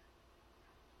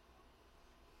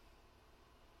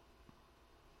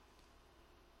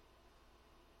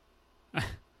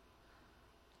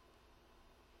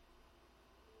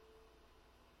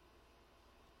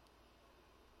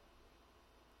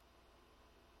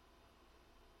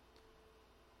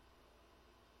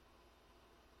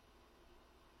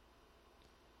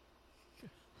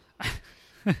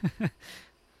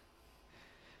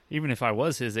 Even if I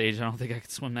was his age, I don't think I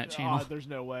could swim that channel. There's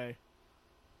no way.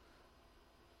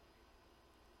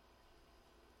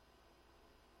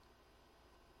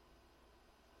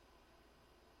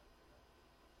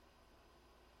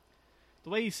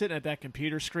 way he's sitting at that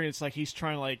computer screen, it's like he's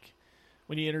trying to, like,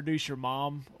 when you introduce your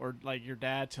mom or, like, your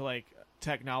dad to, like,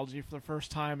 technology for the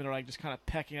first time, and they're, like, just kind of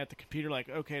pecking at the computer, like,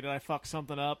 okay, did I fuck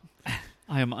something up?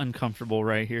 I am uncomfortable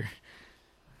right here.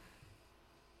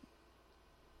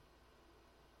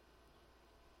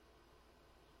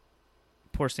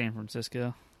 Poor San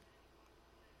Francisco.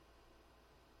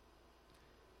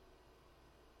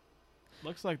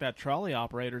 Looks like that trolley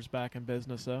operator's back in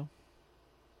business, though.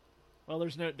 Well,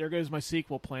 there goes my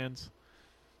sequel plans.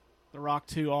 The Rock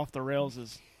 2 Off the Rails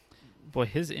is... Boy,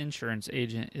 his insurance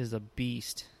agent is a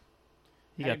beast.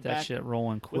 He Hey, got that shit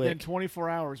rolling quick. Within 24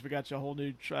 hours, we got you a whole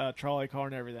new trolley car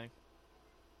and everything.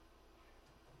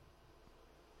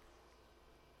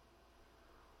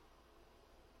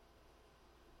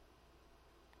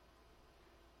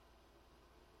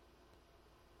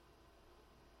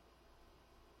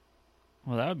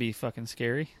 Well, that would be fucking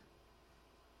scary.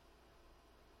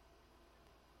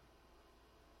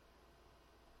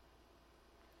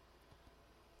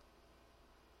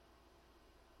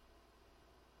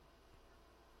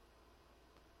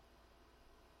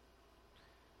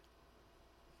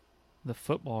 The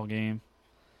football game.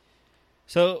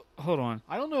 So, hold on.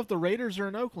 I don't know if the Raiders are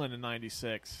in Oakland in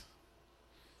 96.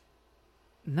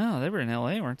 No, they were in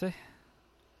L.A., weren't they?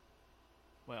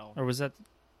 Well, Or was that...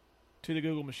 to the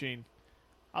Google machine.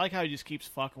 I like how he just keeps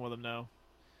fucking with them now.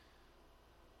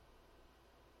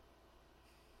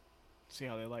 See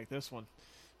how they like this one.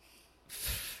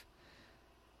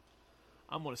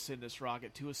 I'm going to send this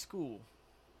rocket to a school.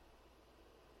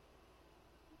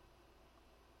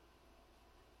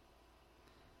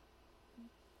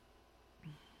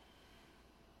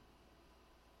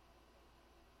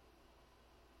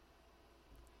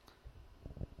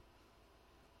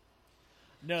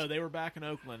 No, they were back in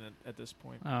Oakland at this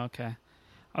point. Oh, okay.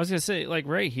 I was gonna say, like,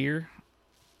 right here,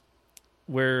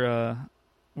 where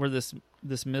this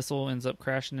missile ends up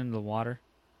crashing into the water,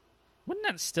 wouldn't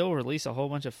that still release a whole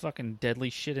bunch of fucking deadly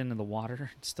shit into the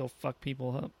water and still fuck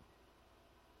people up?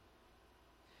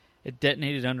 It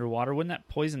detonated underwater. Wouldn't that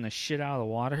poison the shit out of the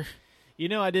water? You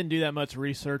know, I didn't do that much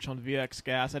research on VX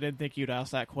gas. I didn't think you'd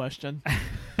ask that question.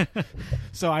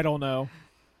 So I don't know.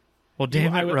 Well,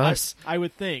 damn it, Russ. I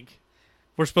would think.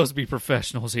 We're supposed to be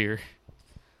professionals here.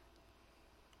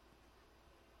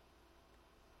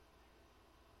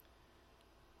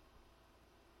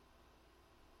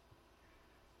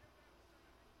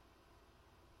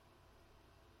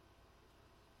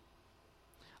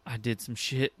 I did some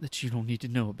shit that you don't need to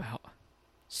know about.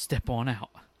 Step on out.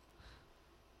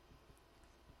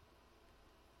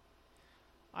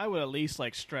 I would at least,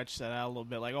 like, stretch that out a little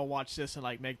bit. Like, I'll watch this and,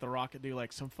 like, make the rocket do,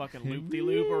 like, some fucking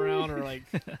loop-de-loop around, or, like...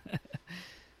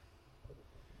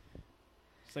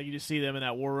 It's like you just see them in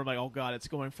that war room, like, oh, God, it's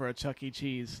going for a Chuck E.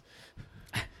 Cheese.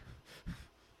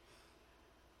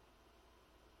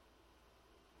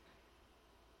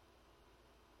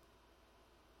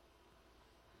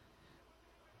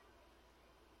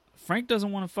 Frank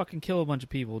doesn't want to fucking kill a bunch of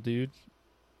people, dude.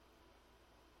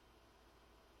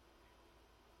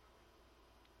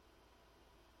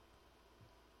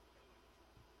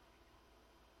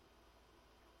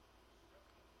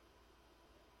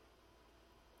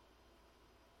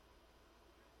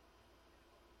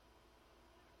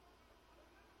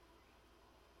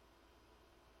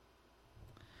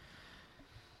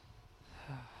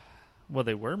 Well,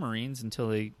 they were Marines until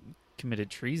they committed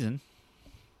treason.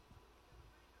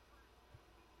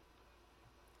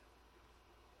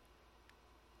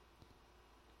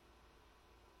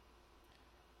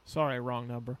 Sorry, wrong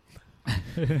number.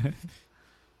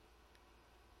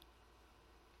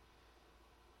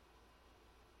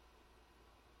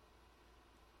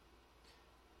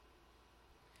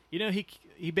 You know,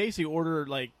 he basically ordered,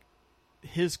 like,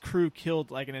 his crew killed,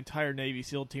 like, an entire Navy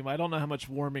SEAL team. I don't know how much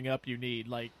warming up you need.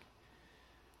 Like,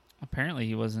 apparently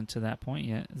he wasn't to that point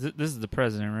yet. This is the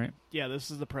president, right? Yeah, this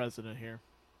is the president here.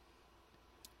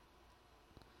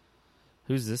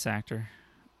 Who's this actor?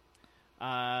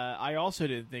 I also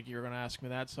didn't think you were going to ask me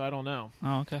that, so I don't know.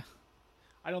 Oh, okay.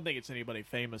 I don't think it's anybody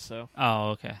famous, though. Oh,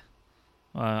 okay.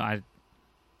 Well,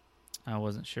 I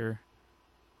wasn't sure.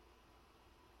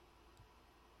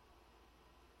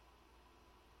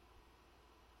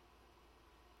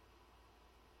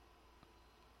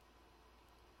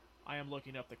 I am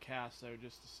looking up the cast, though,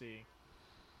 just to see.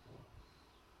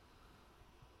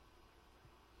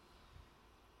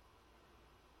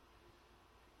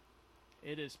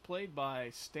 It is played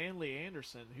by Stanley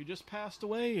Anderson, who just passed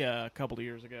away a couple of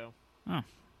years ago. Oh.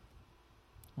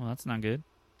 Well, that's not good.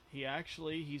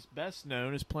 He's best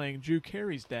known as playing Drew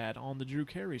Carey's dad on The Drew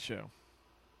Carey Show.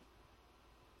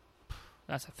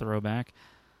 That's a throwback.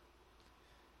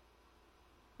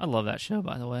 I love that show,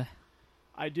 by the way.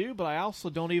 I do, but I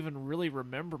also don't even really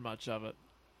remember much of it.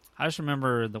 I just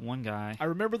remember the one guy. I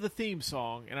remember the theme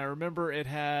song, and I remember it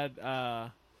had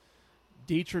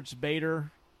Dietrich Bader,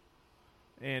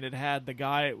 and it had the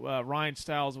guy Ryan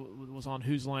Stiles was on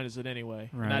Whose Line Is It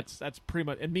Anyway? Right. And that's pretty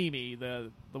much, and Mimi,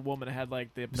 the woman that had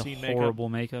like the obscene the horrible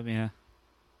makeup, yeah.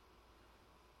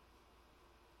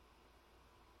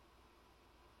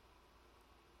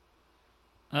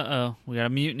 Uh-oh, we got a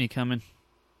mutiny coming.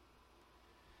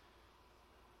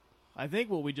 I think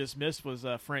what we just missed was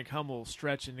Frank Hummel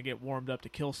stretching to get warmed up to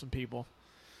kill some people.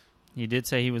 He did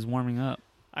say he was warming up.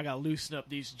 I got to loosen up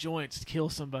these joints to kill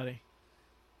somebody.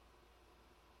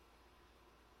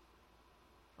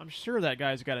 I'm sure that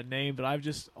guy's got a name, but I've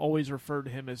just always referred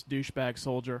to him as Douchebag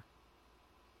Soldier.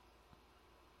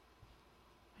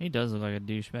 He does look like a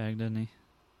douchebag, doesn't he?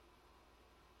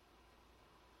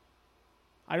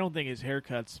 I don't think his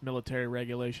haircut's military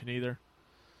regulation either.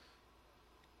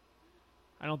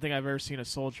 I don't think I've ever seen a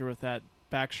soldier with that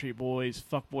Backstreet Boys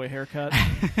fuckboy haircut.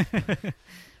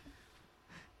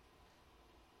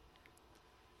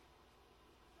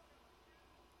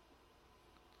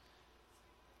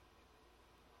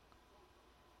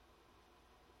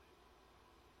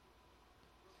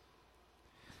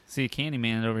 See,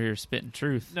 Candyman over here spitting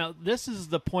truth. Now, this is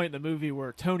the point in the movie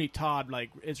where Tony Todd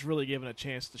is really given a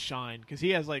chance to shine, because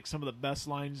he has some of the best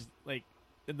lines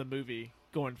in the movie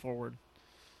going forward.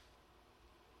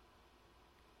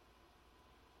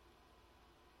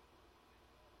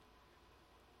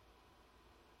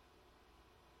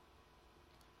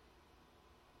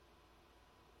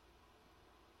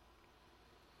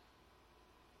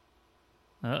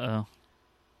 Uh-oh.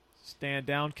 Stand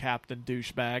down, Captain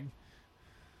Douchebag.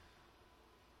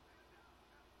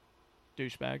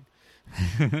 Douchebag.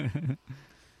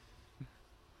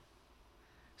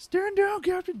 Stand down,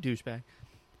 Captain Douchebag.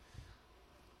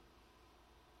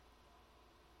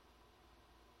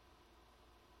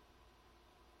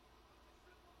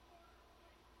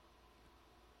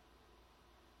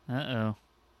 Uh-oh.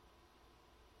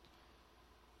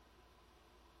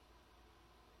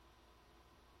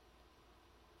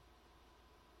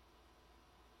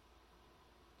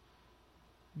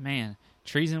 Man,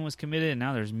 treason was committed and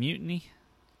now there's mutiny.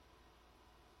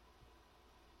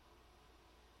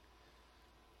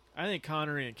 I think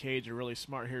Connery and Cage are really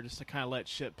smart here just to kind of let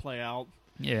shit play out.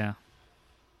 Yeah.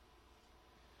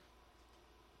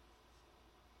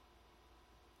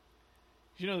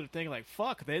 They're thinking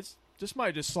fuck, this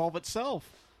might just solve itself.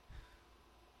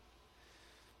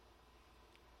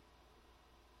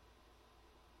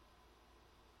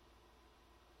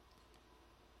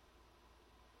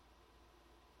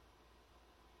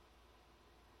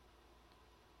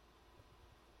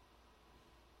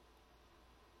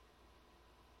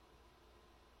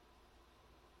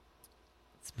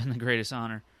 It's been the greatest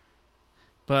honor.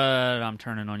 But I'm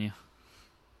turning on you.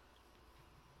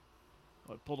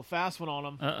 I pulled a fast one on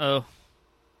him. Uh-oh.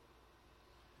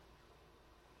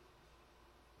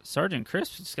 Sergeant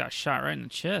Crisp just got shot right in the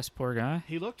chest, poor guy.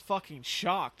 He looked fucking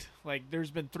shocked.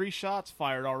 There's been 3 shots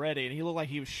fired already, and he looked like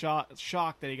he was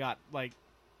shocked that he got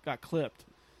clipped.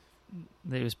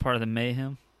 That he was part of the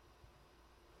mayhem.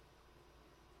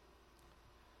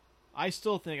 I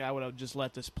still think I would have just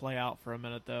let this play out for a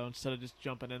minute, though, instead of just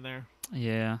jumping in there.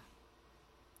 Yeah.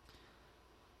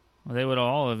 Well, they would have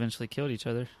all eventually killed each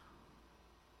other.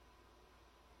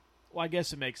 Well, I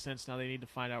guess it makes sense now. They need to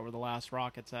find out where the last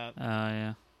rocket's at.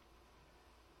 Yeah.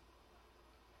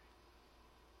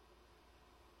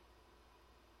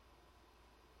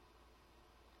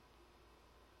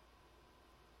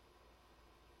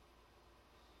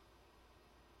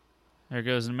 There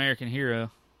goes an American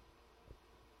hero.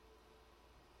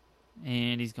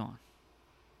 And he's gone.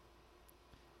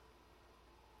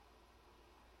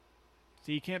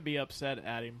 See, you can't be upset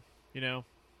at him,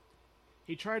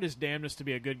 He tried his damnedest to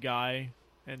be a good guy,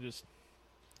 and just...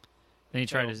 Then he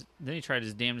tried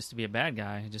his damnedest to be a bad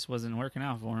guy. It just wasn't working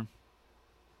out for him.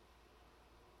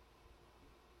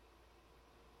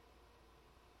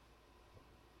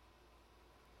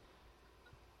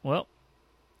 Well,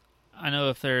 I know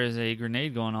if there is a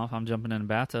grenade going off, I'm jumping in a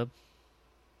bathtub.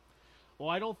 Well,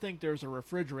 I don't think there's a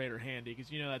refrigerator handy, because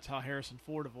that's how Harrison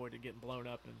Ford avoided getting blown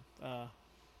up in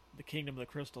the Kingdom of the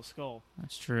Crystal Skull.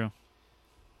 That's true.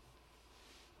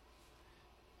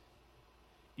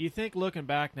 Do you think, looking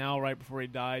back now, right before he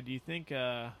died, do you think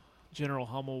General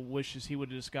Hummel wishes he would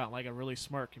have just gotten a really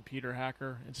smart computer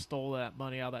hacker and stole that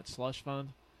money out of that slush fund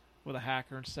with a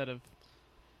hacker instead of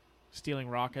stealing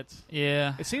rockets?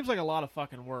 Yeah. It seems like a lot of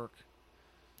fucking work.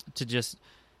 To just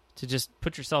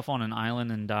put yourself on an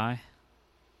island and die.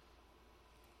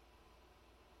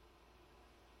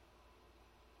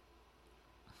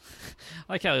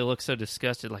 I like how he looks so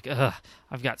disgusted, like, ugh,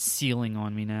 I've got ceiling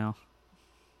on me now.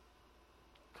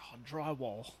 God,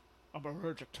 drywall. I'm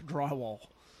allergic to drywall.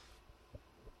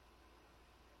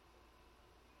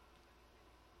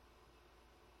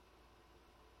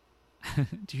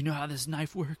 Do you know how this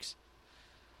knife works?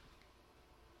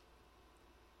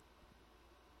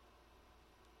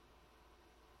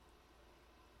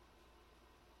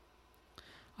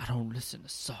 I don't listen to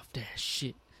soft ass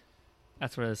shit.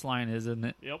 That's where this line is, isn't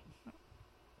it? Yep.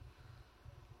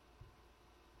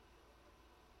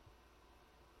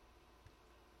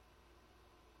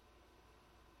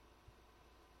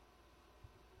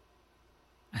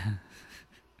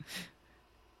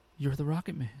 You're the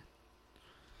Rocket Man.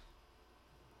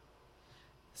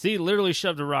 See, he literally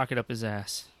shoved a rocket up his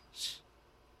ass.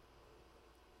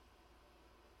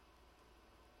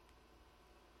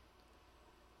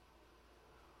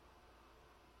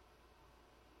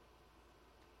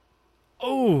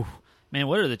 Oh, man,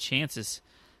 what are the chances?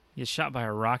 You get shot by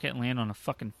a rocket and land on a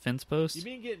fucking fence post? You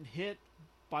mean getting hit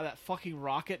by that fucking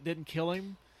rocket didn't kill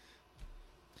him?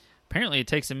 Apparently it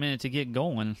takes a minute to get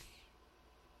going.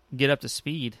 Get up to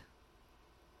speed.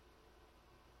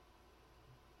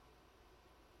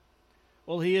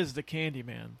 Well, he is the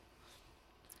Candyman.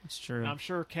 That's true. And I'm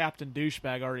sure Captain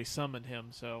Douchebag already summoned him,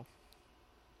 so...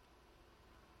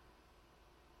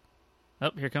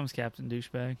 Oh, here comes Captain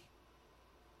Douchebag.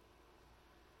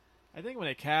 I think when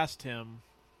they cast him,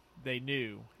 they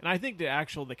knew. And I think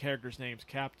the character's name's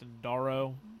Captain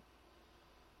Darrow.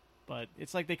 But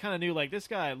it's like they kind of knew, like, this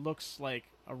guy looks like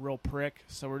a real prick,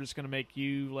 so we're just going to make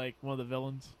you, like, one of the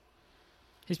villains.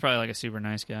 He's probably, like, a super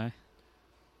nice guy.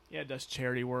 Yeah, does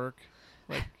charity work.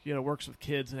 Like, works with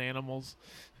kids and animals.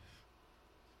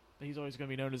 He's always going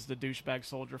to be known as the douchebag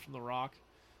soldier from The Rock.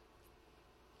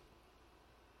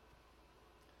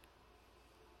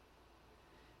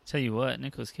 Tell you what,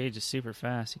 Nicolas Cage is super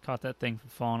fast. He caught that thing from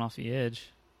falling off the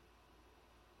edge.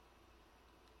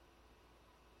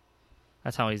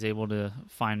 That's how he's able to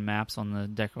find maps on the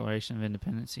Declaration of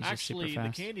Independence. He's Actually, just super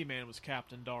fast. The Candyman was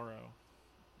Captain Darrow.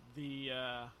 The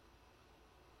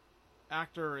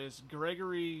actor is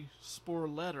Gregory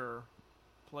Sporletter,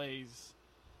 plays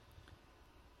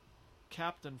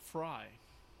Captain Fry.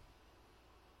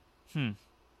 Is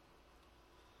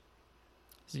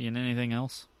he in anything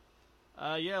else?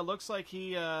 Yeah, it looks like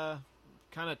he kind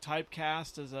of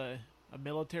typecast as a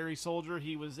military soldier.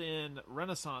 He was in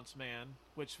Renaissance Man,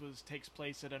 which takes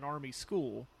place at an army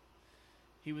school.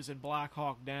 He was in Black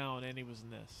Hawk Down, and he was in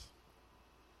this.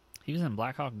 He was in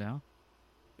Black Hawk Down?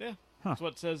 Yeah. That's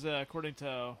what it says according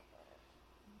to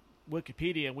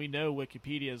Wikipedia, and we know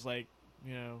Wikipedia is like,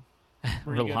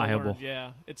 reliable.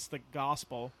 Yeah, it's the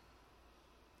gospel.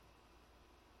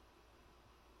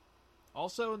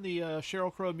 Also in the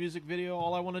Sheryl Crow music video,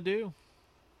 All I Want to Do.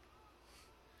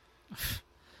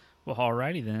 Well,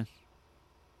 alrighty then.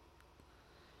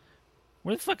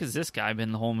 Where the fuck has this guy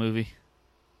been the whole movie?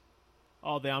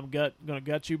 Oh, I'm gonna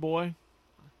gut you, boy.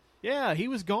 Yeah, he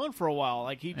was gone for a while.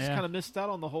 Like, he just kind of missed out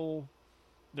on the whole...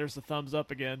 There's the thumbs up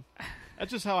again.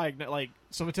 That's just how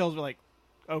someone tells me, like,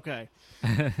 okay.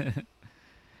 That's what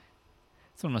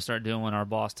I'm going to start doing when our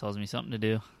boss tells me something to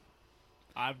do.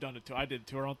 I've done it too. I did a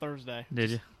tour on Thursday.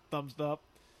 Did you? Thumbs up.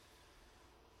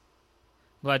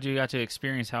 Glad you got to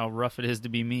experience how rough it is to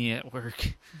be me at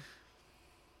work.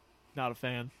 Not a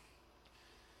fan.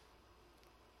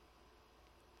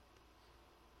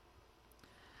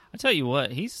 I tell you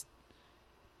what, he's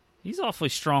awfully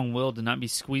strong-willed to not be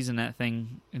squeezing that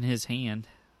thing in his hand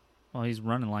while he's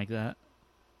running like that.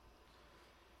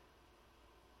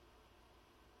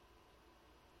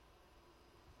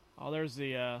 Oh, there's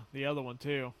the other one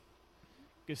too.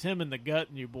 Because him and the Gut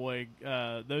and you boy,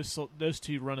 those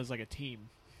two run as like a team.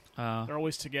 They're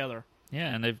always together.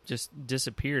 Yeah, and they've just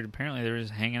disappeared. Apparently, they're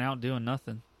just hanging out doing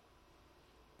nothing.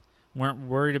 Weren't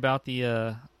worried about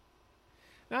the.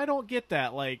 Now, I don't get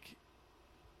that. Like,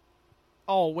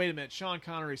 oh wait a minute, Sean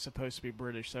Connery's supposed to be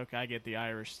British, so okay, I get the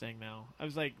Irish thing now. I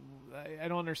was like, I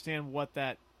don't understand what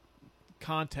that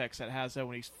context that has though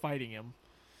when he's fighting him.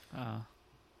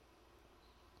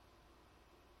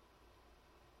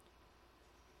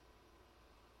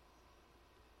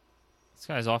 This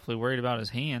guy's awfully worried about his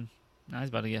hand. Now he's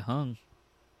about to get hung.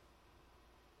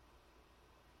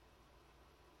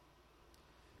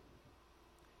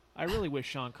 I really wish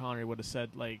Sean Connery would have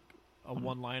said, like, a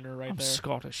one-liner right I'm there.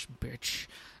 Scottish, bitch.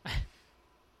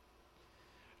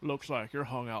 Looks like you're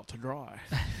hung out to dry.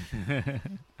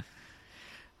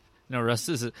 No, Russ,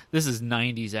 this is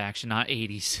 90s action, not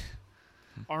 80s.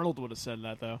 Arnold would have said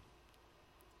that, though.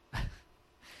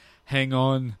 Hang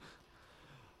on.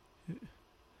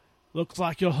 Looks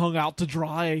like you're hung out to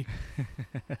dry.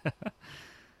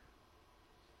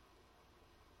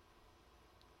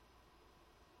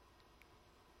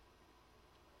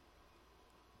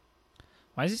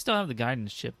 Why does he still have the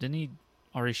guidance chip? Didn't he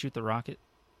already shoot the rocket?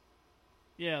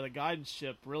 Yeah, the guidance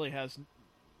chip really has...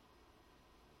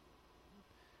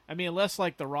 I mean, unless,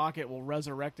 like, the rocket will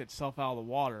resurrect itself out of the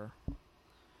water.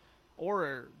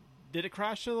 Or did it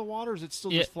crash into the water, or is it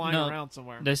still just flying around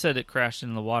somewhere? They said it crashed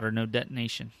into the water, no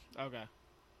detonation. Okay.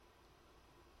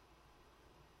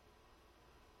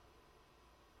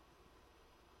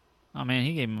 Oh, man,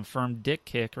 he gave him a firm dick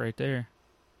kick right there.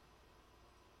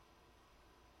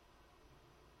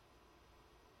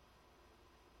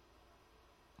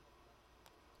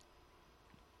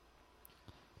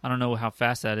 I don't know how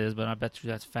fast that is, but I bet you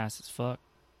that's fast as fuck.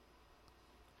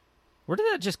 Where did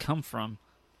that just come from?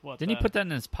 What? Didn't he put that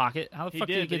in his pocket? How the fuck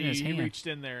did he get it in his hand? He reached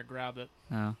in there and grabbed it.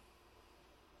 Oh.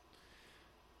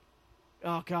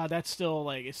 Oh, God, that's still,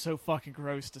 like, it's so fucking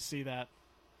gross to see that.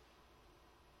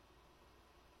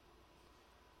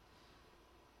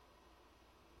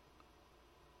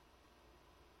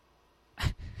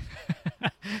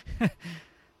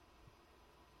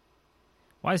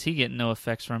 Why is he getting no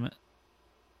effects from it?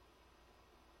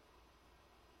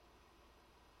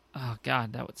 Oh,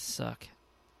 God, that would suck.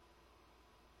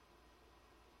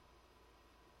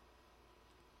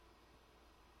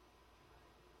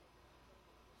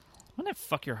 Wouldn't that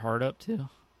fuck your heart up, too?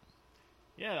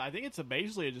 Yeah, I think it's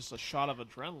basically just a shot of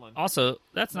adrenaline. Also,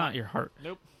 that's not your heart.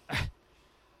 Nope.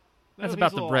 That's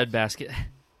about the bread basket.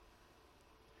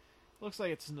 Looks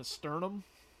like it's in the sternum.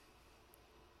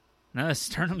 No, his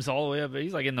sternum's all the way up.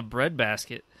 He's like in the bread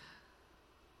basket.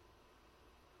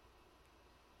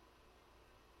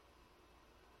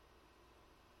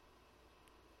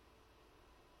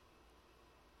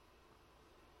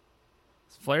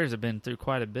 His flares have been through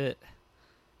quite a bit,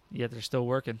 yet they're still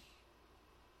working.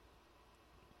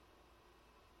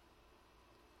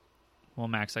 Well,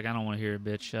 Mac's like, I don't want to hear it,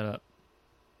 bitch. Shut up.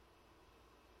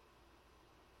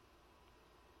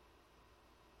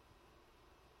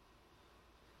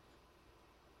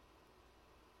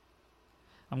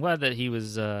 I'm glad that he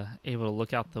was able to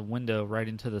look out the window right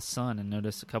into the sun and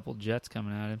notice a couple jets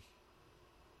coming at him.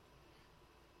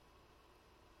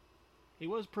 He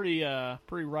was pretty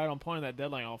right on point in that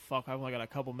deadline. Oh, fuck, I've only got a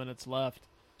couple minutes left.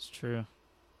 It's true.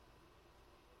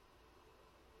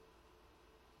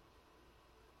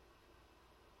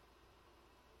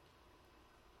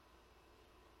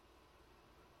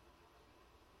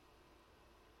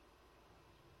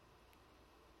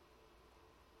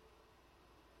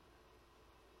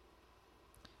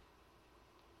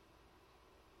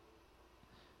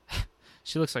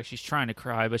 She looks like she's trying to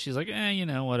cry, but she's like, you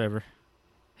know, whatever.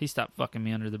 He stopped fucking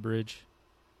me under the bridge.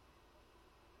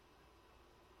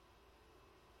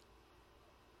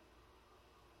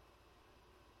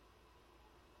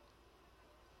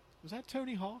 Was that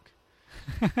Tony Hawk?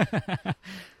 The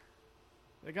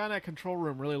guy in that control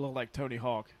room really looked like Tony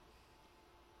Hawk.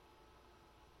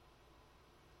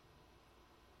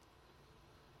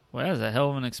 Well, that was a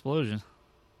hell of an explosion.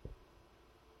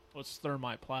 What's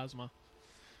thermite plasma?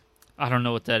 I don't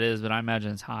know what that is, but I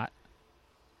imagine it's hot.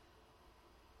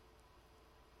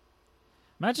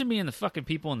 Imagine being the fucking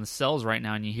people in the cells right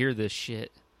now and you hear this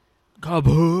shit.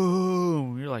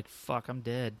 Kaboom! You're like, fuck, I'm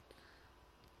dead.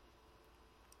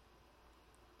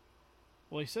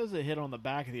 Well, he says it hit on the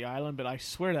back of the island, but I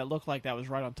swear that looked like that was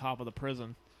right on top of the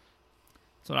prison.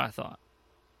 That's what I thought.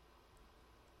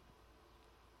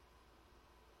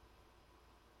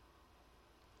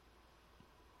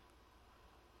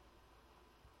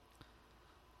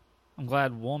 I'm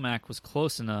glad Womack was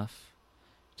close enough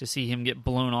to see him get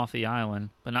blown off the island,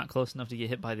 but not close enough to get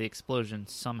hit by the explosion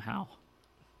somehow.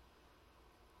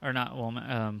 Or not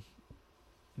Womack,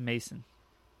 Mason.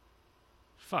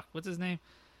 Fuck, what's his name?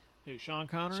 Who, Sean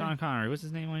Connery? Sean Connery. What's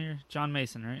his name on here? John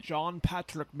Mason, right? John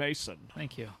Patrick Mason.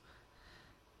 Thank you.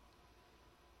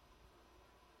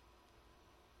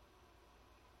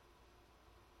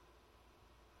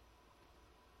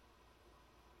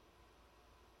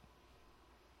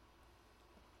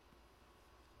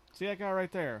 See that guy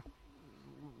right there?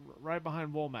 Right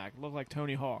behind Womack. Looked like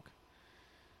Tony Hawk.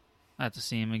 I have to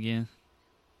see him again.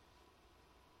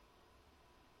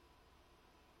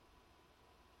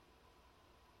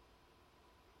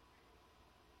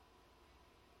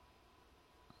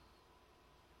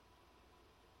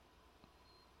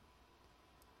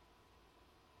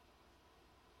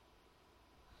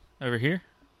 Over here?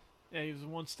 Yeah, he was the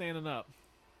one standing up.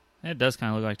 It does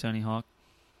kind of look like Tony Hawk.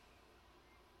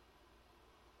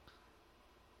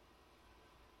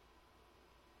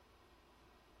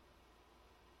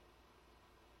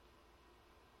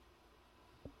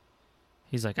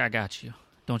 He's like, I got you.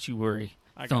 Don't you worry.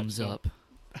 Thumbs up.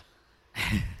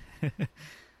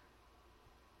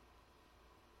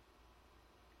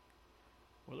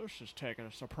 Well, this is taking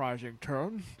a surprising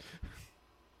turn.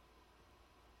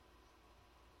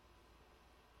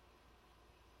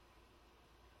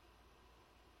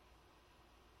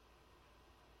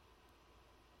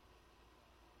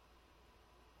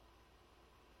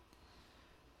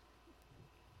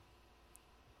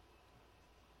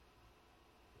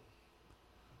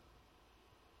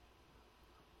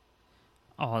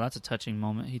 Oh, that's a touching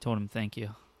moment. He told him thank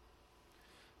you.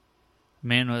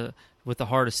 Man with the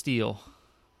heart of steel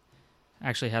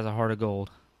actually has a heart of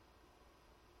gold.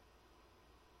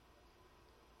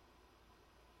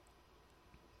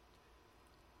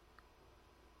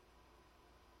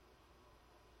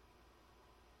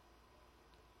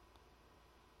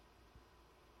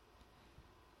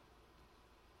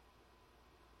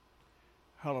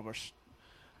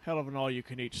 Hell of an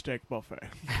all-you-can-eat steak buffet.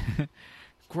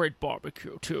 Great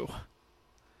barbecue, too.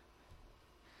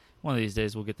 One of these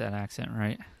days we'll get that accent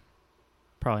right.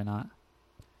 Probably not.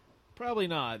 Probably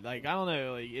not. Like, I don't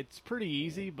know. Like, it's pretty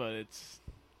easy, but it's...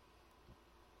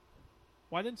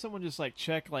 Why didn't someone just, like,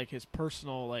 check, like, his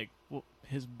personal, like,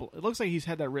 his... It looks like he's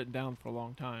had that written down for a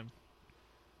long time.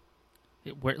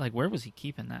 Where was he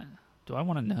keeping that? Do I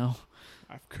want to know?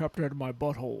 I've kept it in my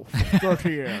butthole for 30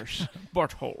 years.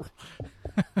 Butthole.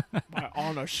 My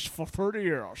honest for 30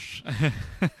 years.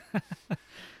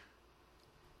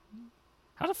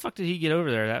 How the fuck did he get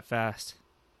over there that fast?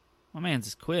 My man's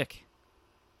is quick.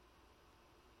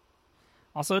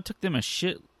 Also, it took them a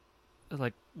shit,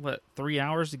 3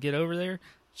 hours to get over there?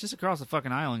 It's just across the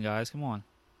fucking island, guys. Come on.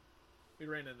 We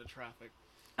ran into traffic.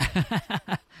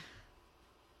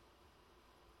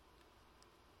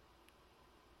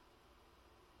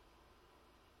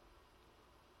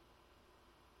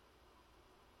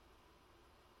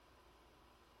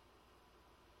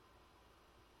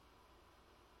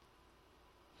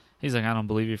 He's like, I don't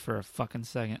believe you for a fucking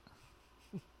second.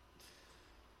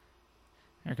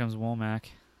 Here comes Womack.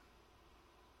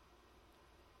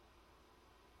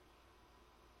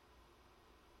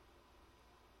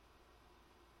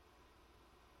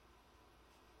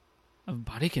 A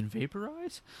body can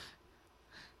vaporize?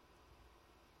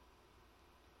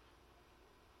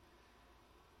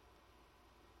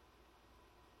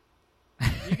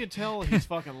 You can tell he's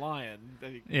fucking lying.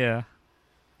 Yeah.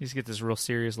 He just gets this real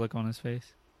serious look on his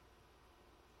face.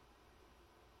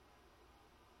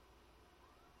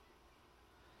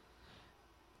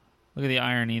 Look at the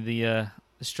irony. The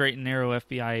straight and narrow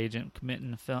FBI agent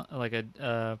committing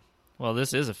well,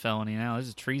 this is a felony now. This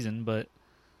is treason, but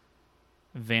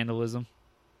vandalism.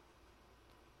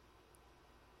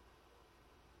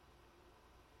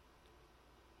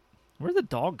 Where'd the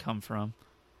dog come from?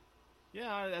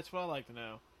 Yeah, that's what I like to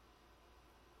know.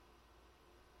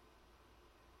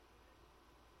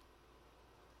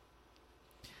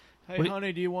 Hey,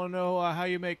 honey, do you want to know how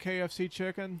you make KFC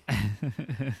chicken?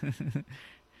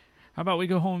 How about we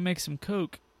go home and make some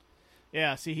Coke?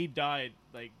 Yeah, see, he died.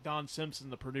 Like, Don Simpson,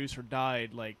 the producer,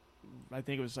 died, like, I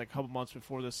think it was like a couple months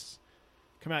before this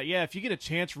come out. Yeah, if you get a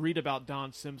chance, read about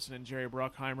Don Simpson and Jerry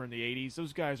Bruckheimer in the 80s.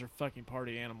 Those guys are fucking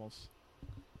party animals.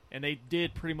 And they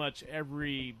did pretty much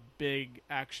every big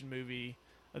action movie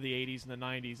of the 80s and the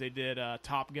 90s. They did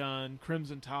Top Gun,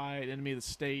 Crimson Tide, Enemy of the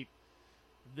State,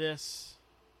 this...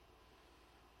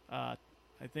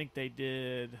 I think they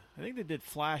did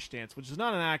Flashdance, which is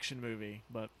not an action movie,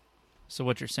 but... So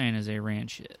what you're saying is they ran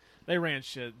shit. They ran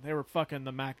shit. They were fucking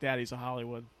the Mac Daddies of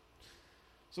Hollywood.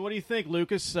 So what do you think,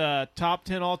 Lucas? Top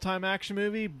 10 all-time action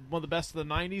movie? One of the best of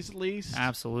the 90s, at least?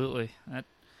 Absolutely.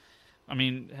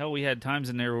 Hell, we had times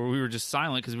in there where we were just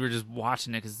silent because we were just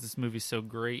watching it because this movie's so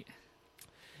great.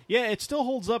 Yeah, it still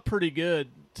holds up pretty good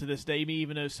to this day,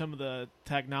 even though some of the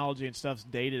technology and stuff's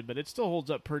dated, but it still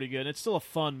holds up pretty good. It's still a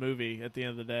fun movie at the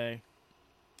end of the day.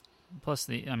 Plus,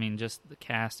 just the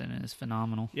cast in it is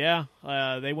phenomenal. Yeah,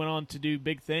 they went on to do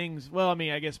big things. Well,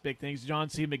 I guess big things. John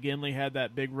C. McGinley had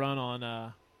that big run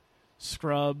on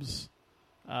Scrubs.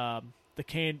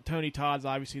 Tony Todd's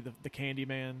obviously the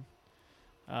Candyman.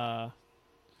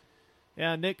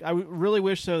 Yeah, Nick, I really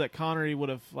wish so that Connery would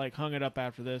have hung it up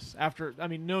after this.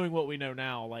 Knowing what we know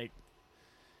now,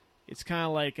 it's kind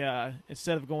of like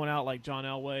instead of going out like John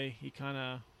Elway, he kind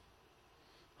of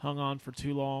hung on for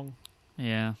too long.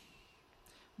 Yeah,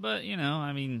 but he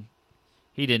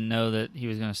didn't know that he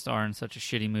was going to star in such a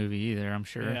shitty movie either. I'm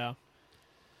sure. Yeah.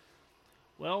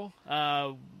 Well,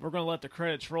 we're going to let the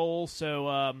credits roll. So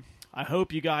I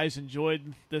hope you guys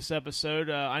enjoyed this episode.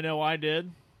 I know I did.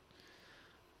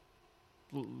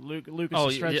 Lucas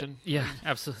is stretching. Yeah,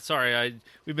 absolutely. Sorry,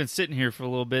 we've been sitting here for a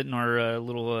little bit in our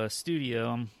little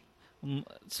studio. I'm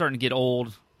starting to get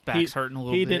old. Back's hurting a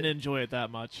little bit. He didn't enjoy it that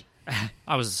much.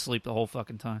 I was asleep the whole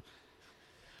fucking time.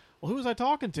 Well, who was I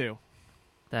talking to?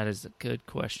 That is a good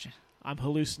question. I'm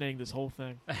hallucinating this whole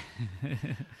thing.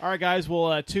 All right, guys.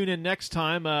 We'll tune in next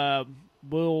time.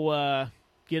 We'll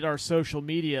get our social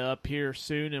media up here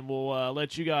soon, and we'll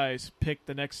let you guys pick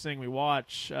the next thing we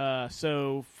watch.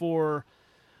 So for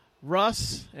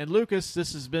Russ and Lucas,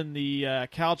 this has been the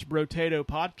Couch Brotato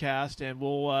podcast, and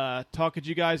we'll talk at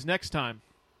you guys next time.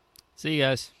 See you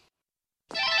guys.